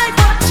life,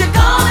 what you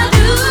gonna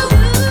do?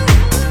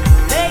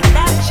 Make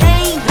that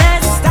change,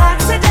 let's start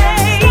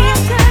today.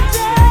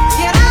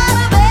 Get out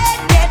of bed,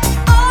 get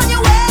on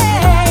your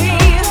way.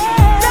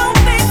 Don't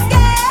be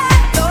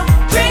scared, the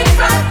dream's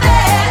right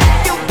there.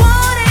 You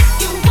want it,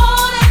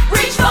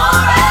 reach for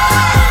it.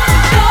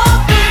 You're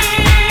free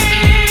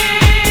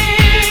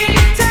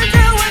to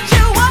do what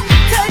you want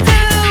to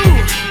do.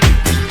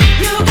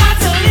 You got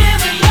to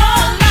live your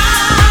life.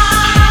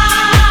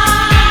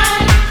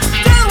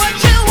 Do what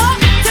you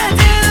want to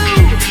do.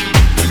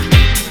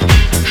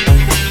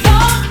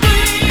 You're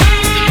free.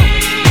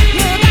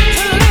 You got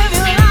to live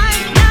your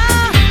life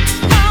now.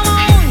 Come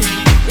on,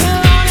 you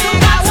only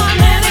got one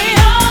minute.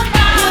 You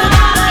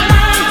gotta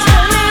learn to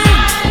live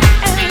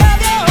and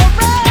love your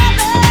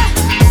brother.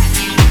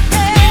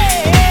 Hey,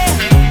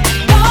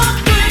 you're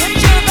free. What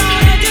you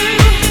gonna do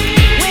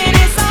when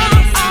it's all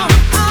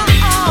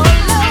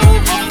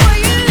over for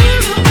you?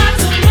 You got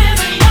to live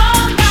your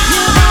life.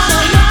 You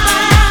gotta lie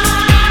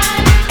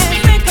and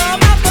think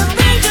about the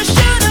things you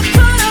shoulda,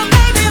 coulda,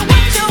 baby.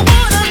 What you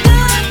wanna do?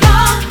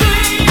 You're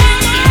free.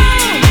 Come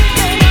on,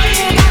 you know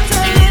you got to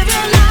live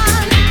your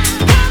life.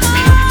 Come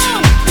on,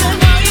 you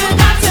know you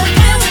got to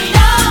live your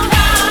life.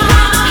 Come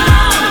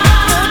on,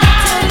 you got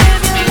to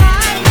live your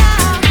life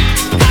now.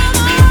 Come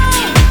on,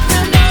 you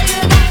know you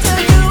got to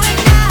do it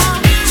now.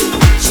 Do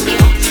what you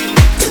want to do.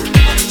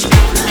 What you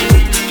wanna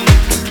do.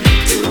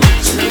 Do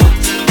what you want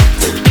to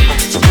do.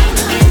 What you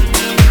wanna do.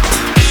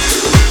 Do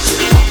what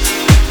you want to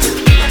do.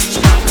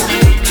 What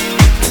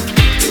you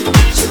wanna do. Do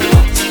what you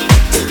want to do.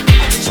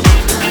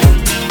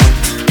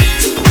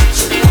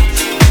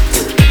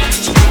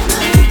 What you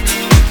wanna do.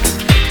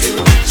 Do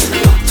what you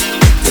want to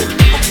do.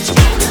 What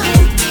you wanna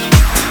do.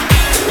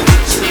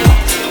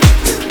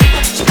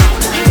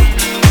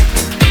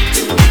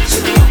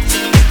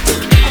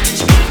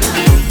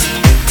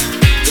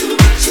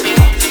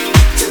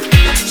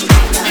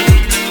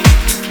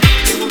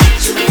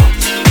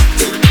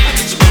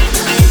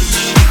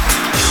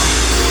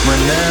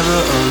 Whenever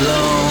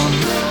alone,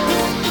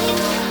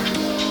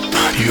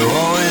 you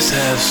always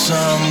have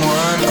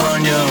someone on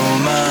your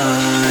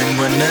mind.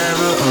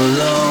 Whenever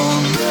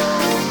alone,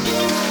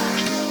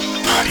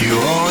 you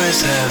always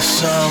have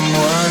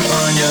someone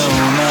on your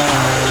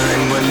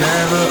mind.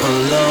 Whenever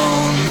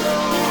alone,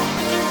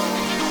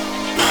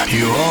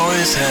 you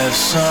always have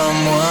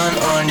someone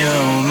on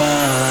your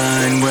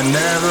mind.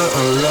 Whenever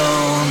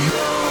alone,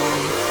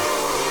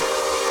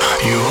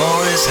 you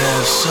always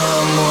have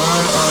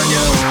someone on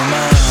your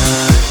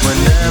mind.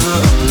 Whenever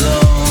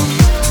alone,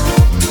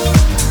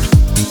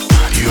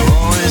 you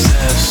always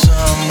have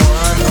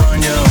someone on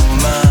your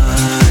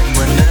mind.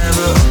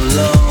 Whenever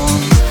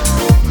alone,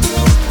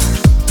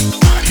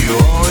 you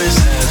always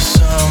have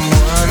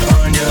someone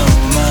on your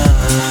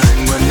mind.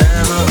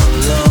 Whenever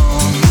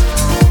alone,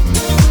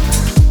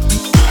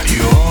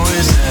 you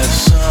always have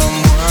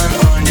someone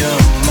on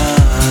your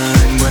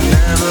mind.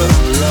 Whenever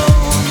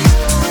alone,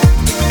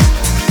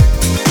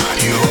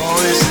 you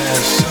always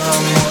have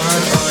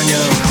someone on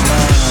your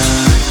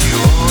mind. You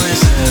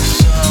always have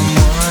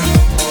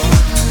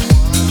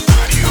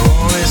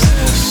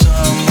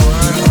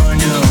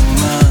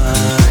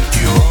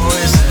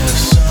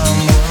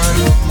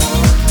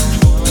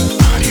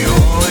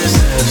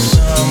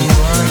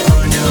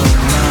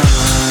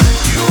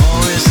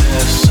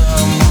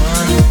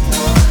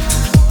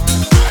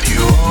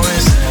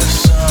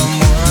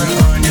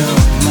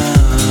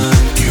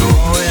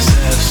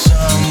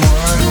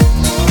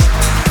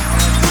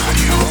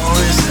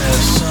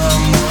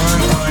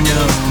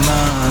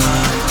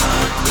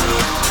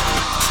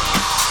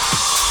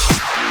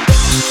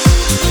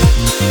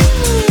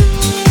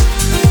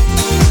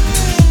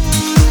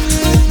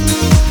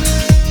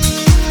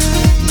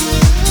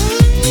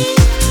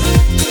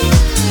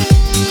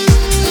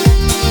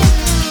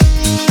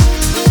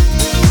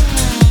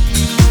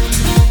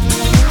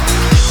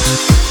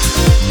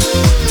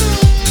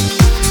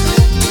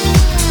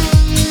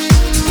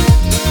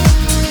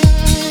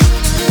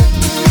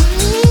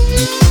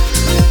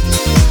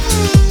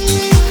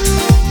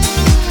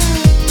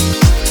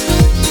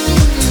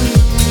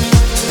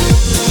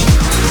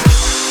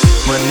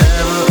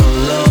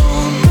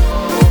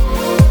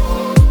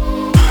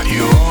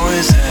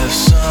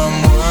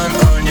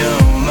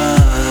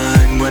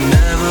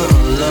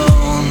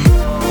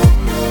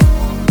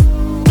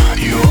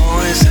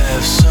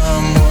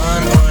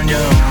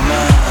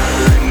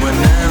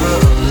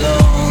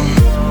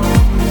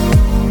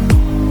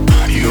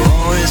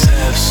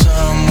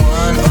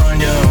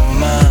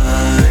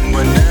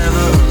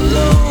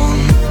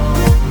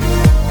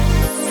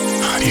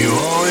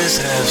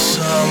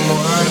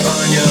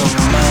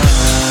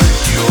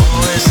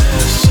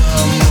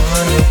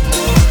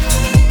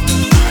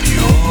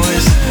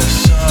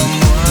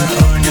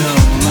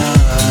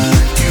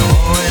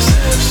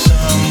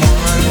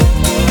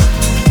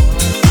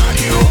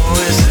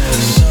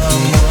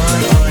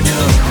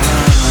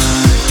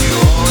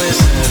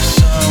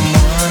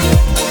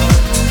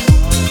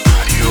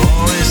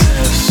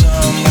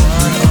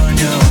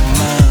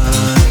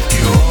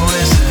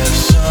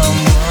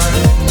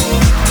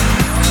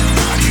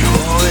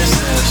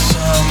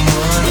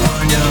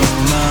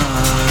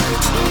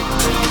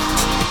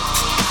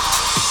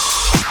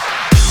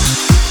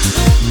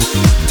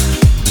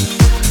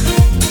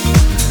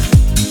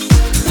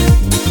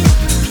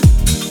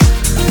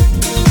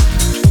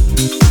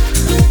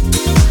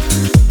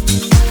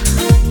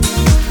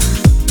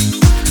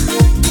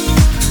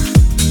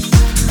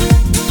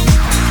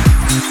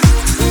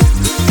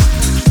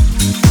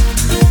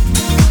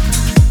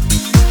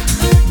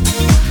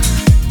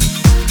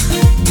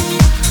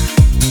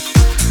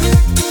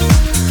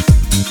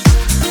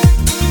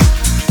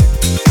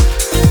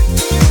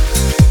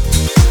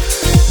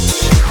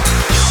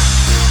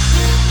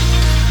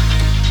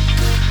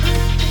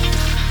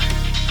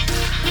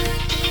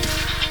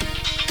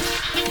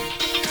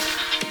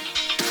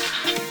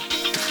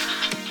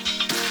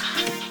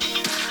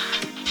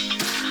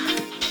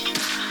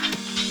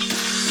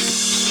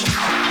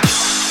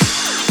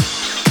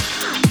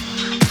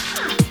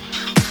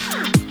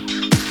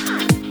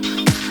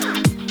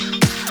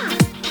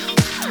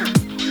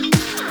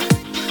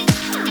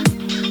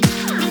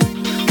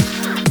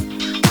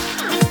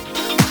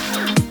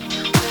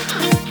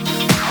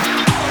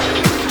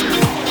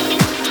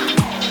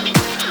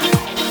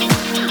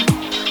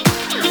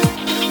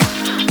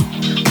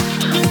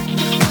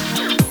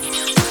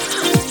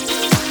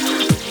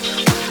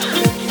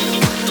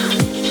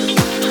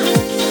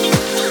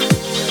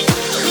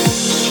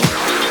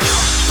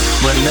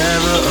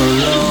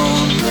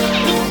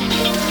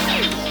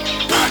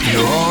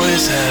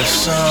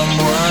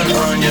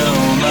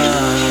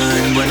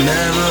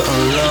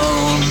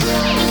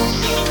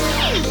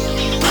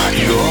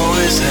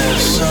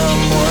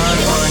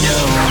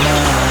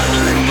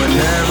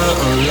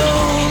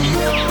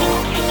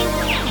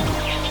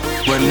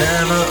We're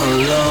never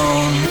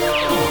alone.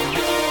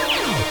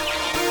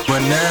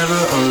 We're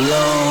never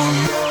alone.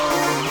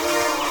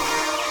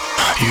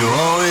 You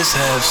always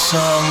have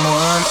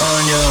someone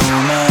on your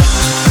mind.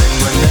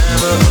 We're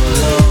never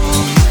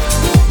alone.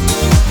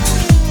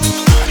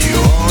 You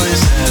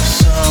always have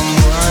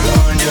someone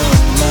on your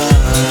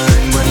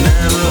mind. We're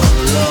never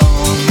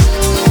alone.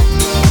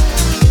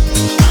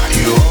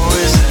 You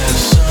always have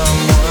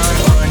someone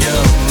on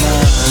your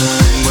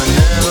mind. We're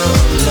never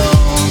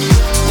alone.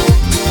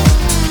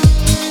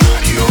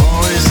 You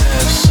always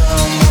have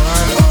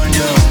someone on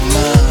your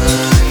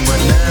mind.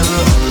 We're never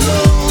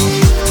alone.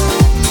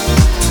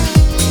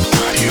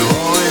 You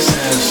always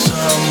have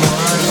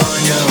someone on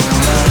your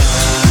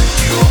mind.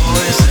 You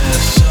always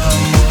have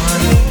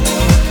someone.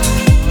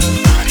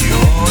 You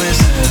always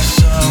have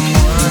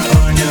someone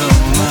on your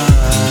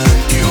mind.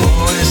 You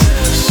always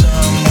have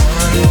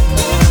someone.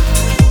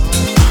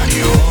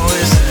 You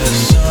always have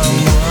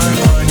someone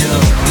on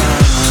your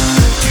mind.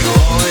 You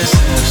always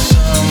have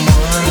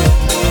someone.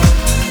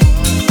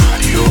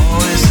 You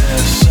always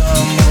have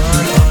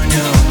someone on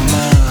your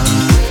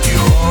mind. You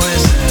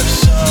always have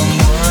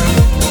someone.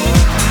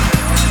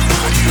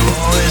 You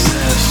always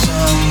have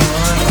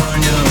someone on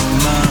your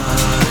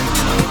mind.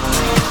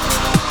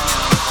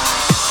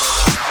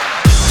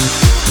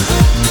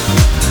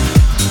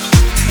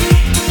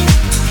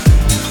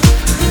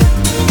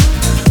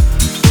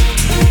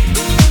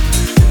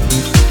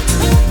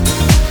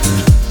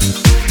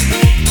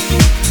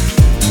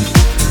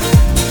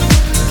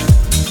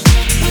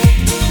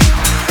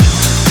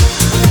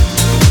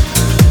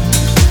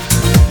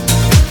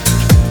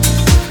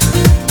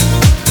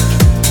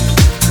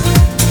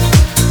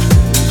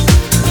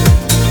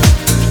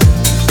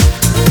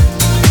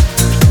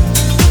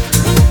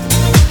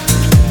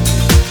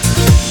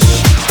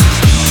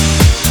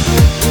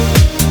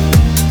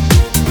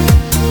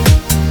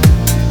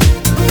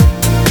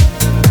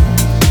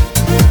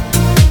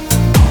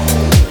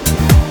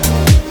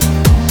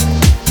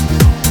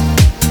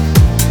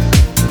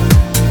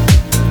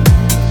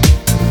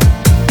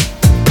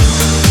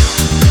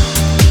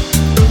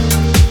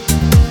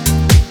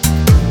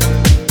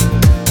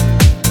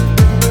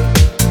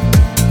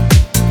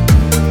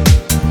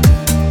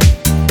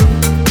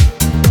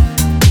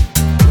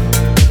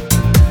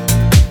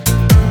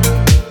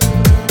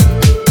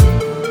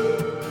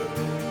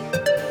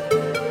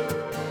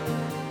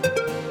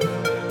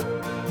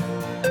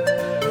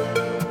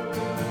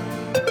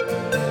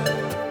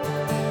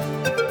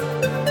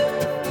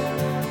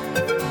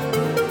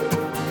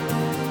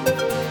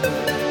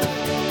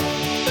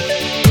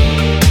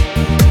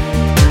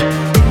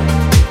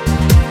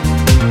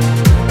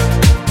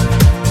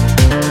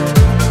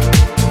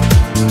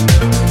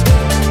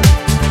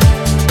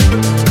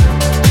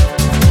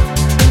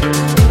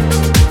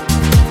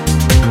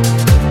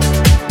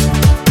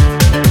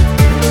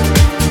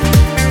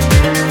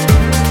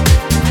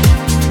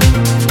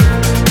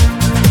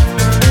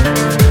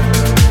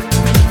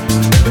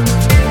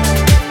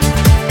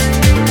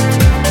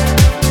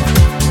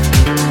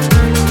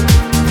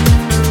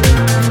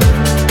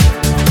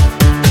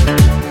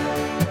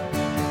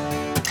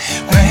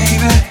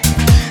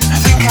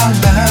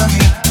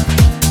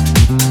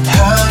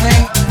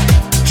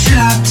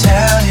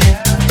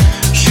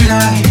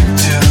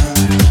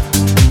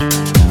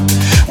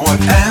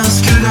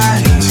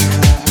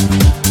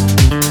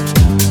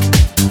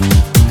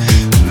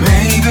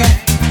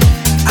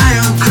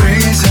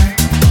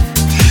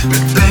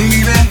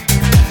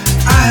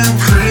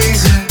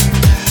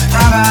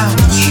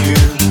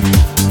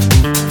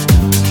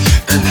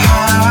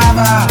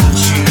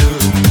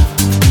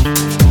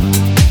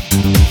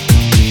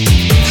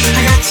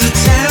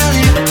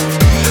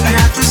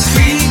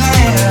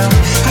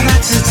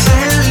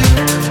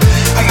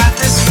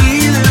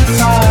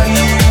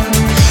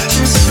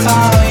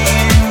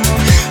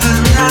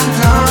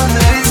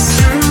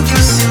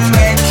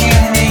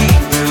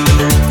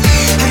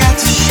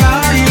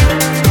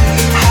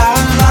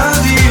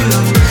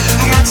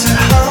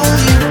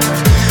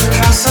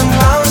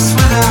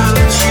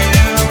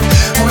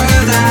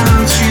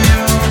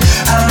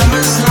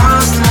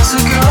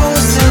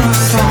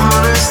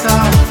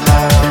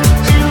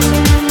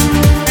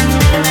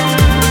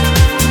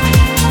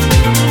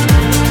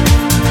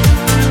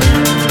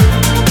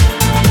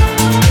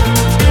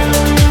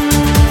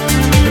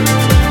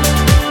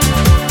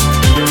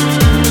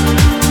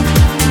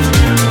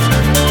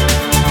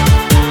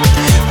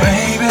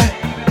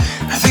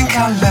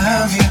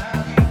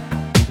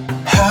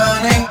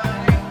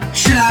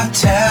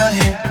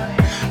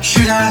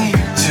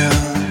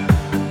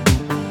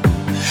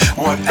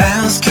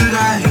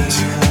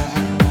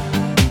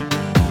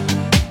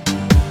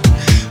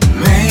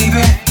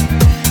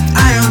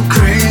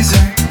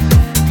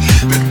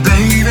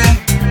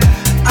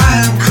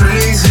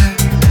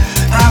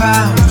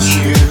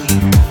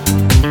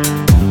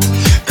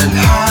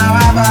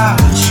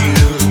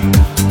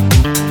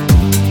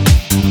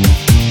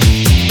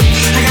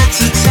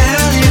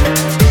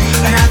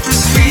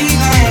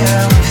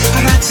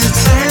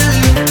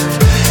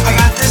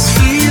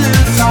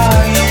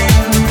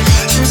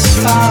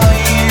 far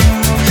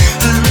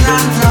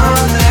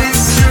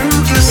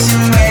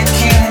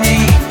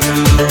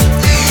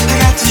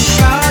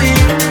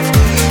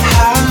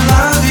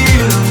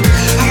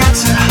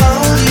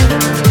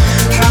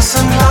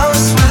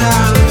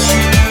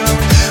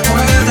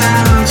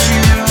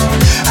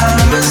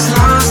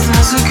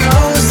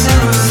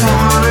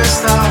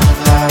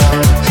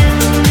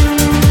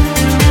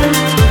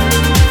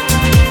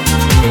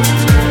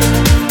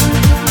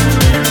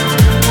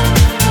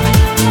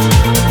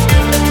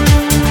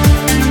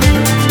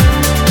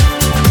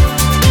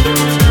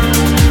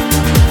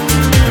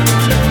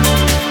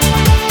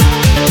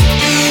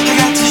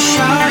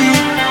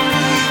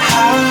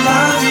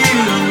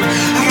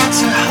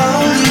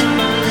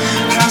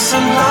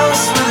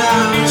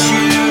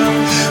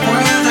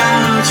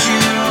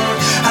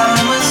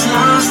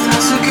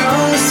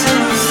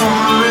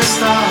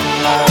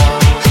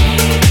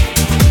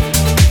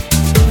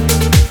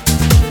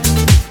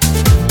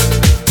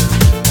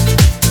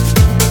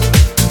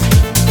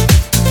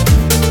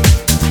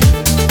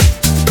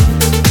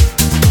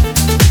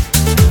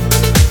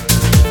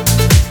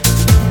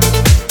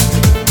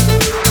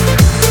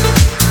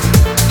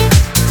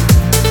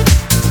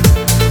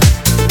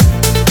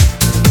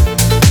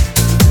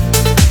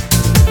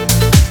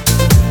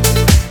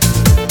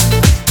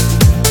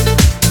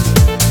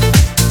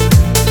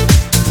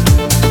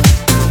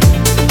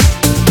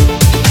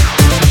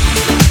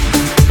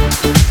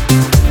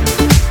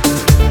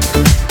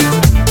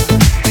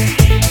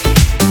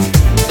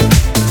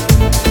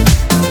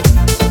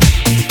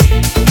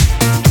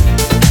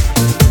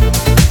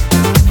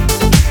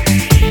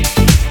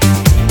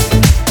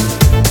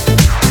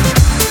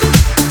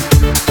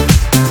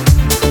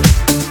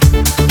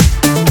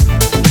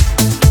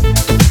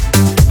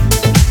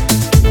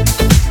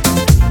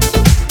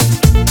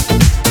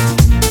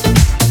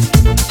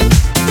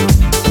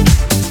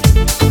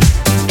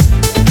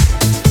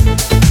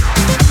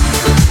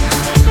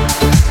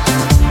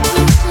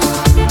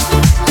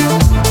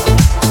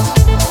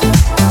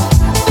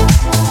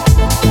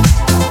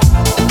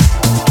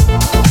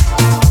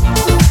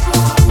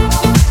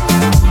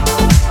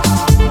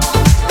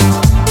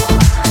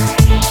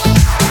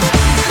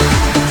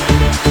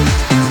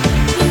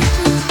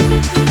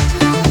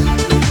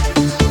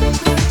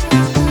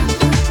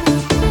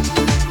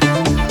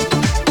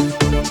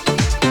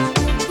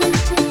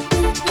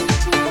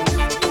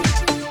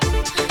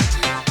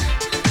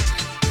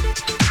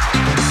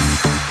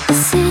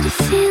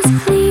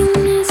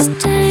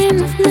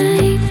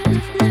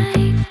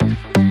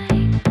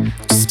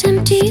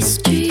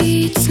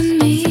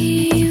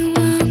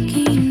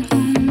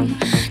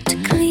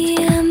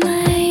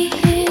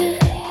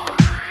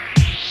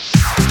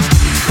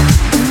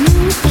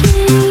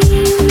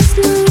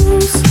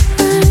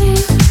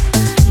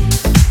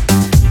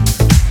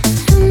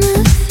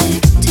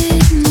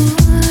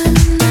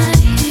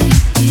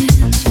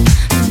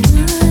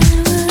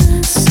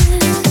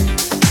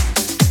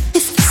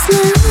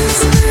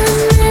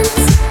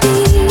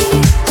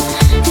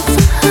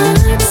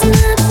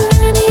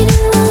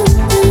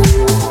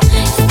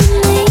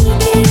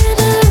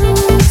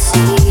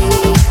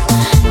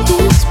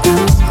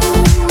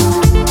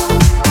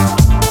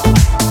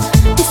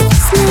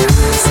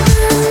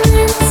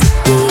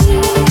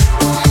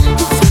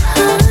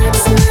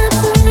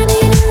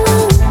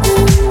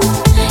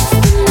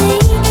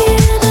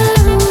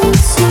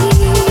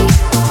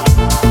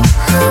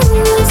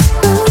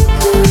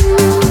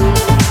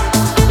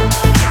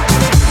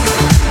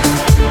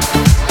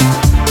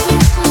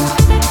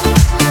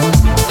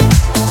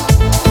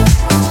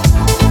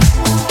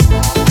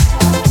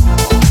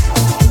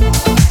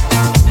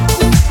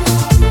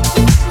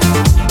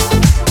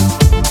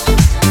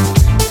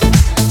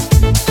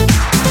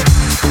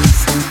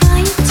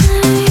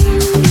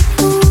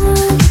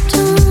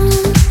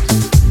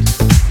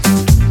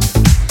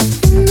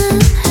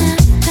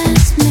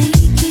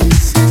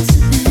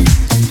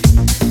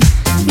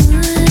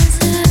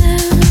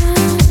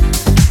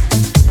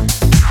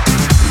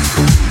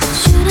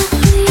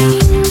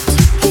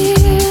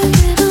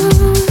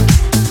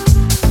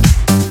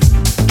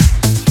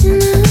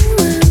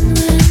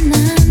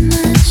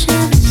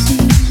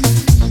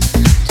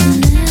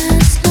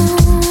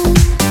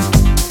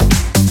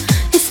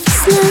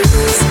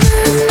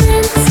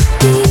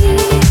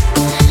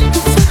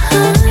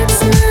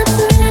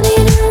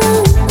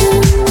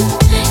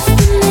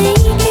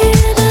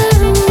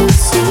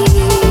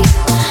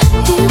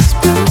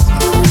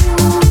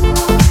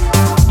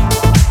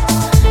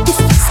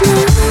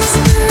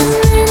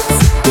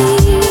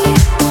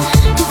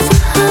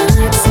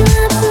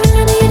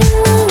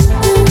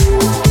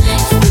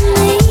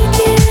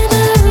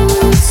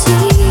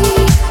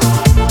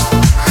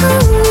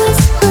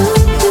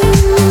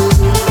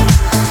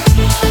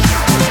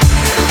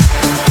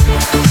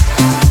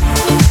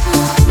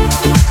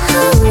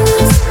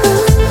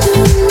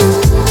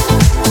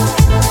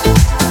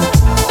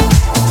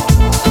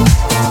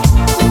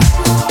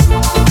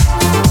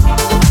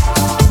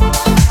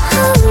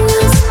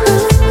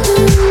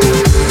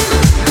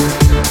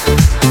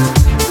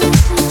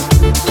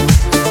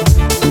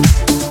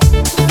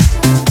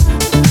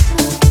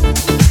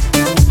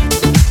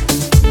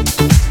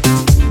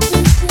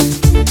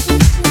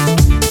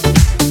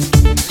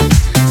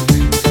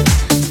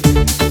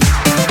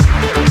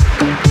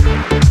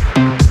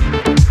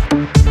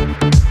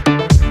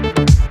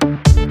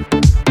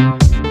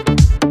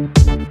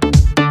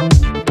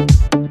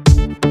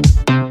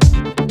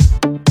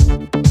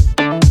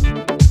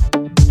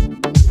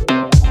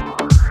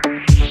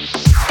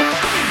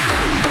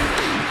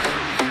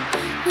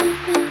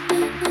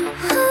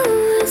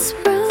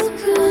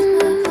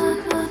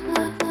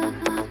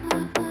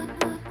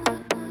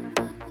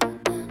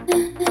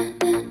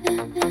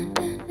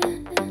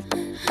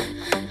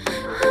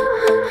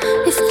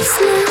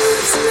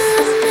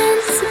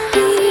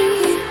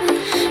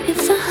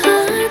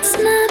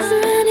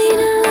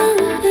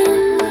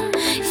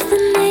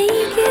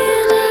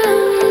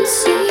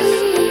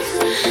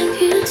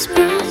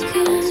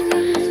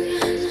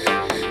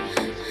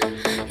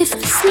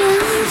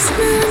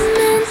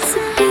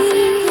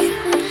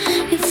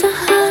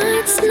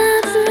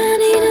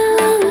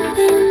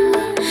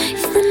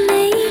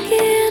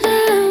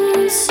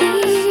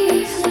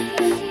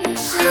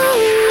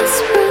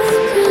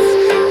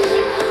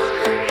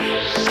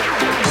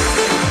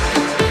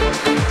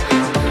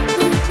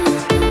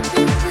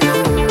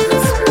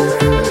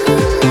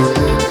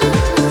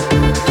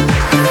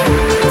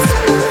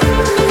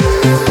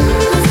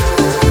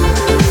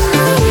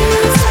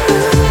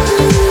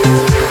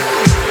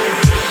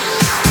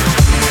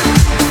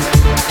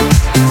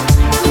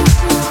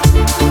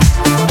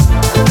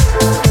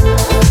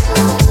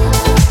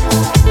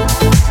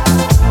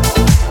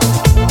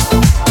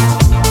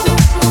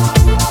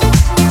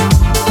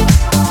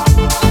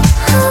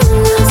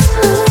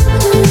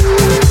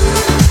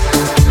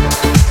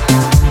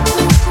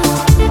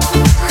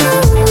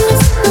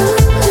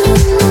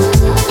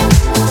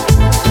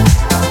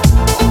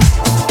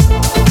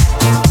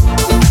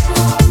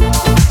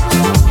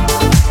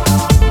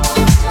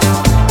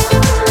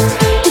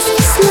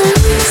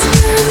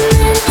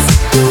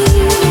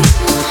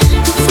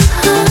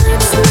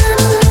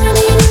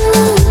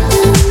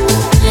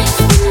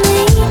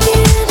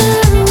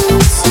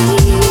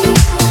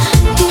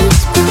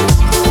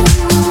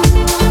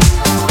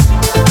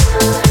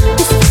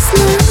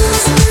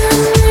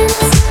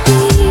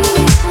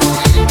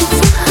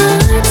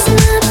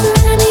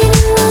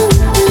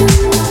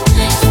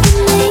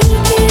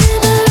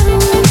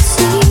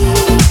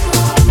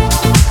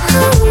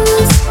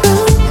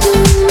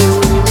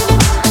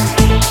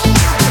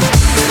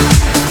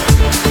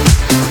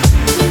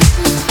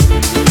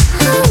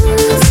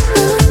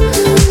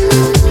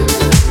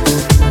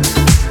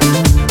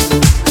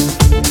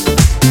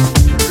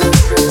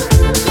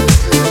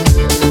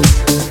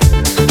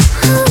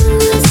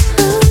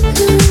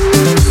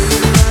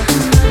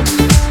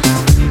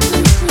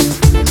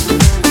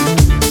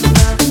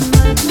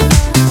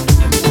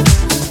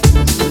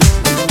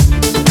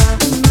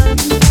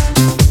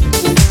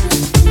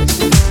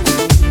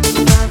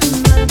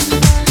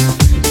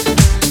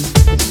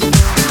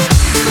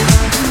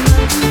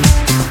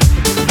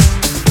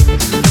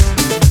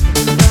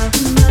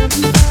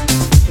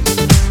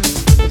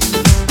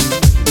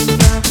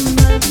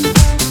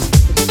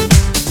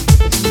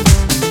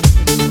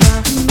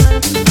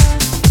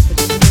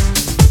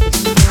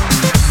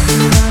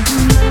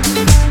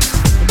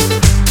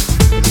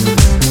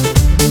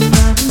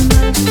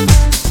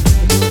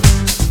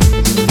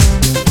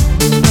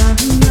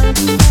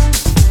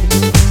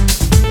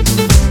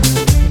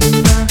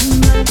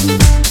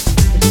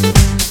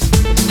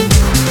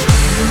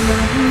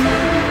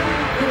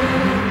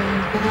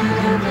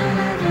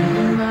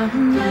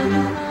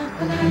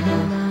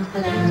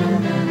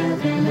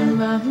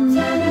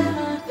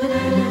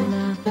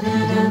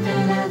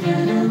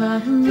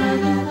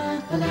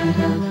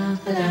Thank you.